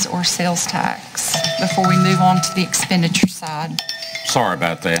taxes or sales tax before we move on to the expenditure side? Sorry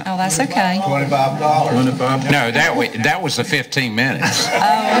about that. Oh, that's okay. $25. No, that was the 15 minutes. Oh, okay.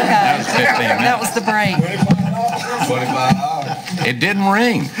 That was 15 minutes. That was the break. $25. It didn't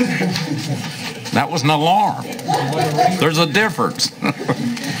ring. That was an alarm. There's a difference.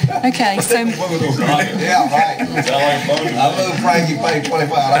 Okay, so... Yeah, right. I move Frankie paid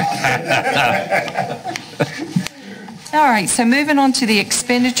 $25. All right, so moving on to the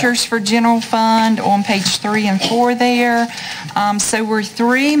expenditures for general fund on page 3 and 4 there. So we're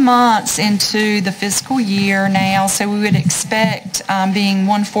 3 months into the fiscal year now, so we would expect, being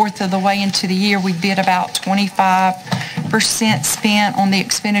 1/4 of the way into the year, we'd be at about 25% spent on the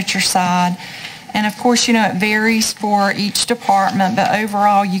expenditure side. And of course, it varies for each department, but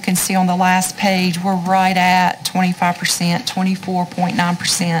overall you can see on the last page we're right at 25%,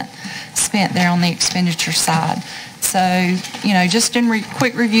 24.9% spent there on the expenditure side. So, just in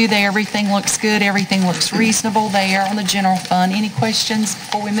quick review there, everything looks good, everything looks reasonable there on the general fund. Any questions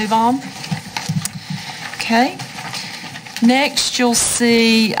before we move on? Okay. Next, you'll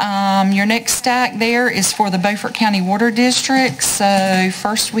see your next stack there is for the Beaufort County Water District. So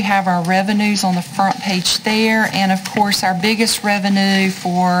first we have our revenues on the front page there, and of course our biggest revenue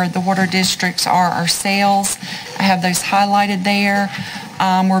for the water districts are our sales. I have those highlighted there.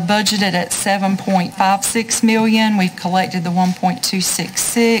 We're budgeted at $7.56 million. We've collected the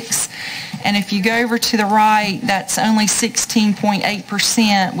 $1.266. And if you go over to the right, that's only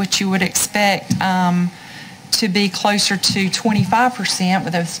 16.8%, which you would expect to be closer to 25%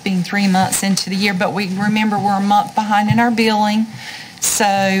 with us being 3 months into the year. But remember we're a month behind in our billing.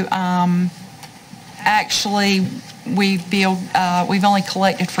 So actually we've only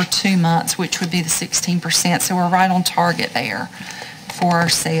collected for 2 months, which would be the 16%. So we're right on target there for our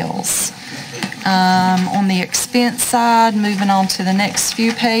sales. On the expense side, moving on to the next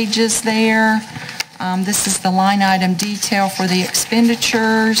few pages there, this is the line item detail for the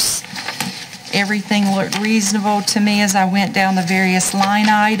expenditures. Everything looked reasonable to me as I went down the various line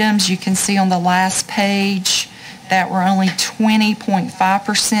items. You can see on the last page that we're only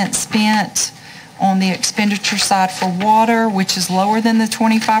 20.5% spent On the expenditure side for water, which is lower than the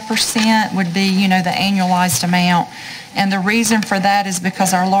 25%, would be, the annualized amount. And the reason for that is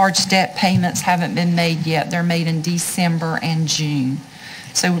because our large debt payments haven't been made yet. They're made in December and June.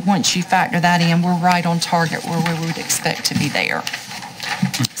 So once you factor that in, we're right on target where we would expect to be there.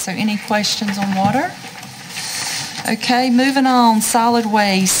 So any questions on water? Okay, moving on, solid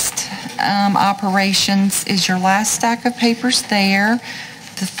waste operations is your last stack of papers there.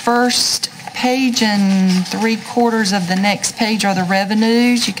 The first page and 3/4 of the next page are the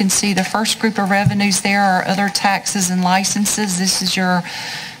revenues. You can see the first group of revenues there are other taxes and licenses. This is your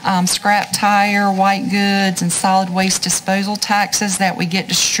scrap tire, white goods, and solid waste disposal taxes that we get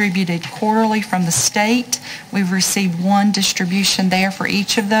distributed quarterly from the state. We've received one distribution there for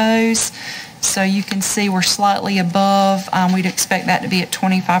each of those. So you can see we're slightly above. We'd expect that to be at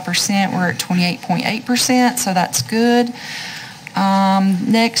 25%. We're at 28.8%, so that's good.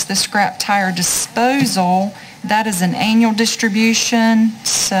 Next, the scrap tire disposal. That is an annual distribution,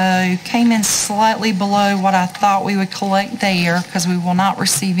 so came in slightly below what I thought we would collect there because we will not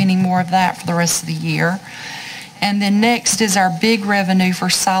receive any more of that for the rest of the year. And then next is our big revenue for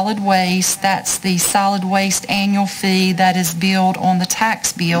solid waste. That's the solid waste annual fee that is billed on the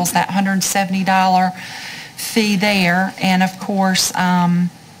tax bills, that $170 fee there. And of course,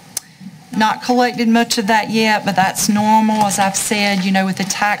 not collected much of that yet, but that's normal. As I've said, with the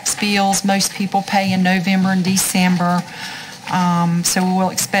tax bills, most people pay in November and December. So we will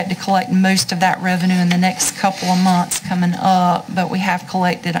expect to collect most of that revenue in the next couple of months coming up, but we have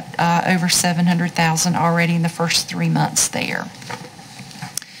collected over $700,000 already in the first 3 months there.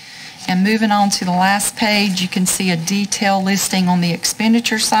 And moving on to the last page, you can see a detailed listing on the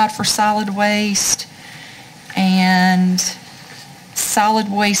expenditure side for solid waste. And solid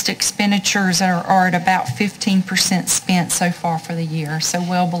waste expenditures are at about 15% spent so far for the year, so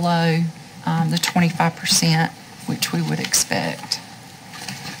well below the 25%, which we would expect.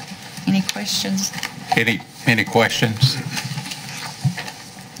 Any questions? Any questions?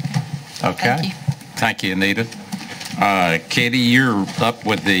 Okay. Thank you. Thank you, Anita. Katie, you're up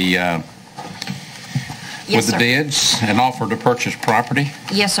with the Yes, sir. bids and offer to purchase property.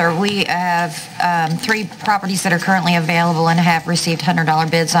 Yes, sir. We have 3 properties that are currently available and have received $100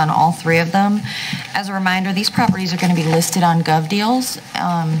 bids on all 3 of them. As a reminder, these properties are going to be listed on GovDeals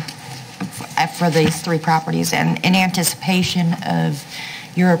for these 3 properties. And in anticipation of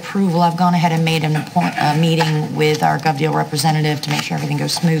your approval, I've gone ahead and made a meeting with our GovDeal representative to make sure everything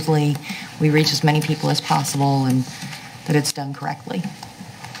goes smoothly, we reach as many people as possible, and that it's done correctly.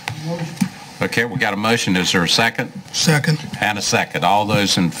 Okay, we got a motion. Is there a second? Second. And a second. All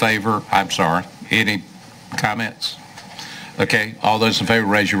those in favor, I'm sorry, any comments? Okay, all those in favor,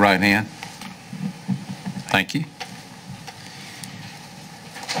 raise your right hand. Thank you.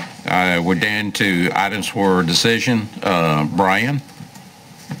 We're down to items for decision. Brian?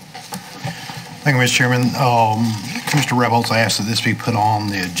 Thank you, Mr. Chairman. Commissioner Rebholz asked that this be put on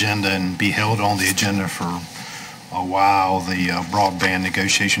the agenda and be held on the agenda for a while, the broadband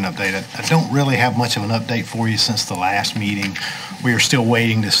negotiation update. I don't really have much of an update for you since the last meeting. We are still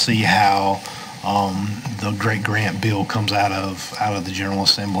waiting to see how the great grant bill comes out of the General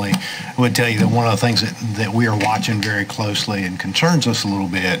Assembly. I would tell you that one of the things that we are watching very closely and concerns us a little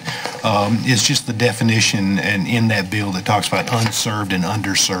bit is just the definition and in that bill that talks about unserved and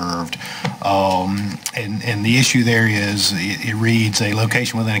underserved. And the issue there is it reads a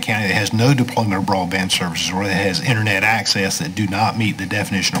location within a county that has no deployment of broadband services or that has internet access that do not meet the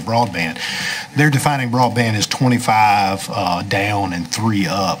definition of broadband. They're defining broadband as 25 down and 3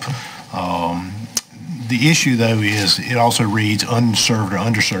 up. The issue, though, is it also reads unserved or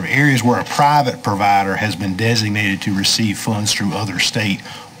underserved areas where a private provider has been designated to receive funds through other state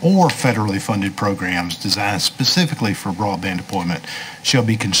or federally funded programs designed specifically for broadband deployment shall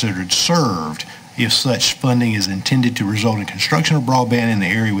be considered served if such funding is intended to result in construction of broadband in the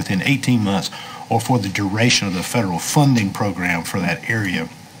area within 18 months or for the duration of the federal funding program for that area,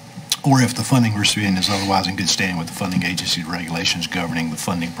 or if the funding recipient is otherwise in good standing with the funding agency's regulations governing the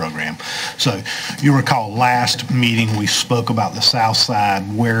funding program. So you recall last meeting we spoke about the South Side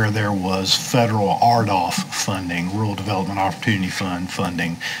where there was federal RDOF funding, Rural Development Opportunity Fund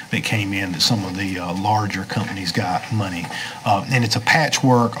funding that came in that some of the larger companies got money. And it's a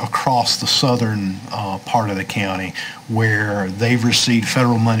patchwork across the southern part of the county where they've received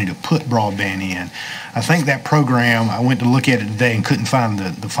federal money to put broadband in. I think that program, I went to look at it today and couldn't find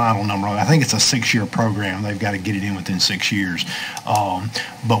the final number on it. I think it's a 6-year program. They've got to get it in within 6 years.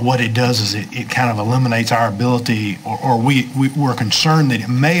 But what it does is it kind of eliminates our ability, or we're concerned that it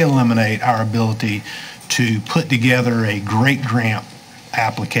may eliminate our ability to put together a great grant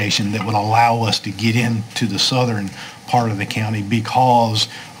application that would allow us to get into the southern part of the county, because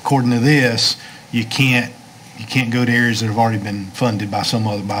according to this, you can't go to areas that have already been funded by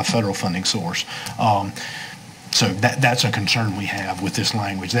by a federal funding source. So that's a concern we have with this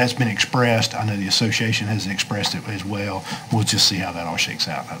language. That's been expressed. I know the association has expressed it as well. We'll just see how that all shakes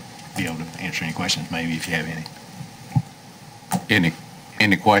out. I'll be able to answer any questions, maybe, if you have any.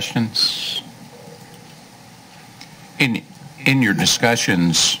 Any questions? In your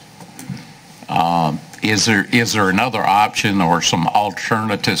discussions, is there another option or some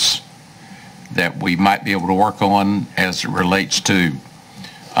alternatives that we might be able to work on as it relates to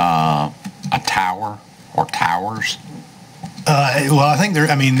a tower or towers? Well, I think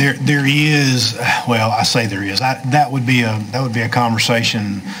there is. Well, I say there is. That would be a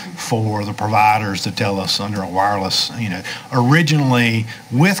conversation for the providers to tell us under a wireless. Originally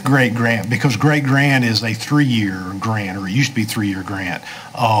with Great Grant, because Great Grant is a 3-year grant, or it used to be a 3-year grant.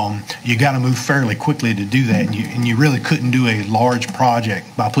 You got to move fairly quickly to do that, and you really couldn't do a large project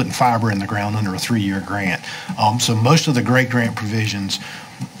by putting fiber in the ground under a 3-year grant. So most of the Great Grant provisions,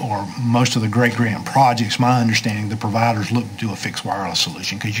 or most of the Great Grant projects, my understanding, the providers look to do a fixed wireless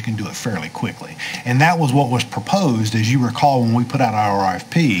solution because you can do it fairly quickly. And that was what was proposed, as you recall, when we put out our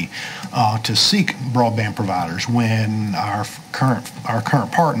RFP to seek broadband providers. When our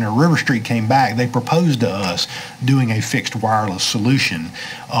current partner, River Street, came back, they proposed to us doing a fixed wireless solution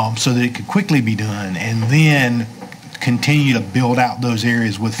so that it could quickly be done, and then continue to build out those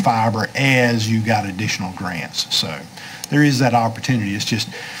areas with fiber as you got additional grants. So there is that opportunity. It's just,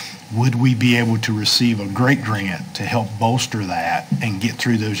 would we be able to receive a great grant to help bolster that and get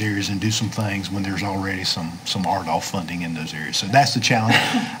through those areas and do some things when there's already some RDOF funding in those areas? So that's the challenge.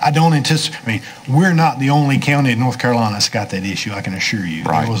 I don't anticipate, we're not the only county in North Carolina that's got that issue, I can assure you.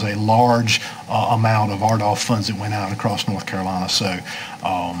 Right. There was a large amount of RDOF funds that went out across North Carolina. So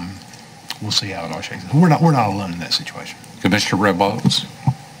we'll see how it all shakes out. We're not alone in that situation. Commissioner Rebels.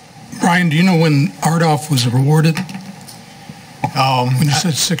 Brian, do you know when RDOF was awarded? When you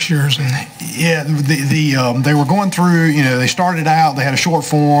said 6 years. Yeah, they were going through, they started out, they had a short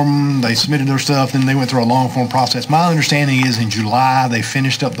form, they submitted their stuff, then they went through a long form process. My understanding is in July they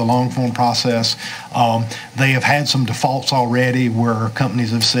finished up the long form process. They have had some defaults already where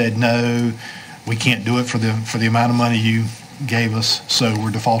companies have said, no, we can't do it for the amount of money you gave us, so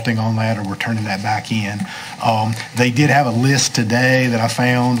we're defaulting on that, or we're turning that back in. They did have a list today that I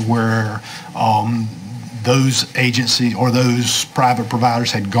found where those agencies or those private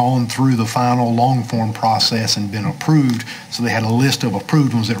providers had gone through the final long form process and been approved, so they had a list of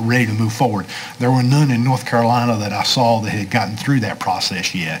approved ones that were ready to move forward. There were none in North Carolina that I saw that had gotten through that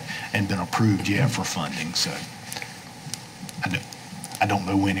process yet and been approved yet for funding, so I don't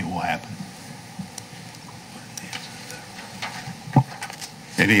know when it will happen.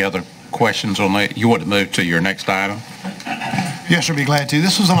 Any other questions on that? You want to move to your next item? Yes, sir, be glad to.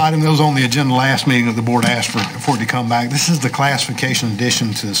 This was an item that was on the agenda last meeting that the board asked for it to come back. This is the classification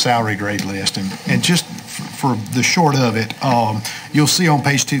addition to the salary grade list. And just for the short of it, you'll see on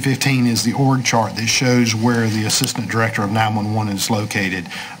page 215 is the org chart that shows where the assistant director of 911 is located.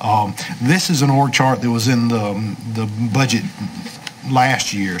 This is an org chart that was in the budget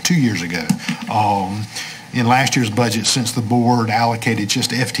last year, 2 years ago. In last year's budget, since the board allocated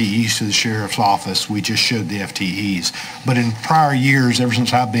just FTEs to the sheriff's office, we just showed the FTEs. But in prior years, ever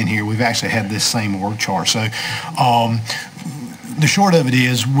since I've been here, we've actually had this same org chart. So the short of it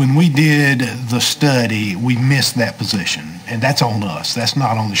is, when we did the study, we missed that position. And that's on us. That's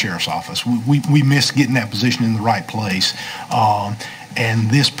not on the sheriff's office. We missed getting that position in the right place. And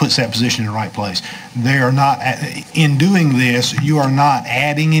this puts that position in the right place. They are not, in doing this, you are not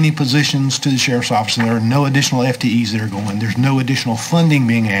adding any positions to the sheriff's office. There are no additional FTEs that are going. There's no additional funding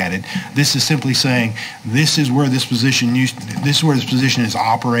being added. This is simply saying, this is where this position is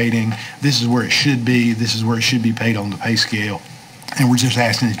operating. This is where it should be. This is where it should be paid on the pay scale. And we're just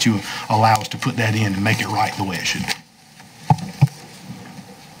asking that you allow us to put that in and make it right the way it should be.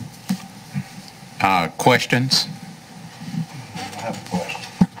 Questions? I have a question.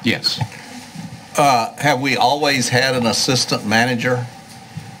 Yes. Have we always had an assistant manager?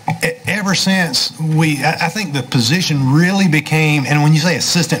 Ever since I think the position really became, and when you say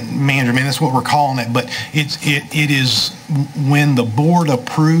assistant manager, I mean, that's what we're calling it, but it is when the board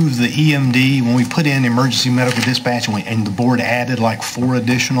approved the EMD, when we put in emergency medical dispatch, and the board added like 4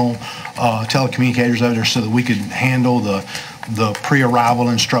 additional telecommunicators over there so that we could handle the pre-arrival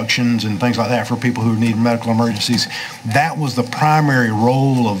instructions and things like that for people who need medical emergencies. That was the primary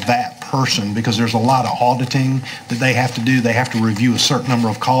role of that person, because there's a lot of auditing that they have to do. They have to review a certain number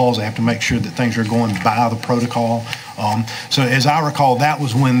of calls. They have to make sure that things are going by the protocol. So as I recall, that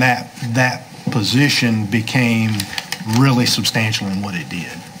was when that position became really substantial in what it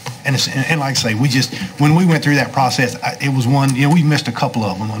did. And like I say, when we went through that process, it was one, we missed a couple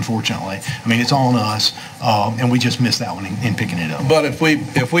of them, unfortunately. I mean, it's on us, and we just missed that one in picking it up. But if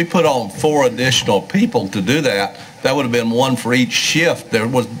we put on 4 additional people to do that, that would have been 1 for each shift. There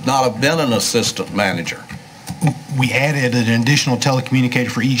would not have been an assistant manager. We added an additional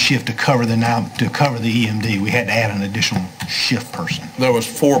telecommunicator for each shift to cover the EMD. We had to add an additional shift person. There was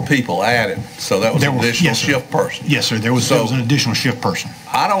 4 people added, so that was an additional shift person. Yes, sir. There was an additional shift person.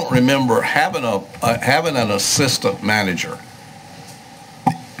 I don't remember having an assistant manager.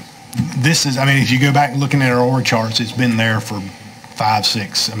 If you go back and looking at our org charts, it's been there for 5,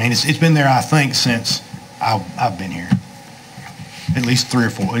 6. I mean, it's been there, I think, since I've been here. At least 4 or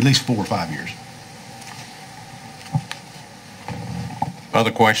 5 years.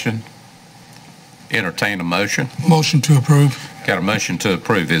 Other question? Entertain a motion. Motion to approve. Got a motion to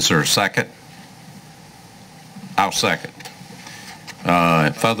approve. Is there a second? I'll second.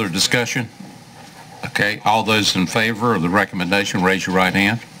 Further discussion? Okay. All those in favor of the recommendation, raise your right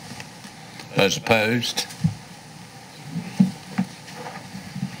hand. Those opposed?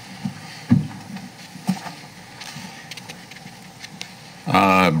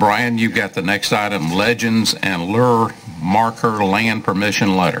 Brian, you've got the next item, Legends and Lure Marker Land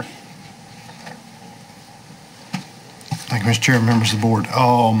Permission Letter. Thank you, Mr. Chair, members of the board.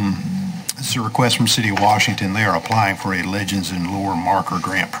 It's a request from the City of Washington. They are applying for a Legends and Lure Marker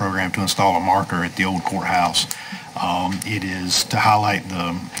Grant Program to install a marker at the old courthouse. It is to highlight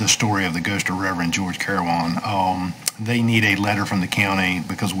the story of the ghost of Reverend George Carawan. They need a letter from the county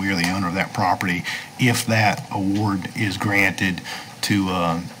because we are the owner of that property. If that award is granted,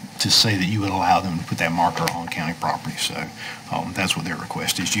 to say that you would allow them to put that marker on county property. So that's what their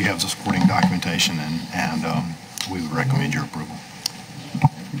request is. You have the supporting documentation, and we would recommend your approval.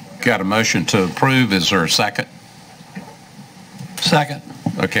 Got a motion to approve. Is there a second? Second.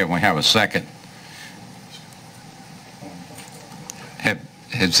 Okay, we have a second.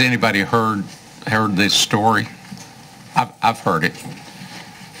 Has anybody heard this story? I've heard it.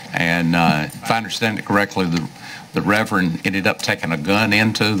 And if I understand it correctly, the Reverend ended up taking a gun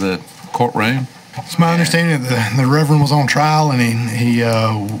into the courtroom. It's my understanding that the Reverend was on trial, and he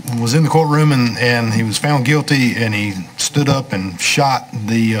was in the courtroom, and he was found guilty, and he stood up and shot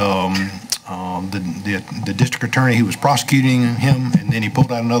the district attorney who was prosecuting him, and then he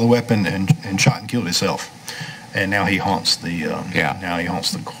pulled out another weapon and shot and killed himself. And now he haunts the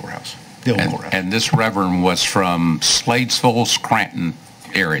courthouse, the old courthouse. And this Reverend was from Sladesville, Scranton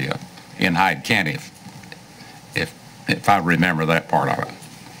area in Hyde County, if I remember that part of it.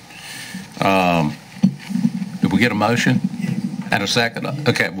 Did we get a motion and a second?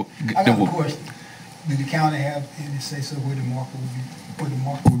 Okay. I got a question. Did the county have any say so where the marker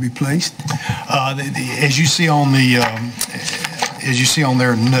would be placed? As you see on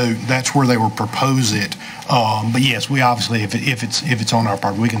their note, that's where they will propose it. But yes, we obviously, if it's on our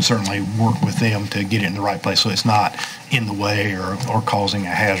part, we can certainly work with them to get it in the right place so it's not in the way or causing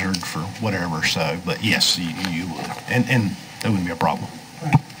a hazard for whatever. So, but yes, you would, and that wouldn't be a problem.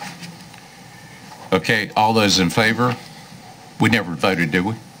 Okay, all those in favor? We never voted, did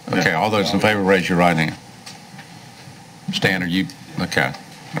we? Okay, all those in favor, raise your right hand. Stan, are you? Okay.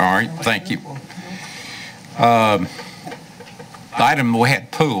 All right, thank you. The item we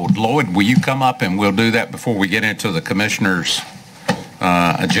had pulled, Lloyd, will you come up and we'll do that before we get into the commissioner's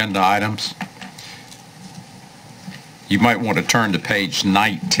agenda items? You might want to turn to page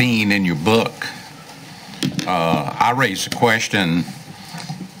 19 in your book. I raised a question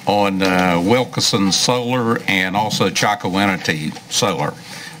on Wilkinson Solar and also Chocowinity Solar.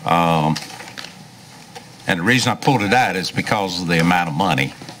 And the reason I pulled it out is because of the amount of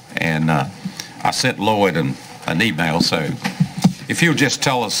money. And I sent Lloyd an email, so if you'll just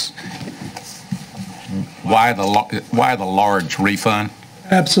tell us why the large refund?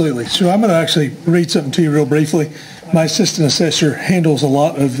 Absolutely. So I'm going to actually read something to you real briefly. My assistant assessor handles a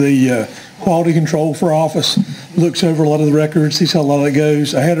lot of the quality control for office, looks over a lot of the records, sees how a lot of it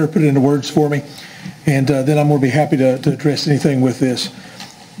goes. I had her put it into words for me, and then I'm going to be happy to address anything with this.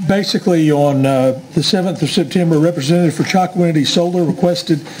 Basically, on the 7th of September, a representative for Chocowinity Solar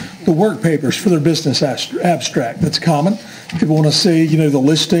requested the work papers for their business abstract. That's common. People want to see, the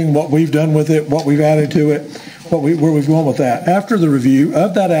listing, what we've done with it, what we've added to it, where we've gone with that. After the review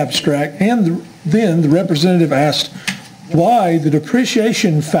of that abstract, then the representative asked why the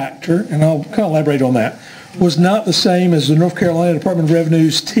depreciation factor, and I'll kind of elaborate on that, was not the same as the North Carolina Department of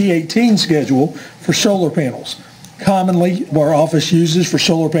Revenue's T18 schedule for solar panels. commonly our office uses for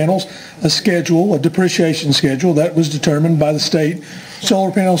solar panels a schedule, a depreciation schedule that was determined by the state.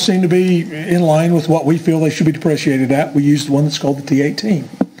 Solar panels seem to be in line with what we feel they should be depreciated at. We used one that's called the T18.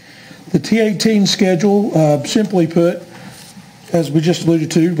 The T18 schedule, simply put, as we just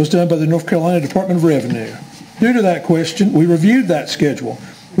alluded to, was done by the North Carolina Department of Revenue. Due to that question, we reviewed that schedule.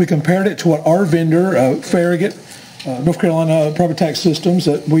 We compared it to what our vendor, Farragut, North Carolina Property Tax Systems,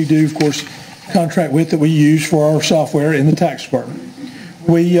 that we do, of course, contract with, that we use for our software in the tax department.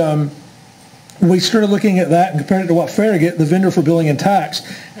 We started looking at that and compared it to what Farragut, the vendor for billing and tax,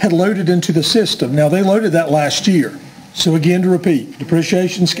 had loaded into the system. Now, they loaded that last year. So again, to repeat,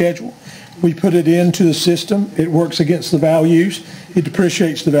 depreciation schedule. We put it into the system. It works against the values. It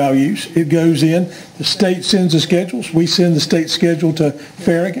depreciates the values. It goes in. The state sends the schedules. We send the state schedule to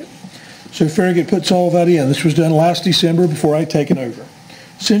Farragut. So Farragut puts all of that in. This was done last December before I'd taken over.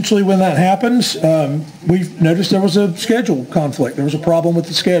 Essentially, when that happens, we've noticed there was a schedule conflict. There was a problem with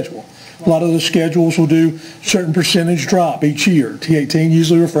the schedule. A lot of the schedules will do certain percentage drop each year. T18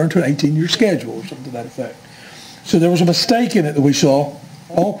 usually referring to an 18-year schedule or something to that effect. So there was a mistake in it that we saw.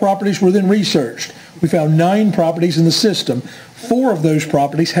 All properties were then researched. We found 9 properties in the system. 4 of those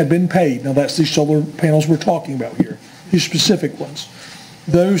properties had been paid. Now that's these solar panels we're talking about here, these specific ones.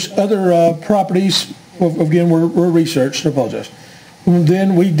 Those other properties, again, were researched. I apologize. And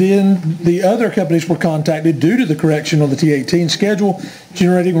then the other companies were contacted due to the correction on the T18 schedule,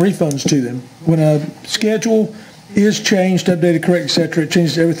 generating refunds to them. When a schedule is changed, updated, correct, etc., it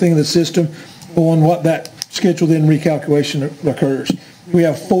changes everything in the system on what that schedule then recalculation occurs. We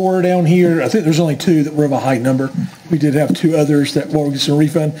have 4 down here. I think there's only 2 that were of a high number. We did have 2 others that will get some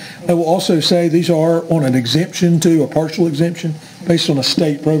refund. I will also say these are on an exemption too, a partial exemption based on a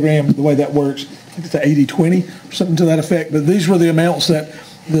state program, the way that works. I think it's the 80-20 or something to that effect. But these were the amounts that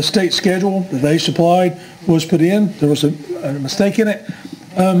the state schedule that they supplied was put in. There was a mistake in it.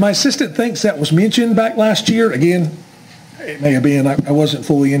 My assistant thinks that was mentioned back last year. Again, it may have been. I wasn't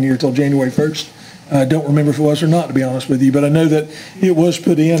fully in here until January 1st. I don't remember if it was or not, to be honest with you, but I know that it was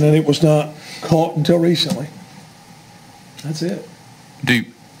put in and it was not caught until recently. That's it.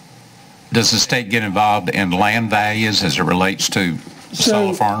 Does the state get involved in land values as it relates to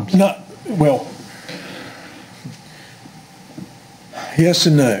solar farms? Well, yes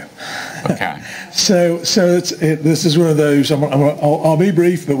and no. Okay. So this is one of those, I'll be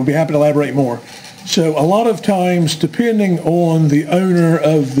brief, but we'll be happy to elaborate more. So a lot of times, depending on the owner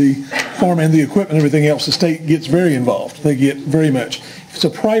of the farm and the equipment and everything else, the state gets very involved. They get very much. If it's a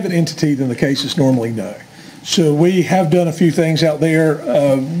private entity, then the case is normally no. So we have done a few things out there.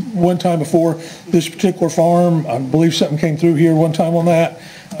 One time before this particular farm, I believe something came through here one time on that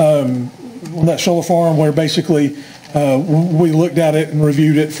solar farm where basically we looked at it and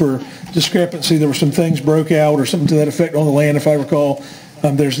reviewed it for discrepancy. There were some things broke out or something to that effect on the land, if I recall.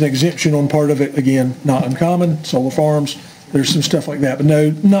 There's an exemption on part of it. Again, not uncommon, solar farms. There's some stuff like that. But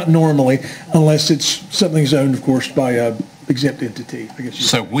no, not normally, unless it's something's owned, of course, by a exempt entity, I guess.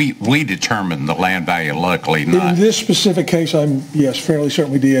 So we determine the land value locally, not... In this specific case, I'm, yes, fairly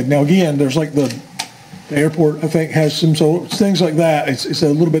certain we did. Now, again, there's like the airport, I think, has some things like that. It's a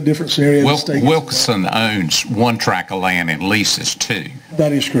little bit different scenario. Wilkinson owns 1 tract of land and leases 2.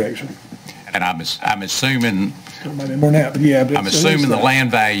 That is correct, sir. And I'm assuming... There might be more than that, but yeah. But I'm assuming the land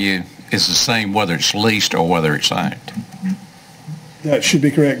value is the same whether it's leased or whether it's owned. That should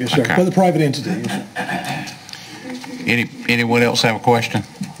be correct, yes, sir. Okay. By the private entity, yes, sir. Anyone else have a question?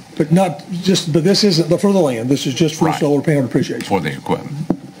 But this isn't for the land. This is just for solar panel depreciation. For the equipment.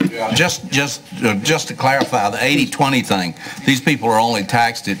 Just to clarify, the 80-20 thing, these people are only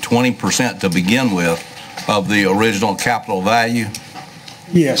taxed at 20% to begin with of the original capital value?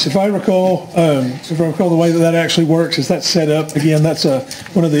 Yes, if I recall, the way that actually works is that's set up, again, that's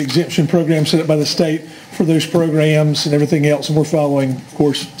one of the exemption programs set up by the state for those programs and everything else, and we're following, of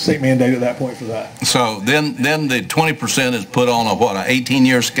course, state mandate at that point for that. So then the 20% is put on an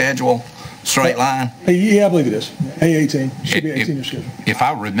 18-year schedule, straight line? Yeah, I believe it is. A18, should be 18-year schedule. If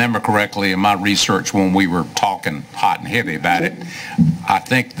I remember correctly in my research when we were talking hot and heavy about it, I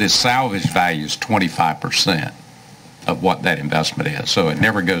think the salvage value is 25%. Of what that investment is, so it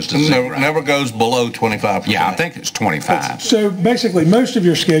never goes to zero. Never goes below 25%. Yeah, I think it's 25. So basically, most of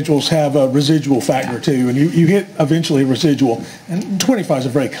your schedules have a residual factor too, and you hit eventually a residual, and 25 is a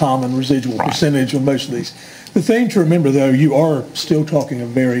very common residual percentage on most of these. The thing to remember, though, you are still talking a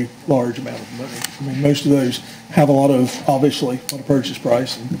very large amount of money. I mean, most of those have a lot of, obviously, a lot of purchase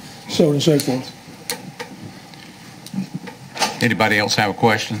price and so on and so forth. Anybody else have a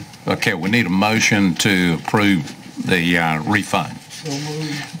question? Okay, we need a motion to approve the refund.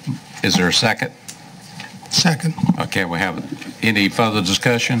 Is there a second? Second. Okay, we have any further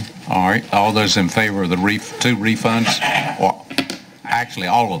discussion? All right, all those in favor of the two refunds, or actually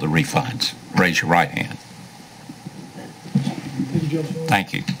all of the refunds, raise your right hand.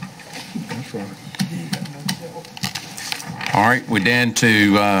 Thank you. All right, we're down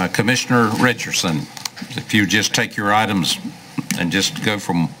to Commissioner Richardson. If you just take your items and just go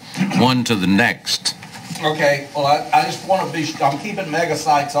from one to the next. Okay, well, I just want to be, I'm keeping mega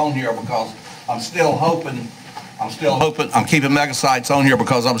sites on here because I'm keeping mega sites on here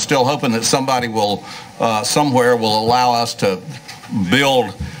because I'm still hoping that somebody will, somewhere will allow us to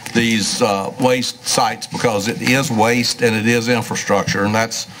build these waste sites, because it is waste and it is infrastructure, and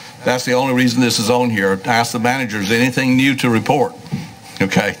that's the only reason this is on here. Ask the managers, anything new to report?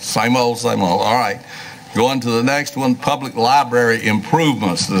 Okay, same old, same old. All right, going to the next one, public library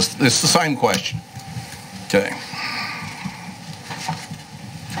improvements. This is the same question. Okay.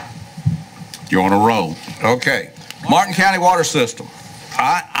 You're on a roll. Okay. Martin County Water System.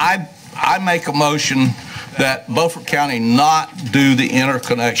 I make a motion that Beaufort County not do the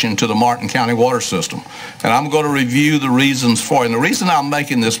interconnection to the Martin County Water System. And I'm going to review the reasons for it. And the reason I'm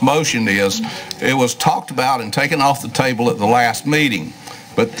making this motion is it was talked about and taken off the table at the last meeting.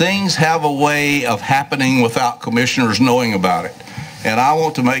 But things have a way of happening without commissioners knowing about it. And I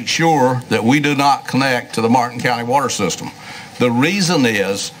want to make sure that we do not connect to the Martin County Water System. The reason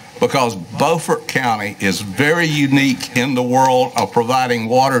is because Beaufort County is very unique in the world of providing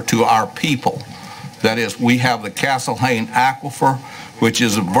water to our people. That is, we have the Castle Hayne Aquifer, which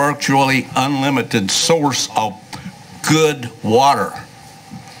is a virtually unlimited source of good water.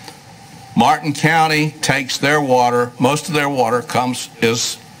 Martin County takes their water, most of their water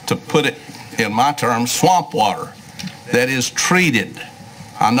is, to put it in my terms, swamp water that is treated.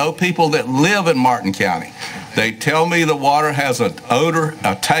 I know people that live in Martin County. They tell me the water has an odor,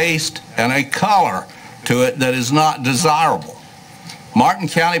 a taste, and a color to it that is not desirable. Martin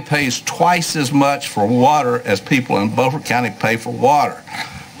County pays twice as much for water as people in Beaufort County pay for water.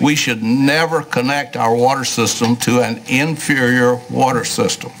 We should never connect our water system to an inferior water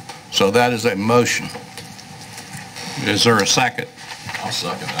system. So that is a motion. Is there a second? I'll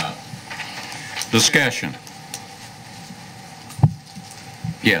second that. Discussion.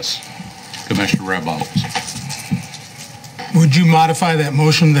 Yes, Commissioner Rebels. Would you modify that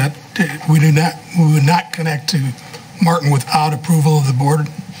motion that we would not connect to Martin without approval of the board?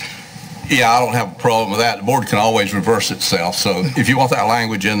 Yeah, I don't have a problem with that. The board can always reverse itself. So if you want that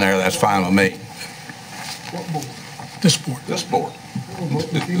language in there, that's fine with me. What board? This board. This board.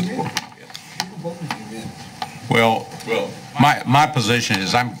 Well, my position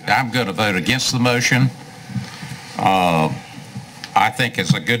is I'm going to vote against the motion. I think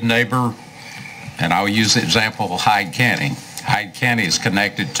as a good neighbor, and I'll use the example of Hyde County. Hyde County is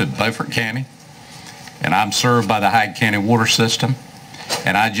connected to Beaufort County, and I'm served by the Hyde County water system,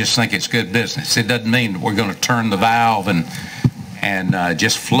 and I just think it's good business. It doesn't mean that we're going to turn the valve and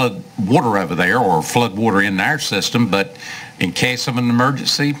just flood water over there or flood water in our system, but in case of an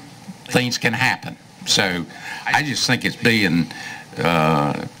emergency, things can happen. So I just think it's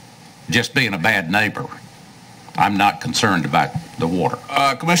just being a bad neighbor. I'm not concerned about the water.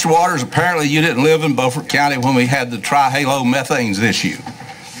 Commissioner Waters, apparently you didn't live in Beaufort County when we had the trihalomethanes issue.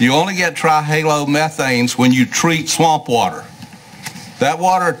 You only get trihalomethanes when you treat swamp water. That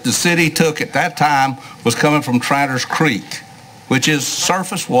water the city took at that time was coming from Tranter's Creek, which is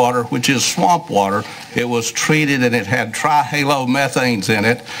surface water, which is swamp water. It was treated and it had trihalomethanes in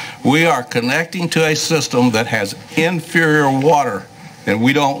it. We are connecting to a system that has inferior water, and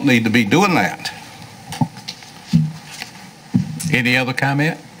we don't need to be doing that. Any other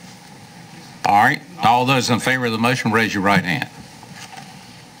comment? All right. All those in favor of the motion, raise your right hand.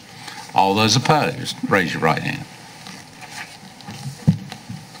 All those opposed, raise your right hand.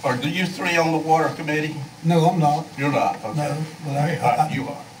 Are you three on the water committee? No, I'm not. You're not. Okay. No, but you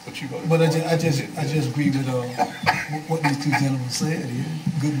are. But you voted. But I just agree with what these two gentlemen said here.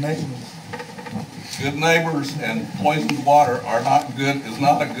 Good neighbors. Good neighbors and poisoned water are not good. Is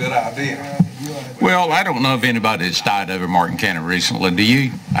not a good idea. Well, I don't know if anybody has died over Martin County recently. Do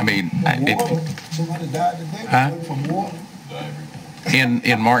you? I mean, somebody died today from water.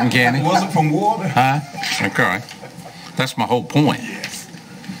 In Martin County? It wasn't from water. Huh? Okay. That's my whole point.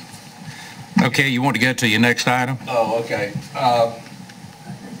 Okay, you want to go to your next item? Oh, okay.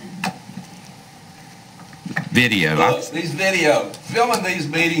 Video. Look, filming these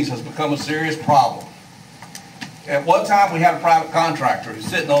meetings has become a serious problem. At one time, we had a private contractor who's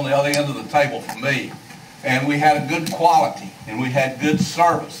sitting on the other end of the table from me, and we had a good quality, and we had good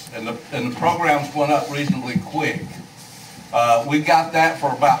service, and the programs went up reasonably quick. We got that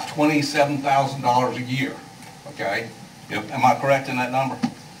for about $27,000 a year, okay? Am I correct in that number?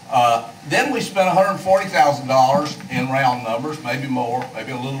 Then we spent $140,000 in round numbers, maybe more,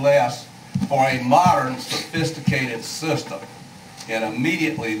 maybe a little less, for a modern, sophisticated system. And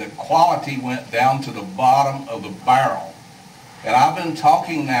immediately the quality went down to the bottom of the barrel. And I've been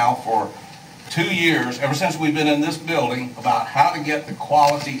talking now for 2 years, ever since we've been in this building, about how to get the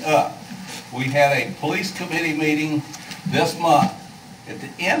quality up. We had a police committee meeting this month. At the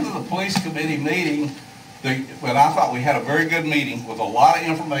end of the police committee meeting, when I thought we had a very good meeting with a lot of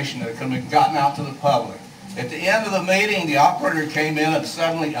information that could have gotten out to the public. At the end of the meeting, the operator came in and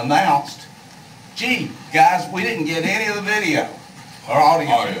suddenly announced, gee, guys, we didn't get any of the video or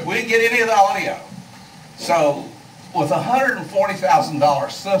audio. We didn't get any of the audio. So with a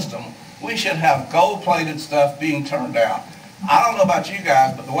 $140,000 system, we should have gold-plated stuff being turned out. I don't know about you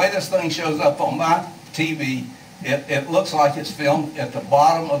guys, but the way this thing shows up on my TV, it looks like it's filmed at the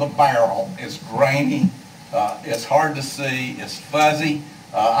bottom of the barrel. It's grainy. It's hard to see. It's fuzzy.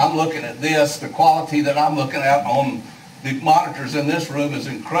 I'm looking at this. The quality that I'm looking at on the monitors in this room is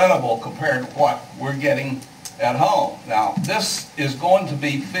incredible compared to what we're getting at home. Now, this is going to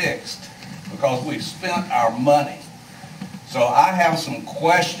be fixed because we've spent our money. So I have some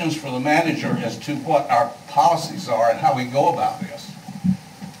questions for the manager as to what our policies are and how we go about this.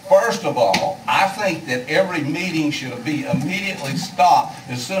 First of all, I think that every meeting should be immediately stopped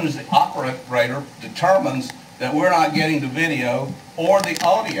as soon as the operator determines that we're not getting the video or the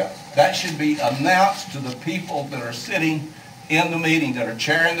audio. That should be announced to the people that are sitting in the meeting, that are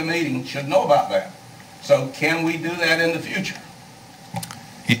chairing the meeting, should know about that. So can we do that in the future?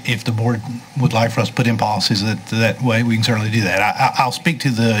 If the board would like for us to put in policies that way, we can certainly do that. I'll speak to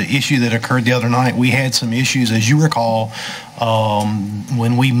the issue that occurred the other night. We had some issues, as you recall,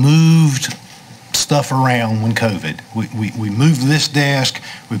 when we moved stuff around when COVID. We moved this desk,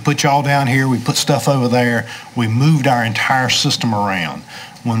 we put y'all down here, we put stuff over there, we moved our entire system around.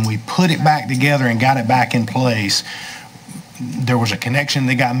 When we put it back together and got it back in place, there was a connection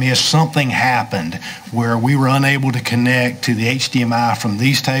that got missed. Something happened where we were unable to connect to the HDMI from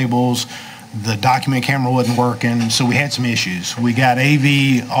these tables. The document camera wasn't working, so we had some issues. We got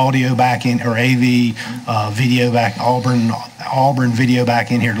AV audio back in, or AV video back, Auburn video back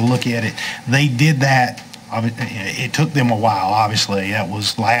in here to look at it. They did that. It took them a while, obviously. That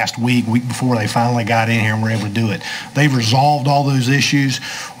was last week before they finally got in here and were able to do it. They've resolved all those issues.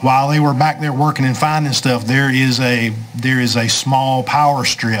 While they were back there working and finding stuff, there is a small power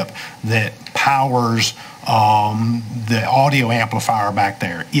strip that powers the audio amplifier back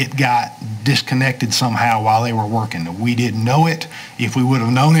there. It got disconnected somehow while they were working. We didn't know it. If we would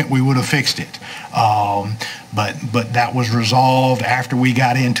have known it, we would have fixed it. But that was resolved after we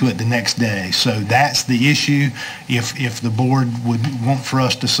got into it the next day. So that's the issue. If the board would want for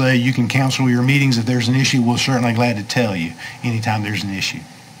us to say you can cancel your meetings if there's an issue, we're certainly glad to tell you anytime there's an issue.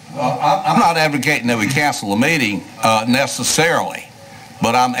 I'm not advocating that we cancel a meeting necessarily,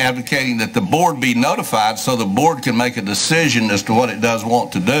 but I'm advocating that the board be notified so the board can make a decision as to what it does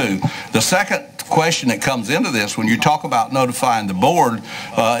want to do. The second question that comes into this, when you talk about notifying the board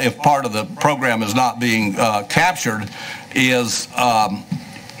if part of the program is not being captured, is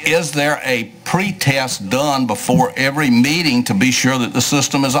there a pre-test done before every meeting to be sure that the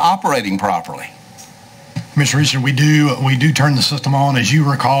system is operating properly? Mr. Richard, we do turn the system on. As you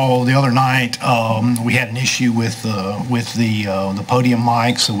recall, the other night we had an issue with the podium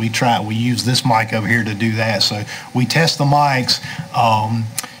mic, so we use this mic over here to do that. So we test the mics.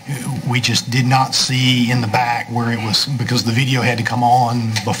 We just did not see in the back where it was, because the video had to come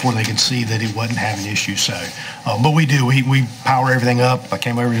on before they could see that it wasn't having issues. So, but we power everything up. I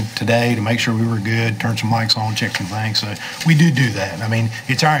came over today to make sure we were good, turn some mics on, check some things. So we do that. I mean,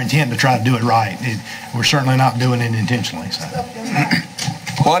 it's our intent to try to do it right. We're certainly not doing it intentionally. So.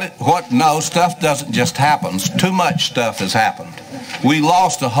 No, stuff doesn't just happen. Too much stuff has happened. We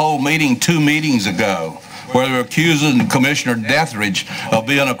lost a whole meeting 2 meetings ago where they were accusing Commissioner Deathridge of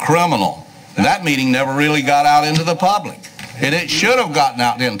being a criminal. And that meeting never really got out into the public. And it should have gotten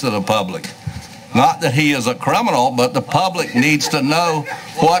out into the public. Not that he is a criminal, but the public needs to know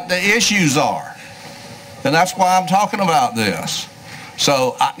what the issues are. And that's why I'm talking about this.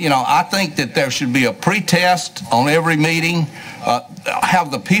 So, I think that there should be a pre-test on every meeting. Have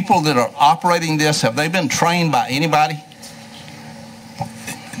the people that are operating this, have they been trained by anybody?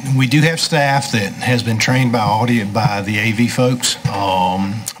 We do have staff that has been trained by the AV folks,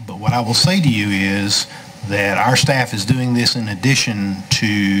 but what I will say to you is that our staff is doing this in addition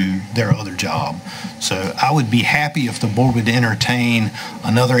to their other job. So I would be happy if the board would entertain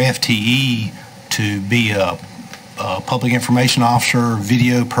another FTE to be a public information officer,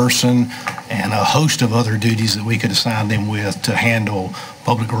 video person, and a host of other duties that we could assign them with to handle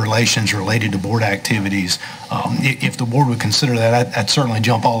public relations related to board activities. If the board would consider that, I'd certainly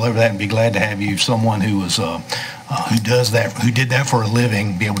jump all over that and be glad to have you, someone who was who did that for a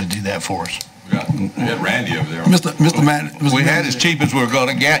living, be able to do that for us. We had Randy over there. Mr. Manager, we had as cheap as we were going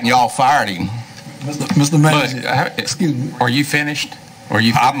to get, and y'all fired him. Mr. Manager, excuse me. Are you finished?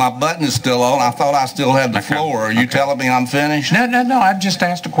 My button is still on. I thought I still had the floor. Are you telling me I'm finished? No. I just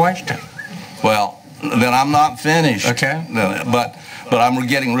asked a question. Well, then I'm not finished. Okay. But I'm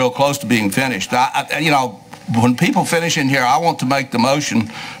getting real close to being finished. When people finish in here, I want to make the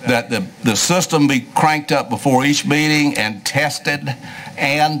motion that the system be cranked up before each meeting and tested,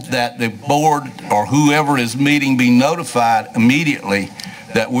 and that the board or whoever is meeting be notified immediately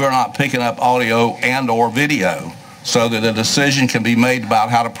that we're not picking up audio and or video, so that a decision can be made about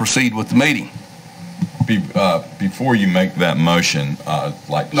how to proceed with the meeting. Before you make that motion, I'd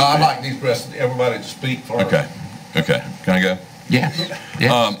like everybody to speak first. Okay. Can I go? Yeah.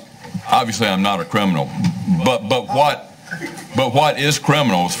 Obviously, I'm not a criminal, but what is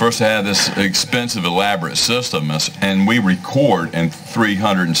criminal is first to have this expensive, elaborate system, and we record in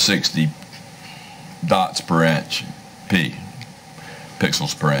 360 dots per inch,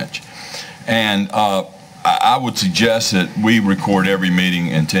 pixels per inch, and I would suggest that we record every meeting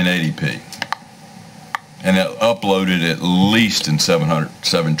in 1080p, and uploaded at least in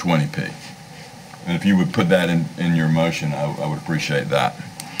 720p. And if you would put that in your motion, I would appreciate that.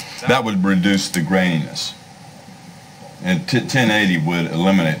 That would reduce the graininess. And 1080 would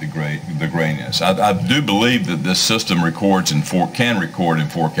eliminate the graininess. I do believe that this system can record in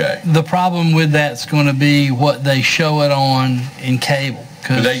 4K. The problem with that's going to be what they show it on in cable.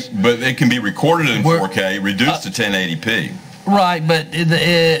 But it can be recorded in 4K, reduced to 1080p. Right, but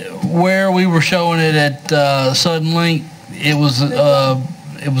where we were showing it at Suddenlink, it was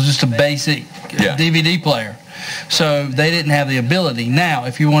just a basic DVD player. So they didn't have the ability. Now,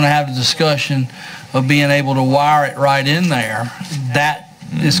 if you want to have a discussion of being able to wire it right in there, that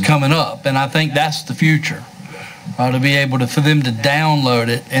is coming up, and I think that's the future. To be able for them to download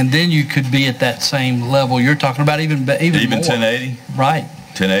it, and then you could be at that same level you're talking about, even more. 1080. Right.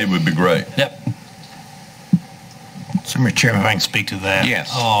 1080 would be great. Yep. So, Mr. Chairman, if I can speak to that.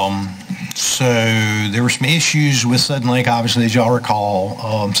 Yes. So there were some issues with Suddenlink, obviously, as y'all recall.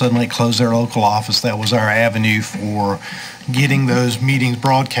 Suddenlink closed their local office. That was our avenue for getting those meetings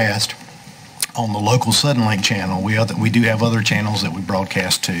broadcast on the local Suddenlink channel. We do have other channels that we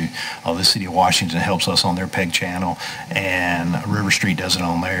broadcast to. The City of Washington helps us on their PEG channel, and River Street does it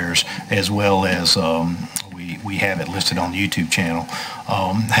on theirs, as well as we have it listed on the YouTube channel.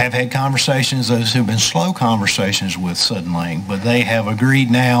 Have had conversations, those have been slow conversations with Suddenlink, but they have agreed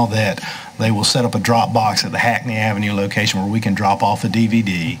now that they will set up a drop box at the Hackney Avenue location where we can drop off a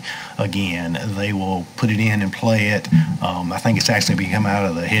DVD. Again, they will put it in and play it. I think it's actually been come out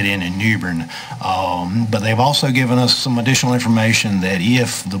of the head end in New Bern. But they've also given us some additional information that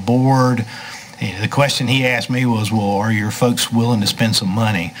if the board, the question he asked me was, well, are your folks willing to spend some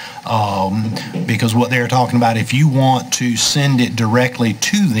money? Because what they're talking about, if you want to send it directly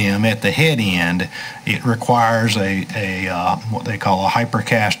to them at the head end, it requires what they call a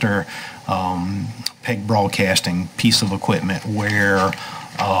hypercaster PEG broadcasting piece of equipment where,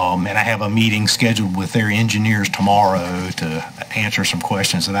 and I have a meeting scheduled with their engineers tomorrow to answer some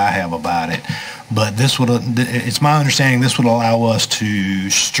questions that I have about it. But it's my understanding this would allow us to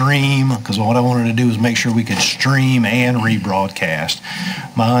stream, because what I wanted to do is make sure we could stream and rebroadcast.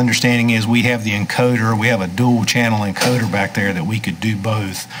 My understanding is we have the encoder, we have a dual channel encoder back there that we could do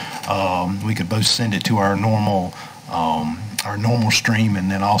both. We could both send it to our normal stream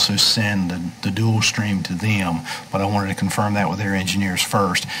and then also send the dual stream to them, but I wanted to confirm that with their engineers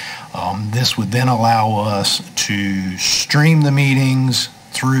first. This would then allow us to stream the meetings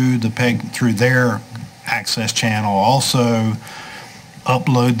through through their access channel, also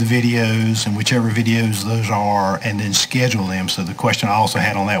upload the videos and whichever videos those are, and then schedule them. So the question I also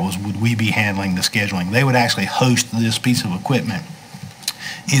had on that was, would we be handling the scheduling? They would actually host this piece of equipment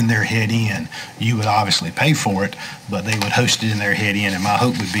in their head end. You would obviously pay for it, but they would host it in their head end, and my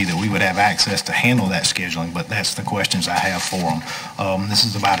hope would be that we would have access to handle that scheduling, but that's the questions I have for them. This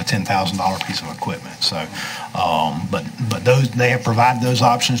is about a $10,000 piece of equipment, so but they have provided those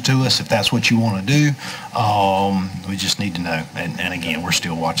options to us if that's what you want to do. We just need to know, and again, we're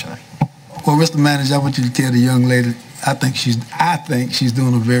still watching it. Well, Mr. Manager, I want you to tell the young lady I think she's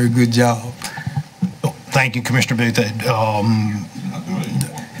doing a very good job. Thank you, Commissioner Booth.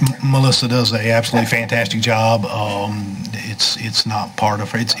 Melissa does a absolutely fantastic job. it's not part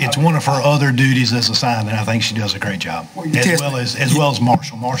of her. It's one of her other duties that's assigned, and I think she does a great job. As well as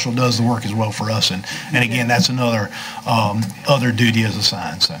Marshall. Marshall does the work as well for us, and again, that's another other duty as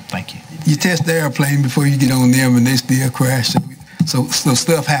assigned. So thank you. You test the airplane before you get on them, and they still crash. So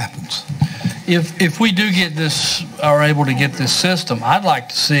stuff happens. If we do get this, are able to get this system, I'd like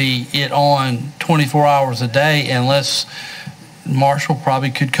to see it on 24 hours a day, unless Marshall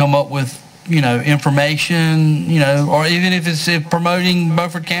probably could come up with, information, or even if it's promoting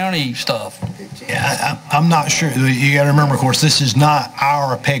Beaufort County stuff. Yeah, I'm not sure. You got to remember, of course, this is not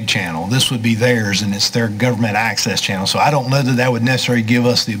our PEG channel. This would be theirs, and it's their government access channel. So I don't know that would necessarily give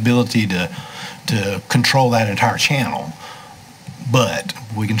us the ability to control that entire channel. But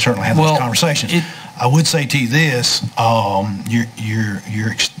we can certainly have those conversations. I would say to you this: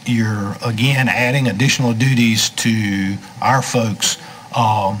 you're again adding additional duties to our folks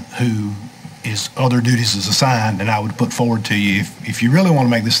who is other duties is assigned, and I would put forward to you if you really want to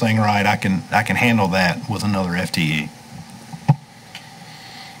make this thing right, I can handle that with another FTE.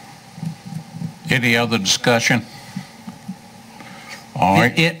 Any other discussion? All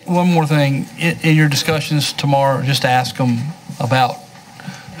right. One more thing. In your discussions tomorrow, just ask them about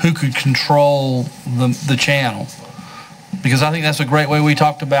who could control the channel, because I think that's a great way. We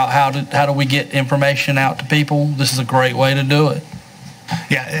talked about how do we get information out to people. This is a great way to do it.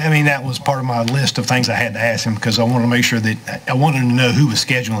 Yeah, I mean, that was part of my list of things I had to ask him, because I wanted to make sure that I wanted to know who was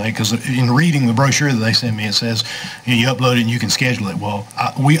scheduling it, because in reading the brochure that they sent me, it says you upload it and you can schedule it. Well,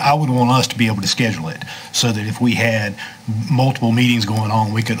 I would want us to be able to schedule it, so that if we had multiple meetings going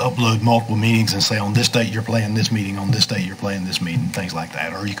on, we could upload multiple meetings and say, on this date you're playing this meeting, on this date you're playing this meeting, things like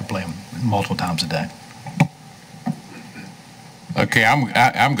that, or you could play them multiple times a day. Okay,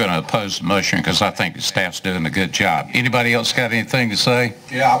 I'm going to oppose the motion because I think the staff's doing a good job. Anybody else got anything to say?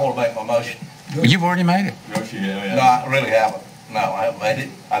 Yeah, I want to make my motion. Well, you've already made it. No, I really haven't. No, I haven't made it.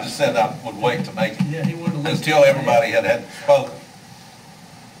 I just said I would wait to make it. Yeah, he wanted to until everybody had spoken.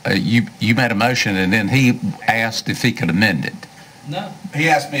 You made a motion, and then he asked if he could amend it. No. He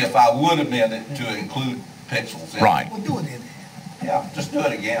asked me if I would amend it to include pixels. Right. We'll do it in. Yeah, just do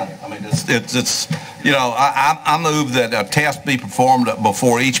it again. I mean, it's I move that a test be performed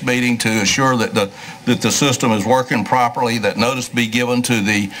before each meeting to ensure that the system is working properly, that notice be given to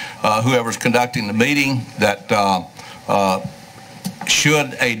the whoever's conducting the meeting, that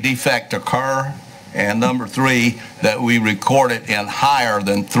should a defect occur, and number 3, that we record it in higher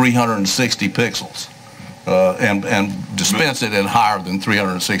than 360 pixels. And dispense it in higher than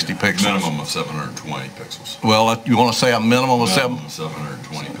 360 pixels. Minimum of 720 pixels. Well, you want to say a minimum of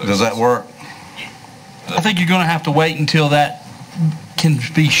 720 pixels. Does that work? I think you're going to have to wait until that can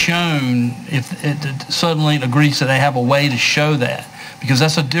be shown, if it suddenly agrees that they have a way to show that, because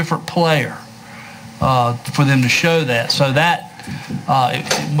that's a different player for them to show that. So that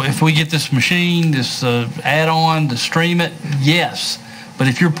if we get this machine, this add-on to stream it, yes. But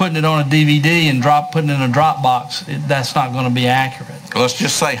if you're putting it on a DVD and putting it in a Dropbox, that's not going to be accurate. Let's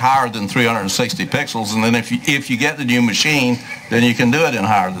just say higher than 360 pixels, and then if you get the new machine, then you can do it in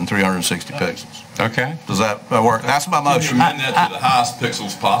higher than 360 pixels. Okay. Does that work? That's my motion. Amend that to the highest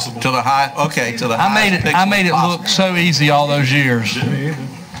pixels possible. To the high. Okay. To the highest pixels I made it possible. look so easy all those years.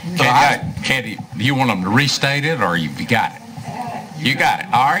 Candy, do you want them to restate it, or you got it? You got it.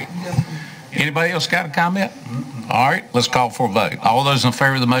 All right. Anybody else got a comment? All right, let's call for a vote. All those in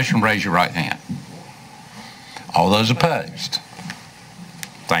favor of the motion, raise your right hand. All those opposed?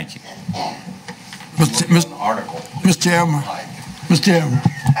 Thank you. Mr. Chairman. Mr. Chairman.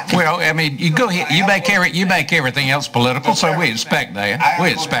 Well, I mean, you go ahead. You make everything else political, so we expect that. We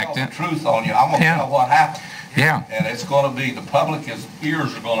expect it. Truth on you. I'm going to tell what happened. Yeah. And it's going to be the public's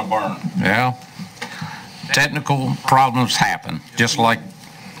ears are going to burn. Yeah. Technical problems happen, just like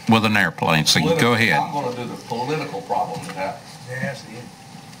with an airplane, so you go ahead. I'm going to do the political problem that happens. Yes.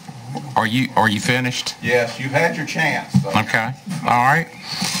 Are you finished? Yes, you've had your chance. So. Okay. All right.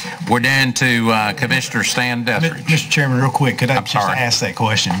 We're down to Commissioner Stan Deathridge. Mr. Chairman, real quick, could I just ask that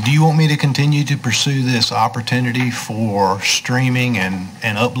question? Do you want me to continue to pursue this opportunity for streaming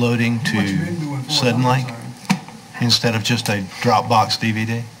and uploading to Suddenlink instead of just a Dropbox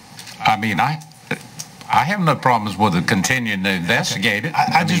DVD? I mean, I have no problems with it continuing to investigate it.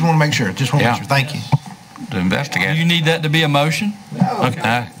 I just want to make sure. Just want to make sure. Thank you. To investigate. You need that to be a motion?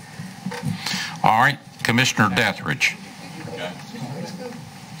 Okay. All right, Commissioner Deathridge.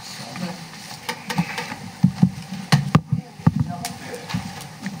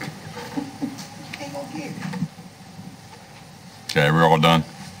 Okay, we're all done?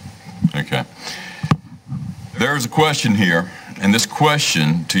 Okay. There's a question here, And this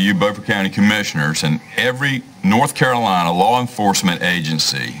question to you Beaufort County Commissioners and every North Carolina law enforcement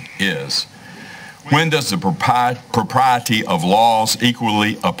agency is, when does the propriety of laws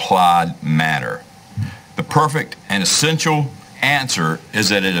equally applied matter? The perfect and essential answer is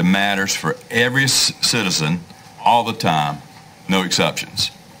that it matters for every citizen all the time, no exceptions.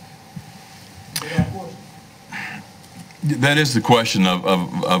 That is the question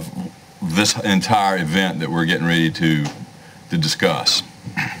of this entire event that we're getting ready to discuss.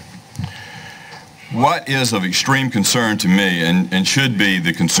 What is of extreme concern to me, and should be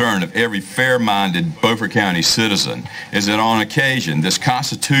the concern of every fair-minded Beaufort County citizen, is that on occasion this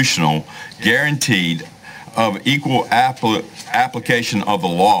constitutional guaranteed of equal application of the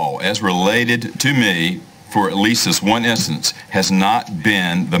law as related to me for at least this one instance has not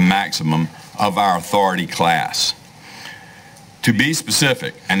been the maximum of our authority class. To be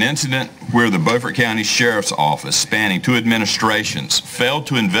specific, an incident where the Beaufort County Sheriff's Office, spanning 2 administrations, failed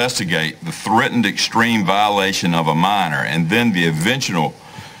to investigate the threatened extreme violation of a minor and then the eventual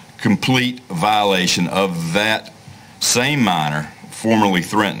complete violation of that same minor formerly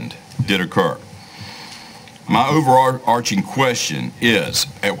threatened did occur. My overarching question is,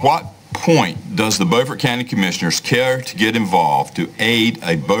 at what point does the Beaufort County Commissioners care to get involved to aid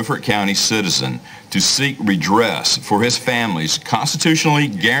a Beaufort County citizen to seek redress for his family's constitutionally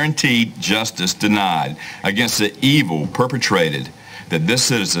guaranteed justice denied against the evil perpetrated that this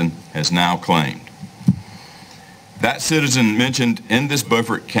citizen has now claimed? That citizen mentioned in this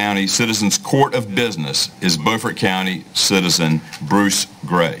Beaufort County Citizens Court of Business is Beaufort County citizen Bruce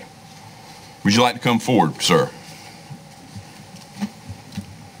Gray. Would you like to come forward, sir?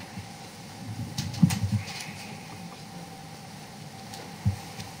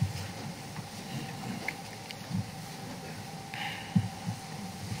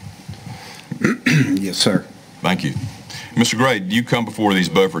 Yes, sir. Thank you. Mr. Gray, do you come before these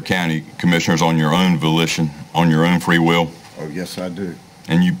Beaufort County Commissioners on your own volition, on your own free will? Oh, yes, I do.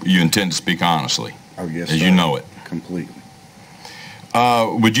 And you intend to speak honestly? Oh, yes, as sir. you know it? Completely.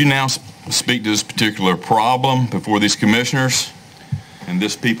 Would you now speak to this particular problem before these commissioners and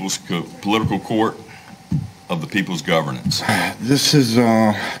this people's political court of the people's governance? This is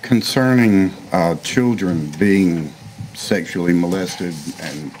concerning children being sexually molested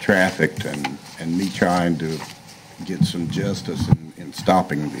and trafficked, and me trying to get some justice in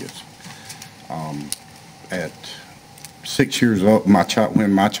stopping this. At 6 years old,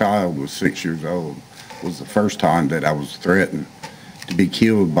 when my child was 6 years old, was the first time that I was threatened to be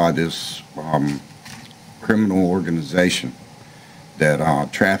killed by this criminal organization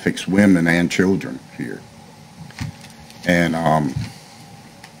that traffics women and children here. And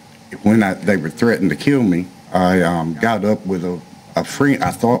when they were threatened to kill me, I got up with a friend I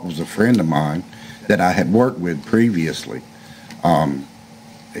thought was a friend of mine that I had worked with previously.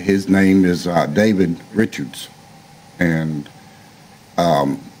 His name is David Richards, and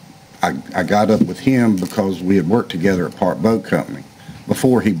I got up with him because we had worked together at Park Boat Company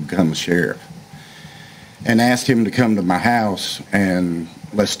before he became a sheriff, and asked him to come to my house and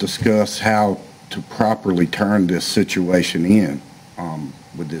let's discuss how to properly turn this situation in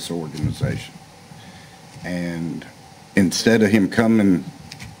with this organization. And instead of him coming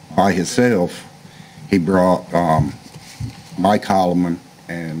by himself, he brought Mike Holloman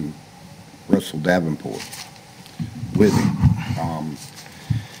and Russell Davenport with him.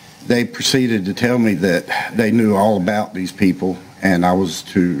 They proceeded to tell me that they knew all about these people and I was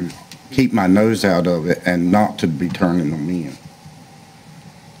to keep my nose out of it and not to be turning them in,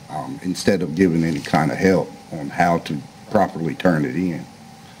 instead of giving any kind of help on how to properly turn it in.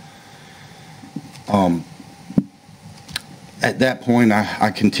 At that point,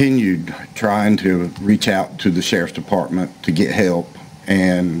 I continued trying to reach out to the Sheriff's Department to get help,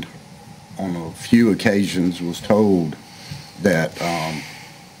 and on a few occasions was told that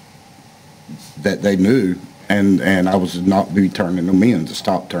that they knew, and I was to not be turning them in, to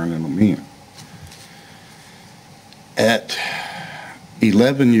stop turning them in. At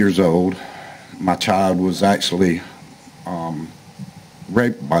 11 years old, my child was actually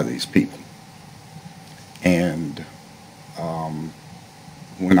raped by these people. And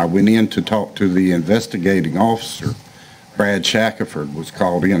when I went in to talk to the investigating officer, Brad Shackelford was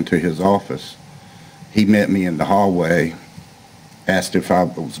called into his office. He met me in the hallway, asked if I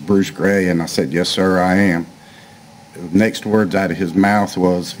was Bruce Gray, and I said, yes, sir, I am. The next words out of his mouth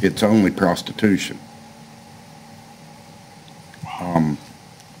was, it's only prostitution.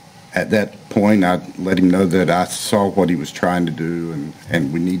 At that point, I let him know that I saw what he was trying to do,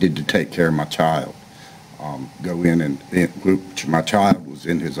 and we needed to take care of my child. Go in, which my child was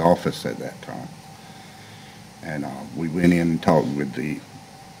in his office at that time. And we went in and talked with the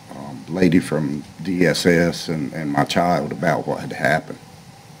lady from DSS and my child about what had happened.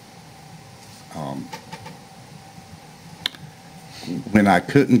 When I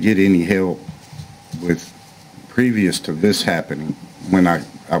couldn't get any help with, previous to this happening, when I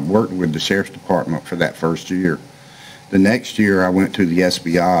worked with the Sheriff's Department for that first year, the next year I went to the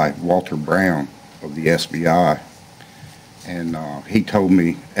SBI, Walter Brown of the SBI, and he told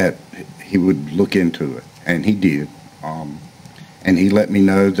me he would look into it, and he did. And he let me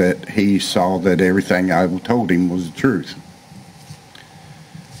know that he saw that everything I told him was the truth.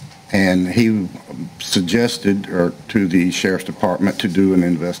 And he suggested to the Sheriff's Department to do an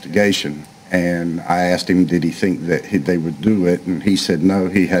investigation. And I asked him, did he think that they would do it? And he said no,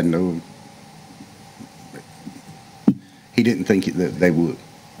 he didn't think that they would.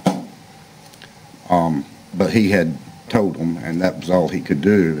 But he had told them, and that was all he could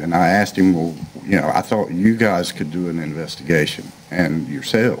do. And I asked him, well, I thought you guys could do an investigation, and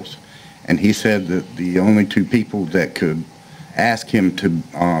yourselves. And he said that the only two people that could ask him to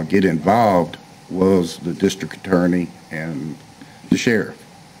get involved was the district attorney and the sheriff.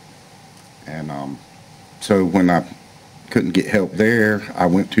 And so when I couldn't get help there, I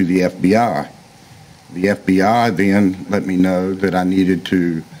went to the FBI. The FBI then let me know that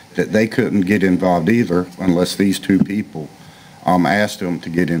that they couldn't get involved either unless these two people asked them to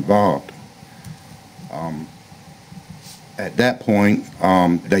get involved. At that point,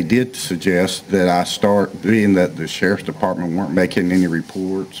 they did suggest that I start, being that the Sheriff's Department weren't making any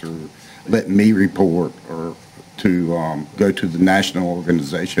reports or letting me report, or to go to the National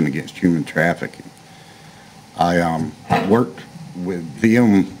Organization Against Human Trafficking. I worked with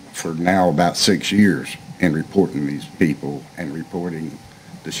them for now about 6 years in reporting these people and reporting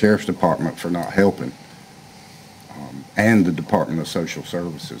the Sheriff's Department for not helping, and the Department of Social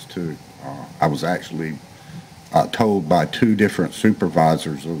Services too. I was actually told by two different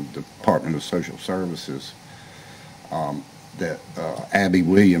supervisors of the Department of Social Services that Abby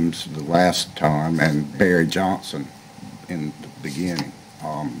Williams the last time and Barry Johnson in the beginning,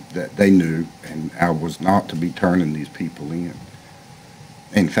 that they knew, and I was not to be turning these people in.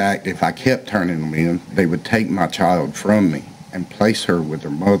 In fact, if I kept turning them in, they would take my child from me and place her with her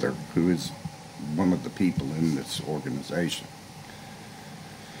mother, who is one of the people in this organization.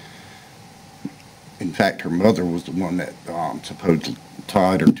 In fact, her mother was the one that supposedly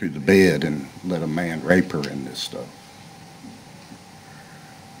tied her to the bed and let a man rape her in this stuff.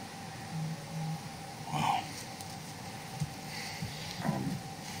 Wow.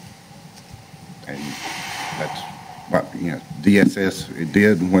 And that's what, DSS it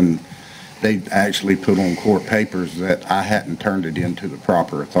did when they actually put on court papers that I hadn't turned it into the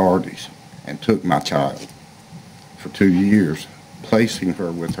proper authorities, and took my child for 2 years, placing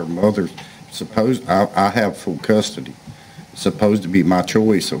her with her mother. I have full custody. It's supposed to be my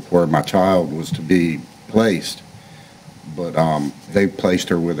choice of where my child was to be placed, but they placed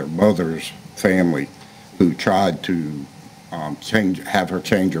her with her mother's family, who tried to have her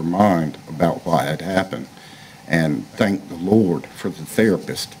change her mind about what had happened. And thank the Lord for the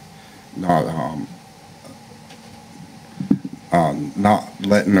therapist not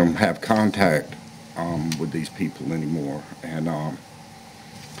letting them have contact with these people anymore,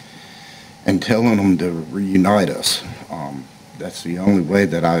 and telling them to reunite us. That's the only way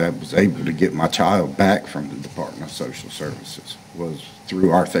that I was able to get my child back from the Department of Social Services, was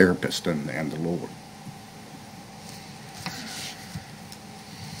through our therapist and the Lord.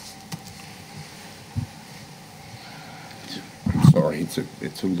 I'm sorry,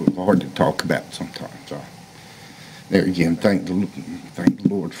 it's a little hard to talk about sometimes. There again, thank the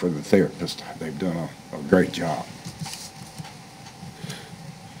Lord for the therapist. They've done a great job.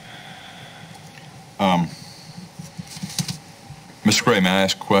 Mr. Gray, may I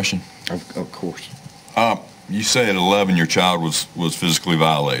ask a question? Of course. You say at 11 your child was physically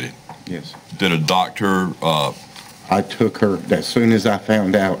violated. Yes. Did a doctor... I took her, as soon as I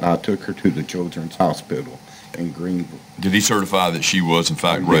found out, I took her to the Children's Hospital in Greenville. Did he certify that she was in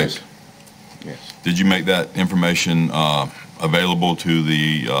fact raped? Yes. Did you make that information available to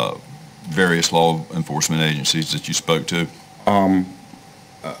the various law enforcement agencies that you spoke to?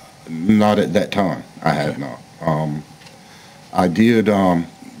 Not at that time. I had not. I did.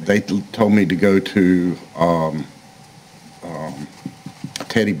 They told me to go to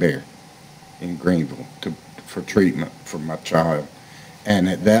Teddy Bear in Greenville for treatment for my child, and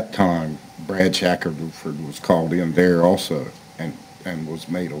at that time, Brad Shackelford was called in there also, and was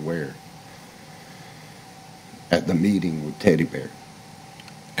made aware at the meeting with Teddy Bear.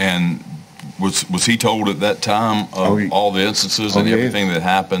 And was he told at that time of all the instances and everything that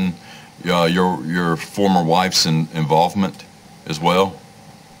happened your former wife's involvement as well?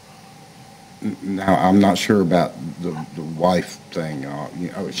 Now, I'm not sure about the wife thing.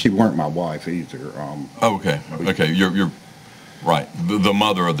 She weren't my wife either. Okay. You're right. The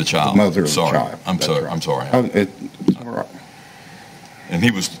mother of the child. The mother of the sorry. child. I'm That's sorry. right. I'm sorry. It's all right. And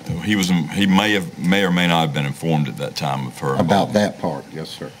he may or may not have been informed at that time of her About that part, yes,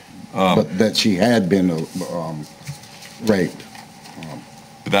 sir. But that she had been raped.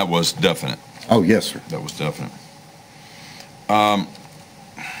 But that was definite. Oh, yes, sir. That was definite.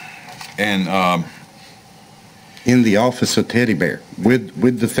 In the office of Teddy Bear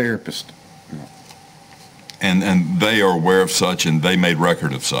with the therapist. And they are aware of such, and they made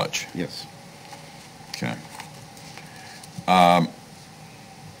record of such. Yes. Okay.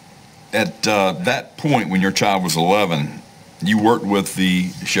 At that point, when your child was 11, you worked with the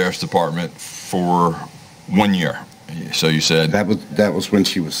sheriff's department for 1 year. So you said that was when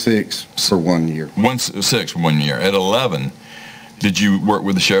she was 6 for 1 year. 6 for 1 year. At 11, did you work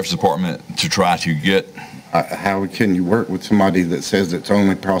with the sheriff's department to try to get? How can you work with somebody that says it's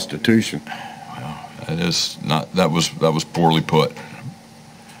only prostitution? Well, that is not. That was poorly put.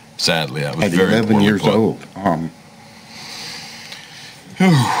 Sadly, that was at very 11 poorly years put. old.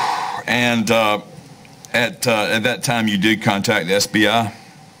 And at that time, you did contact the SBI?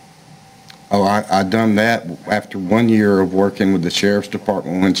 Oh, I done that after 1 year of working with the sheriff's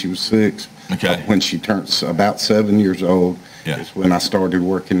department when she was 6. Okay. When she turned about 7 years old, yeah. is when I started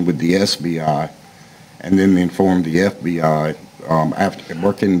working with the SBI, and then informed the FBI after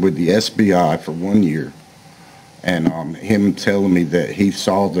working with the SBI for 1 year, and him telling me that he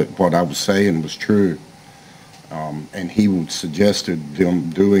saw that what I was saying was true. And he suggested them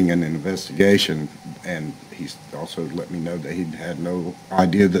doing an investigation, and he also let me know that he had no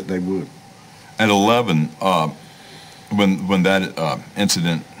idea that they would. At 11, when that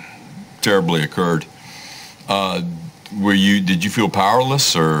incident terribly occurred, did you feel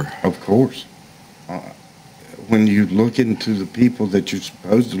powerless, or? Of course. When you look into the people that you're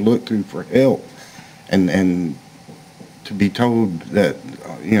supposed to look to for help, and to be told that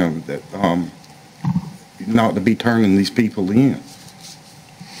not to be turning these people in.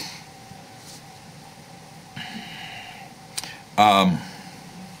 I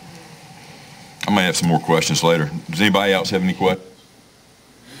may have some more questions later. Does anybody else have any questions?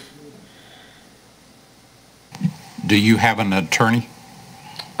 Do you have an attorney?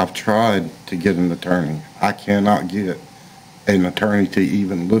 I've tried to get an attorney. I cannot get an attorney to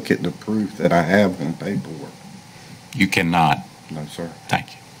even look at the proof that I have on paperwork. You cannot? No, sir.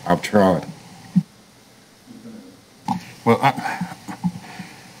 Thank you. I've tried. Well,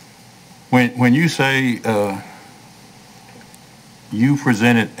 when you say you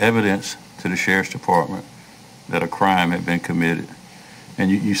presented evidence to the sheriff's department that a crime had been committed,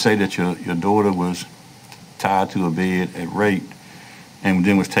 and you say that your daughter was tied to a bed and raped, and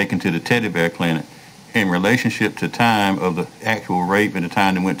then was taken to the Teddy Bear Clinic, in relationship to time of the actual rape and the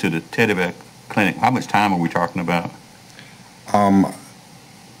time they went to the Teddy Bear Clinic, how much time are we talking about?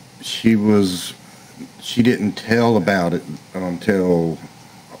 She didn't tell about it until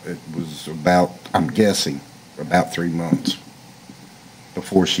it was about, I'm guessing, about 3 months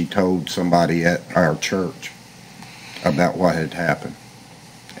before she told somebody at our church about what had happened.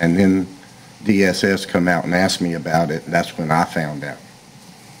 And then DSS come out and asked me about it, and that's when I found out.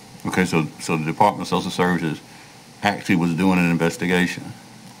 Okay, so the Department of Social Services actually was doing an investigation.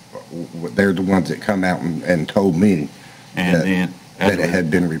 They're the ones that come out and told me that it had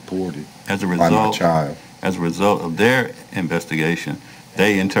been reported by my child. As a result of their investigation,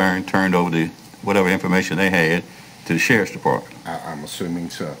 they in turn turned over whatever information they had to the Sheriff's Department. I'm assuming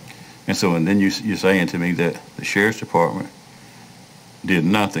so. And then you're saying to me that the Sheriff's Department did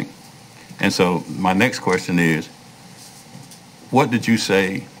nothing. And so my next question is, what did you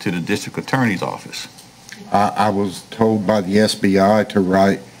say to the District Attorney's Office? I was told by the SBI to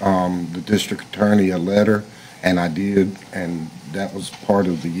write the District Attorney a letter, and I did, and that was part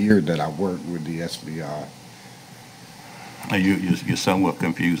of the year that I worked with the SBI. You're somewhat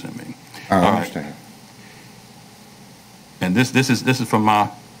confusing me. I understand. Right. And this is from my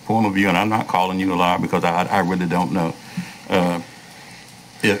point of view, and I'm not calling you a liar because I really don't know.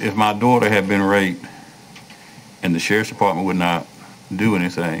 If my daughter had been raped and the Sheriff's Department would not do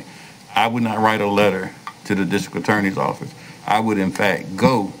anything, I would not write a letter to the District Attorney's Office. I would, in fact,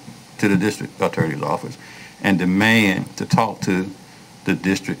 go to the District Attorney's Office and demand to talk to the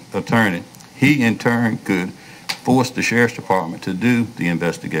District Attorney. He, in turn, could force the Sheriff's Department to do the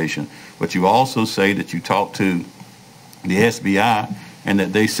investigation. But you also say that you talked to the SBI and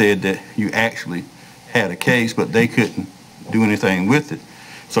that they said that you actually had a case, but they couldn't do anything with it.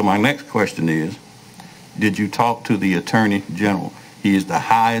 So my next question is, did you talk to the Attorney General? He is the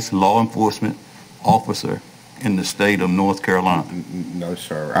highest law enforcement officer in the state of North Carolina. No,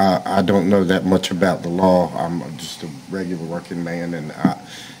 sir. I don't know that much about the law. I'm just a regular working man, and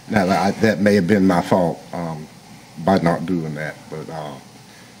that may have been my fault by not doing that. But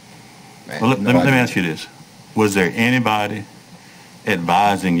let me ask you this. Was there anybody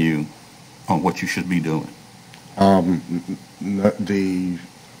advising you on what you should be doing?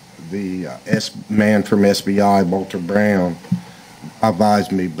 The man from SBI, Walter Brown,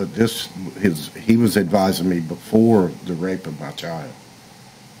 advised me, but he was advising me before the rape of my child.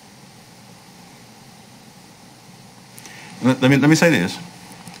 Let me say this.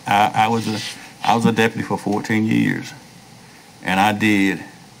 I was a deputy for 14 years, and I did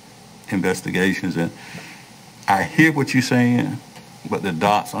investigations, and I hear what you're saying, but the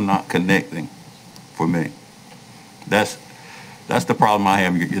dots are not connecting for me. That's the problem I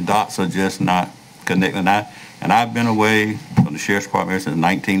have. Your dots are just not connecting. And I've been away from the Sheriff's Department since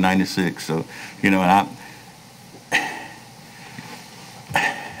 1996. So, and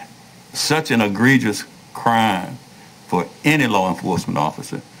such an egregious crime for any law enforcement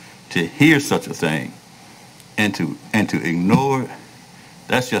officer to hear such a thing and to ignore it.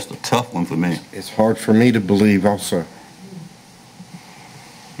 That's just a tough one for me. It's hard for me to believe also.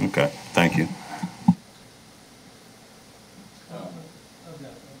 Okay, thank you.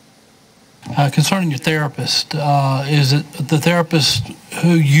 Concerning your therapist, is it the therapist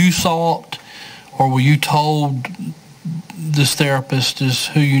who you sought, or were you told this therapist is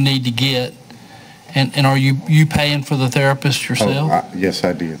who you need to get? And are you paying for the therapist yourself? Yes,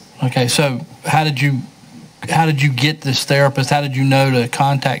 I did. Okay, so how did you get this therapist? How did you know to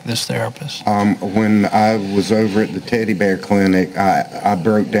contact this therapist? When I was over at the Teddy Bear Clinic, I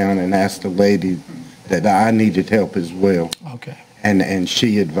broke down and asked the lady that I needed help as well. Okay. And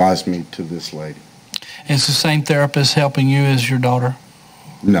she advised me to this lady. Is the same therapist helping you as your daughter?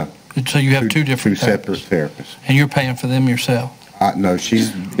 No. So you have two different separate therapists. And you're paying for them yourself? No,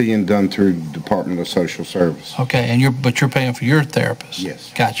 she's being done through the Department of Social Service. Okay, but you're paying for your therapist?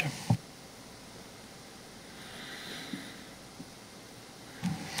 Yes. Gotcha.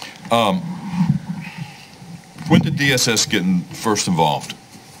 When did DSS get first involved?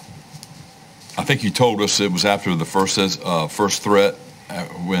 I think you told us it was after the first threat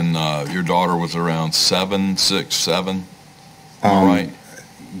when your daughter was around 6, 7. Am I right?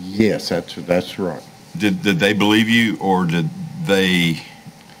 Yes, that's right. Did they believe you, or did they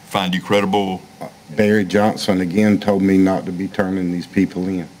find you credible? Barry Johnson again told me not to be turning these people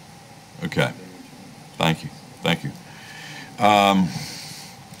in. Okay. Thank you.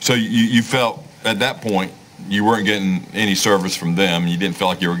 So you felt at that point you weren't getting any service from them. You didn't feel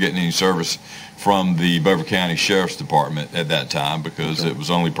like you were getting any service from the Beaufort County Sheriff's Department at that time because it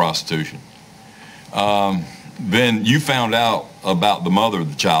was only prostitution. Then you found out about the mother of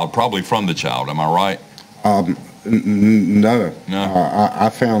the child, probably from the child. Am I right? No. I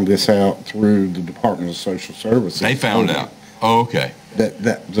found this out through the Department of Social Services. They found out. Oh, okay.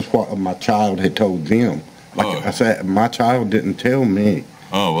 That's what my child had told them. Like I said, my child didn't tell me.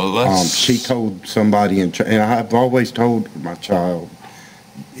 Oh, well, that's... she told somebody and I've always told my child,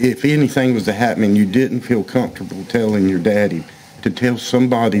 if anything was to happen, you didn't feel comfortable telling your daddy, to tell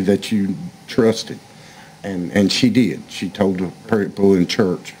somebody that you trusted. And she did. She told the people in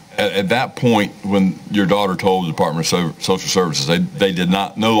church. At that point, when your daughter told the Department of Social Services, they did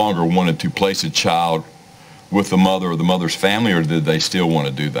no longer wanted to place a child with the mother or the mother's family, or did they still want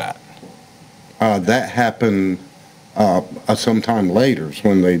to do that? That happened sometime later,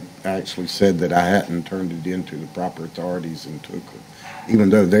 when they actually said that I hadn't turned it into the proper authorities and took it, even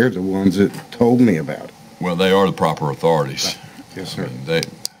though they're the ones that told me about it. Well, they are the proper authorities. Yes, sir.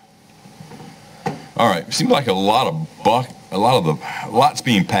 All right. It seems like lots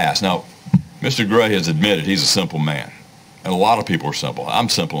being passed. Now, Mr. Gray has admitted he's a simple man, and a lot of people are simple. I'm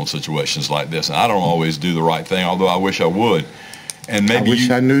simple in situations like this, and I don't always do the right thing, although I wish I would. And maybe I wish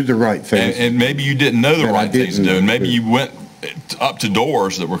I knew the right things. And maybe you didn't know the right things to do, and maybe you went up to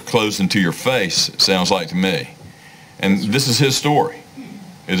doors that were closed into your face, it sounds like to me. And this is his story.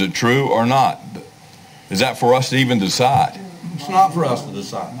 Is it true or not? Is that for us to even decide? It's not for us to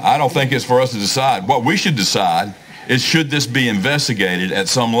decide. I don't think it's for us to decide. What we should decide is, should this be investigated at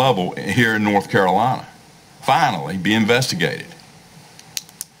some level here in North Carolina? Finally, be investigated.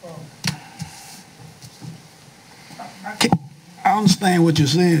 I understand what you're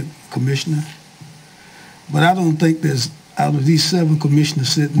saying, Commissioner, but I don't think there's, out of these 7 commissioners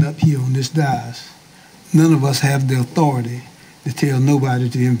sitting up here on this dais, none of us have the authority to tell nobody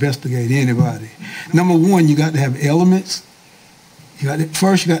to investigate anybody. Number one, you got to have elements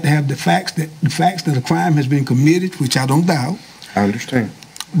First, you got to have the facts that a crime has been committed, which I don't doubt. I understand.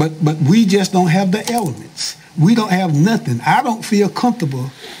 But we just don't have the elements. We don't have nothing. I don't feel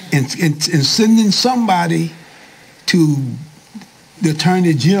comfortable in sending somebody to the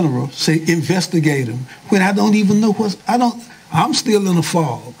Attorney General, say investigate them, when I don't even know I'm still in a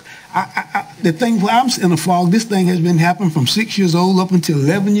fog. The thing where I'm in a fog, this thing has been happening from 6 years old up until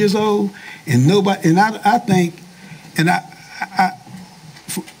 11 years old, and nobody, and I think, and I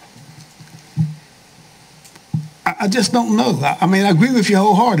just don't know. I mean, I agree with you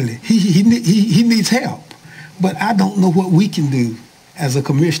wholeheartedly. He needs help, but I don't know what we can do as a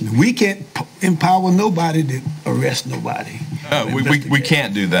commissioner. We can't empower nobody to arrest nobody. We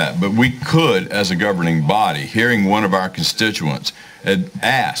can't do that, but we could, as a governing body, hearing one of our constituents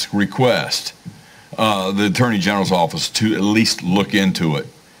request the Attorney General's office to at least look into it,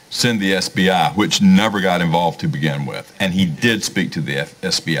 send the SBI, which never got involved to begin with, and he did speak to the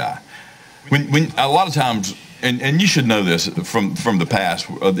SBI. When a lot of times, and you should know this from the past,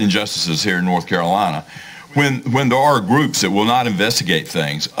 injustices here in North Carolina, when there are groups that will not investigate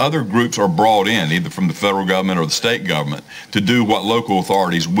things, other groups are brought in, either from the federal government or the state government, to do what local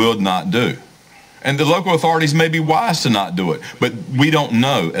authorities will not do. And the local authorities may be wise to not do it, but we don't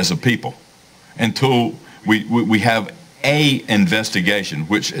know as a people until we have a investigation,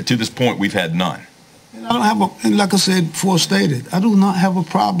 which to this point we've had none. And I don't have and like I said before stated, I do not have a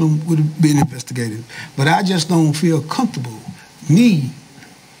problem with it being investigated, but I just don't feel comfortable,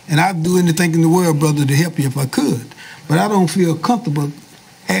 and I'd do anything in the world, brother, to help you if I could, but I don't feel comfortable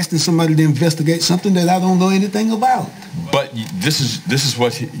asking somebody to investigate something that I don't know anything about. But this is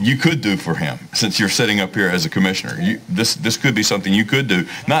what you could do for him, since you're sitting up here as a commissioner. This could be something you could do,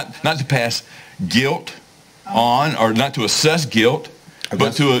 not to pass guilt on, or not to assess guilt,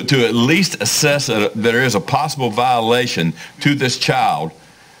 but to at least assess that there is a possible violation to this child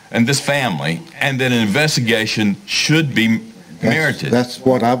and this family, and that an investigation should be merited. That's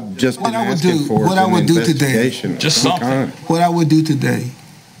what I've just been asking for. What I would do today, just something. What I would do today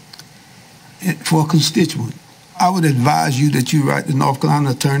for a constituent, I would advise you that you write the North Carolina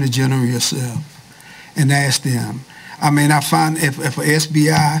Attorney General yourself and ask them. I mean, I find if an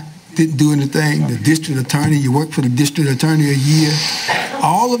SBI didn't do anything, the district attorney, you work for the district attorney a year,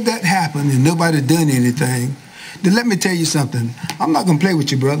 all of that happened and nobody done anything, then let me tell you something. I'm not going to play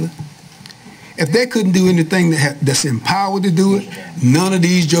with you, brother. If they couldn't do anything that's empowered to do it, none of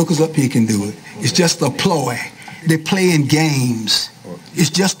these jokers up here can do it. It's just a ploy. They're playing games. It's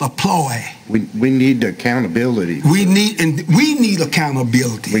just a ploy. We need accountability. We need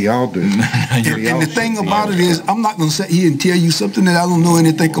accountability. We all do. And the thing about it is, I'm not going to sit here and tell you something that I don't know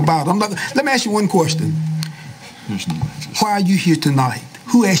anything about. Let me ask you one question. Why are you here tonight?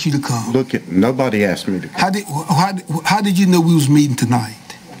 Who asked you to come? Nobody asked me to come. How did you know we was meeting tonight?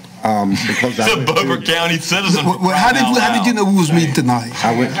 Because the Beaufort County citizen. How did you know we was meeting tonight?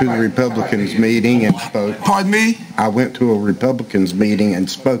 I went to the Republicans meeting and spoke. Pardon me? I went to a Republicans meeting and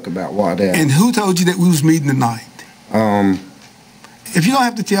spoke about what happened. And who told you that we was meeting tonight? If you don't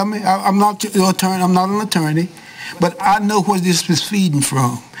have to tell me, I'm not your attorney. I'm not an attorney, but I know where this is feeding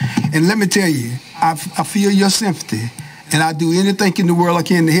from. And let me tell you, I feel your sympathy. And I do anything in the world I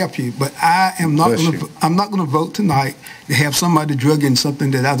can to help you, but I'm not going to vote tonight to have somebody drug in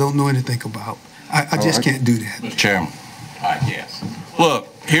something that I don't know anything about. I just can't do that. Mr. Chairman, I guess. Look,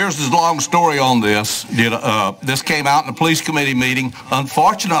 here's the long story on this. This came out in a police committee meeting.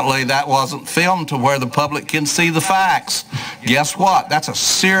 Unfortunately, that wasn't filmed to where the public can see the facts. Guess what? That's a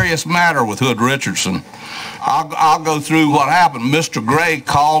serious matter with Hood Richardson. I'll go through what happened. Mr. Gray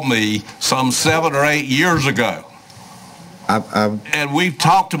called me some 7 or 8 years ago. And we've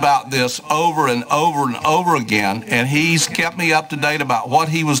talked about this over and over and over again, and he's kept me up to date about what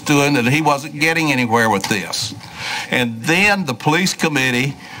he was doing, and he wasn't getting anywhere with this. And then the police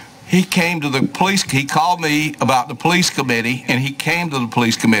committee, he called me about the police committee, and he came to the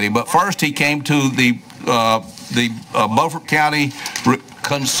police committee. But first he came to the Beaufort County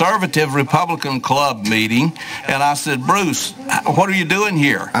Conservative Republican Club meeting, and I said, Bruce, what are you doing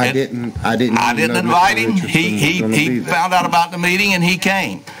here? I didn't invite him. He found out about the meeting and he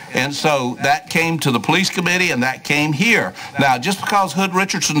came. And so that came to the police committee and that came here. Now, just because Hood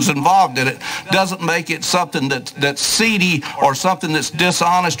Richardson's involved in it doesn't make it something that's seedy or something that's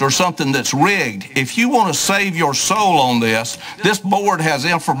dishonest or something that's rigged. If you want to save your soul on this board has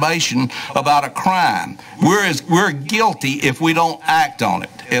information about a crime. We're guilty if we don't act on it.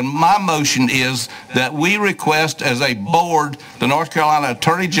 And my motion is that we request as a board the North Carolina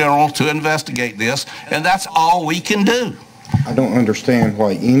Attorney General to investigate this, and that's all we can do. I don't understand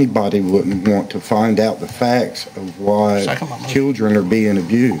why anybody wouldn't want to find out the facts of why children are being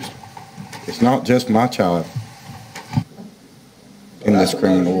abused. It's not just my child in this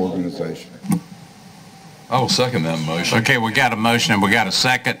criminal organization. I will second that motion. Okay, we got a motion and we got a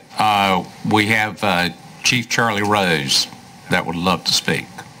second. We have Chief Charlie Rose that would love to speak.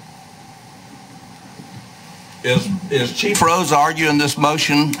 Is Chief Rose arguing this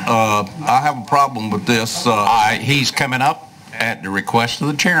motion? I have a problem with this. He's coming up at the request of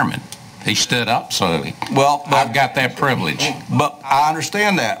the chairman. He stood up, so well, I've got that privilege. But I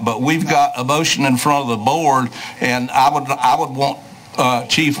understand that. But we've got a motion in front of the board, and I would want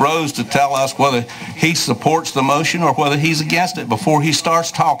Chief Rose to tell us whether he supports the motion or whether he's against it before he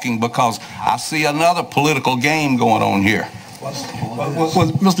starts talking, because I see another political game going on here.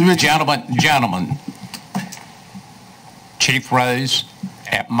 Mr. Richard. Gentlemen, Chief Rose,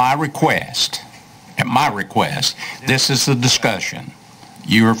 at my request, this is the discussion.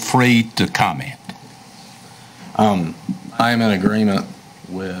 You're free to comment. I am in agreement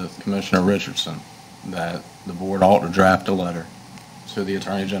with Commissioner Richardson that the board ought to draft a letter to the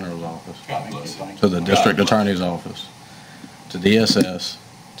Attorney General's office, to the District Attorney's office, to DSS,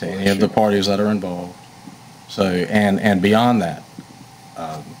 to any of the parties that are involved. So, and beyond that,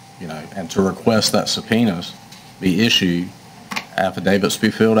 and to request that subpoenas be issued, affidavits be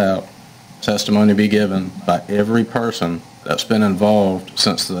filled out, testimony be given by every person that's been involved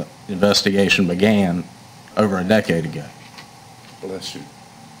since the investigation began over a decade ago. Bless you.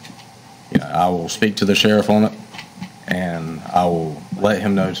 I will speak to the sheriff on it, and I will let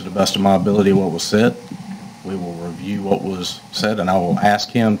him know to the best of my ability what was said. We will review what was said, and I will ask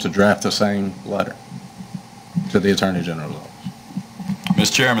him to draft the same letter to the Attorney General's office.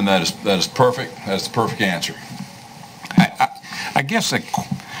 Mr. Chairman, that is perfect. That's the perfect answer. I guess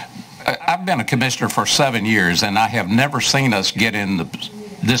I've been a commissioner for 7 years, and I have never seen us get in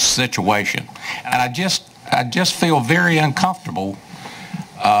this situation. And I just feel very uncomfortable.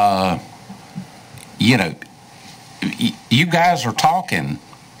 You guys are talking,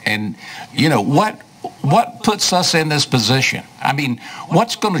 and what puts us in this position? I mean,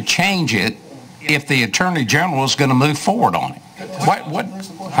 what's going to change it if the Attorney General is going to move forward on it? What?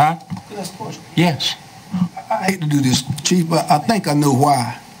 Huh? Yes. I hate to do this, Chief, but I think I know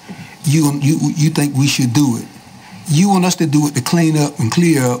why you think we should do it. You want us to do it to clean up and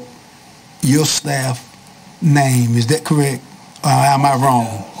clear up your staff name. Is that correct? Am I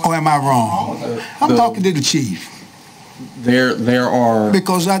wrong? Or am I wrong? I'm talking to the chief. There are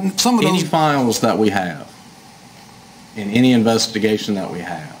because some of any files that we have, in any investigation that we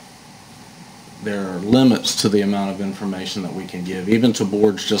have, there are limits to the amount of information that we can give, even to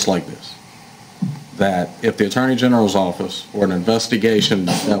boards just like this. That if the Attorney General's office or an investigation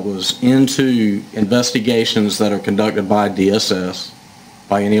that was into investigations that are conducted by DSS,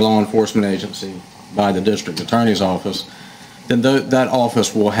 by any law enforcement agency, by the District Attorney's office, then that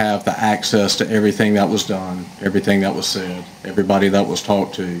office will have the access to everything that was done, everything that was said, everybody that was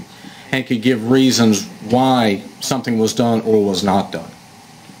talked to, and could give reasons why something was done or was not done.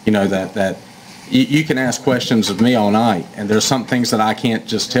 That you can ask questions of me all night, and there's some things that I can't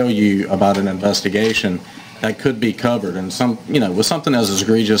just tell you about an investigation that could be covered. And with something as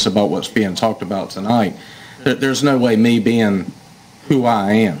egregious about what's being talked about tonight, there's no way me being who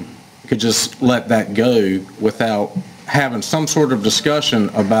I am could just let that go without having some sort of discussion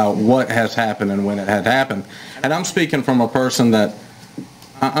about what has happened and when it had happened. And I'm speaking from a person that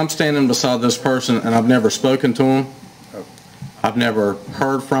I'm standing beside this person, and I've never spoken to him. I've never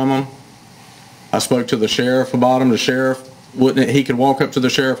heard from him. I spoke to the sheriff about him. The sheriff he could walk up to the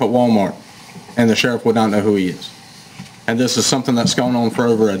sheriff at Walmart, and the sheriff would not know who he is. And this is something that's gone on for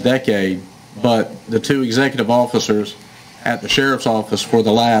over a decade, but the two executive officers at the sheriff's office for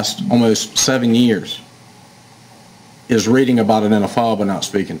the last almost 7 years is reading about it in a file but not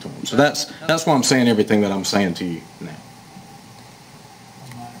speaking to him. So that's why I'm saying everything that I'm saying to you now.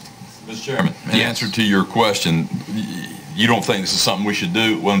 Mr. Chairman, in answer to your question, you don't think this is something we should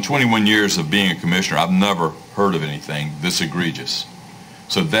do? Well, in 21 years of being a commissioner, I've never heard of anything this egregious.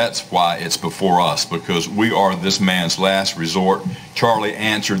 So that's why it's before us, because we are this man's last resort. Charlie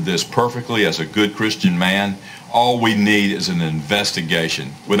answered this perfectly as a good Christian man. All we need is an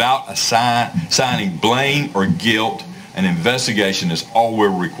investigation. Without assigning blame or guilt, an investigation is all we're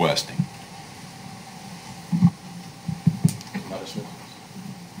requesting.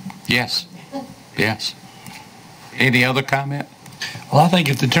 Yes. Yes. Any other comment? Well, I think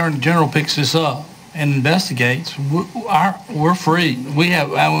if the Attorney General picks this up and investigates, we're free. We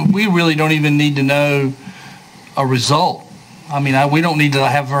really don't even need to know a result. I mean, we don't need to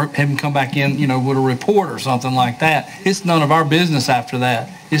have him come back in, with a report or something like that. It's none of our business after that.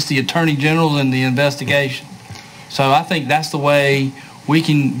 It's the Attorney General and the investigation. So I think that's the way we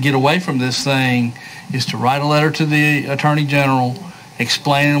can get away from this thing, is to write a letter to the Attorney General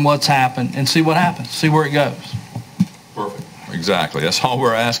explaining what's happened and see what happens, see where it goes. Perfect. Exactly. That's all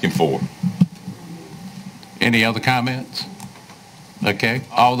we're asking for. Any other comments? Okay.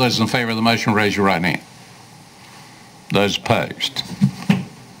 All those in favor of the motion, raise your right hand. Those opposed?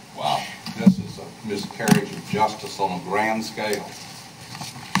 Wow. This is a miscarriage of justice on a grand scale.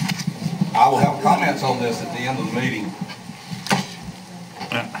 I will have comments on this at the end of the meeting.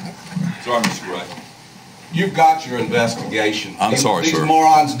 Sorry, Mr. Gray. You've got your investigation. I'm sorry, sir. These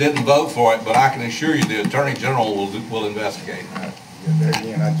morons didn't vote for it, but I can assure you the Attorney General will investigate. Yeah, there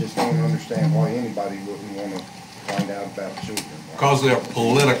again, I just don't understand why anybody wouldn't want to find out about children. Because they're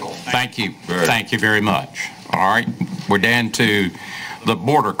political. Thank you. Thank you very much. All right. We're down to the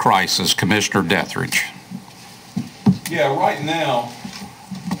border crisis, Commissioner Dethridge. Yeah, right now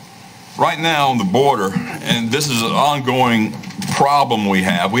on the border, and this is an ongoing problem we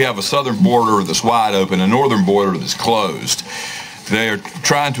have a southern border that's wide open, a northern border that's closed. They are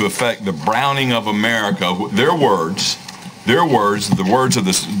trying to affect the browning of America. Their words, the words of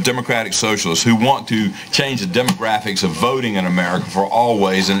the Democratic Socialists who want to change the demographics of voting in America for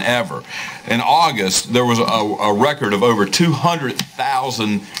always and ever. In August, there was a record of over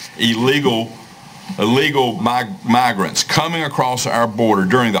 200,000 illegal migrants coming across our border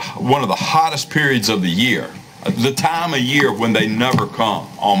during one of the hottest periods of the year, the time of year when they never come,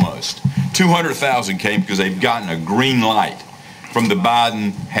 almost. 200,000 came because they've gotten a green light from the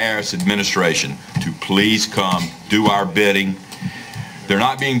Biden-Harris administration to please come, do our bidding. They're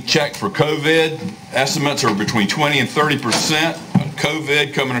not being checked for COVID. Estimates are between 20 and 30% of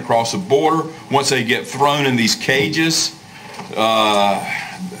COVID coming across the border. Once they get thrown in these cages,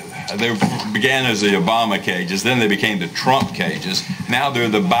 they began as the Obama cages, then they became the Trump cages. Now they're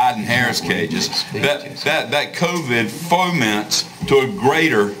the Biden-Harris cages. That COVID foments to a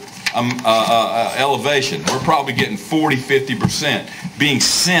greater elevation. We're probably getting 40, 50% being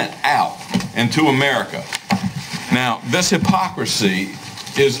sent out into America. Now, this hypocrisy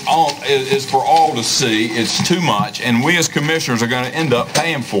is for all to see. It's too much, and we as commissioners are going to end up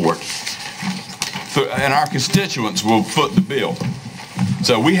paying for it. And our constituents will foot the bill.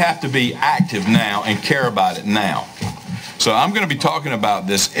 So we have to be active now and care about it now. So I'm going to be talking about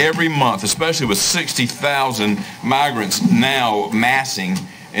this every month, especially with 60,000 migrants now massing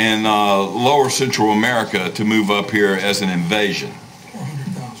in lower Central America to move up here as an invasion.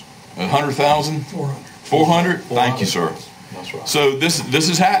 400,000. 100,000? 400. 400? Thank you, sir. That's right. So this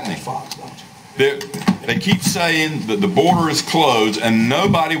is happening. They keep saying that the border is closed, and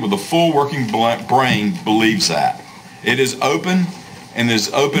nobody with a full working brain believes that. It is open, and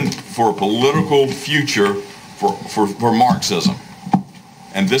is open for a political future for Marxism.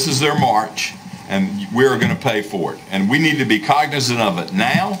 And this is their march, and we're going to pay for it. And we need to be cognizant of it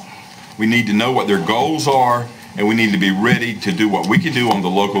now. We need to know what their goals are, and we need to be ready to do what we can do on the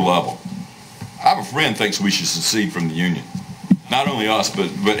local level. I have a friend who thinks we should secede from the Union. Not only us,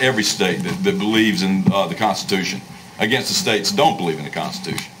 but every state that believes in the Constitution against the states that don't believe in the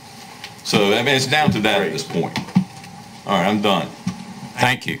Constitution. So, I mean, it's down to that at this point. All right, I'm done.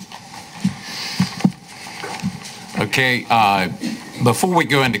 Thank you. Okay, before we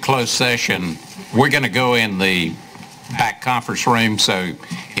go into closed session, we're going to go in the back conference room, so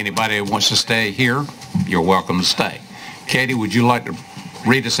anybody who wants to stay here, you're welcome to stay. Katie, would you like to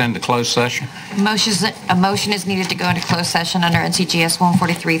read us into closed session? A motion is needed to go into closed session under NCGS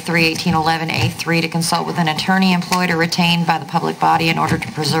 143-318-11A3 to consult with an attorney employed or retained by the public body in order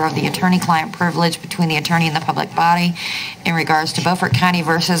to preserve the attorney-client privilege between the attorney and the public body in regards to Beaufort County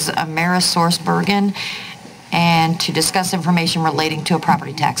versus AmerisourceBergen, and to discuss information relating to a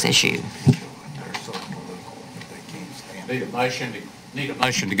property tax issue. Need a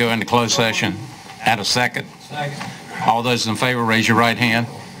motion to go into closed session. Add a second. Second. All those in favor, raise your right hand.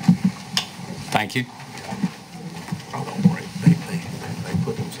 Thank you. Oh, don't worry. They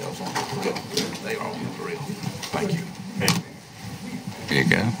put themselves on the drill. They are on the drill. Thank you. There you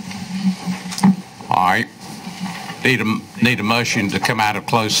go. All right. Need a motion to come out of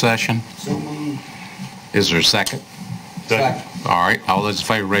closed session. Is there a second? Second. All right. All those in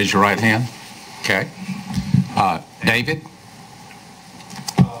favor, raise your right hand. Okay. David?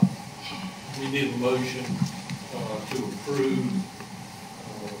 We need a motion to approve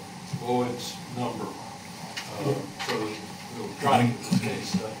Lloyd's number. So we'll try to get this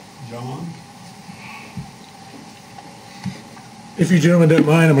case done. John? If you gentlemen don't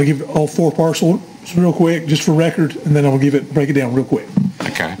mind, I'm going to give all 4 parcels real quick, just for record, and then I'm going to break it down real quick.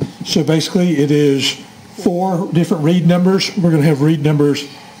 Okay. So basically, it is 4 different read numbers. We're going to have read numbers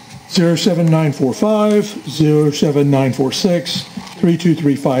 07945, 07946,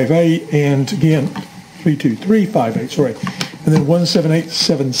 32358, and again, 32358, sorry, and then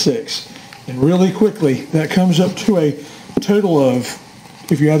 17876. And really quickly, that comes up to a total of,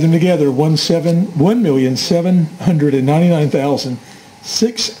 if you add them together,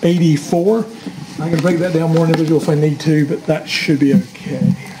 1,799,684. I can break that down more individual if I need to, but that should be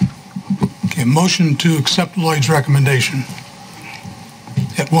okay. Okay, motion to accept Lloyd's recommendation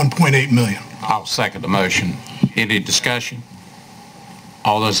at 1.8 million. I'll second the motion. Any discussion?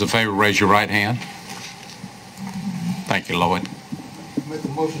 All those in favor, raise your right hand. Thank you, Lloyd.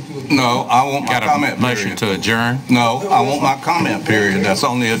 No, I want my comment period. Motion to adjourn? No, I want my comment period. That's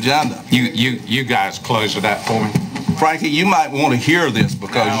on the agenda. You guys close with that for me. Frankie, you might want to hear this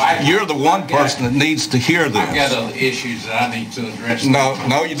because you're the one person that needs to hear this. I've got other issues that I need to address.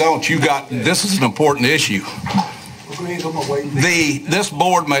 No, you don't. This is an important issue. This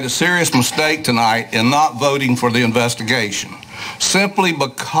board made a serious mistake tonight in not voting for the investigation, simply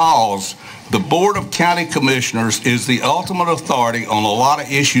because the Board of County Commissioners is the ultimate authority on a lot of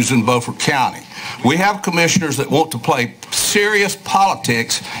issues in Beaufort County. We have commissioners that want to play serious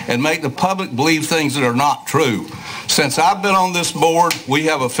politics and make the public believe things that are not true. Since I've been on this board, we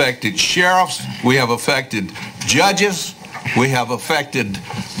have affected sheriffs, we have affected judges, we have affected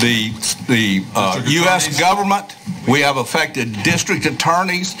the U.S. government, we have affected district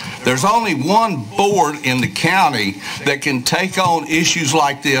attorneys. There's only one board in the county that can take on issues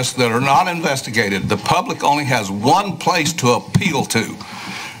like this that are not investigated. The public only has one place to appeal to,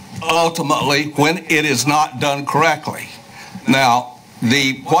 ultimately, when it is not done correctly. Now,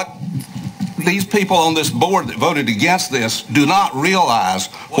 these people on this board that voted against this do not realize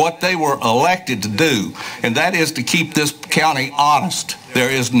what they were elected to do, and that is to keep this county honest. There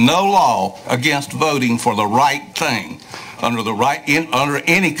is no law against voting for the right thing under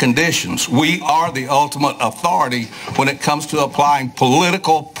any conditions. We are the ultimate authority when it comes to applying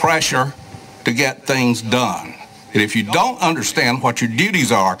political pressure to get things done. And if you don't understand what your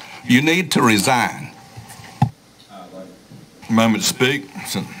duties are, you need to resign. Moment to speak.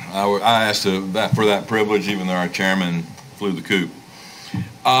 I asked for that privilege, even though our chairman flew the coop.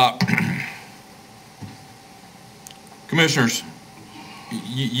 Commissioners,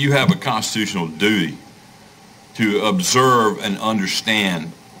 you have a constitutional duty to observe and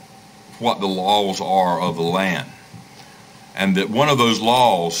understand what the laws are of the land. And that one of those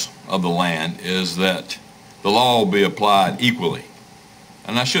laws of the land is that the law will be applied equally.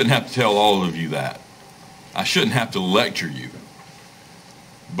 And I shouldn't have to tell all of you that. I shouldn't have to lecture you.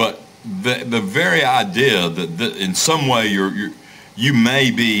 But the very idea that in some way you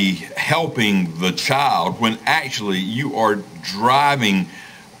may be helping the child when actually you are driving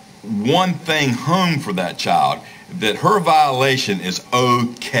one thing home for that child, that her violation is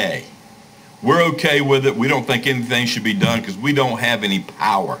okay. We're okay with it. We don't think anything should be done because we don't have any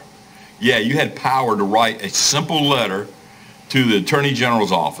power. Yeah, you had power to write a simple letter to the Attorney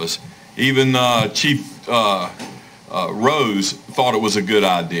General's office. Even Chief Rose thought it was a good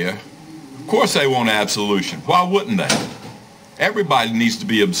idea. Of course they want absolution. Why wouldn't they? Everybody needs to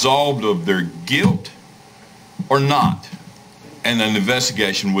be absolved of their guilt or not. And an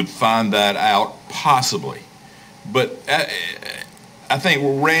investigation would find that out possibly. But I think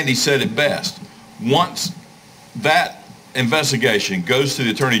Randy said it best. Once that investigation goes to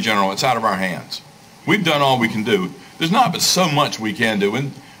the Attorney General, it's out of our hands. We've done all we can do. There's not but so much we can do.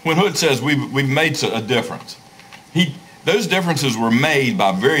 When Hood says we've made a difference, those differences were made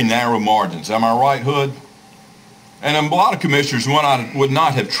by very narrow margins. Am I right, Hood? And a lot of commissioners would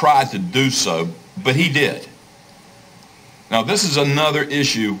not have tried to do so, but he did. Now, this is another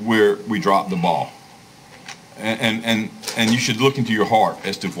issue where we dropped the ball. And you should look into your heart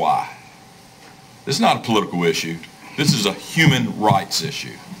as to why. This is not a political issue. This is a human rights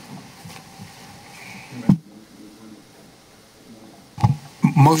issue.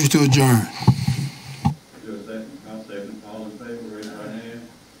 Motion to adjourn.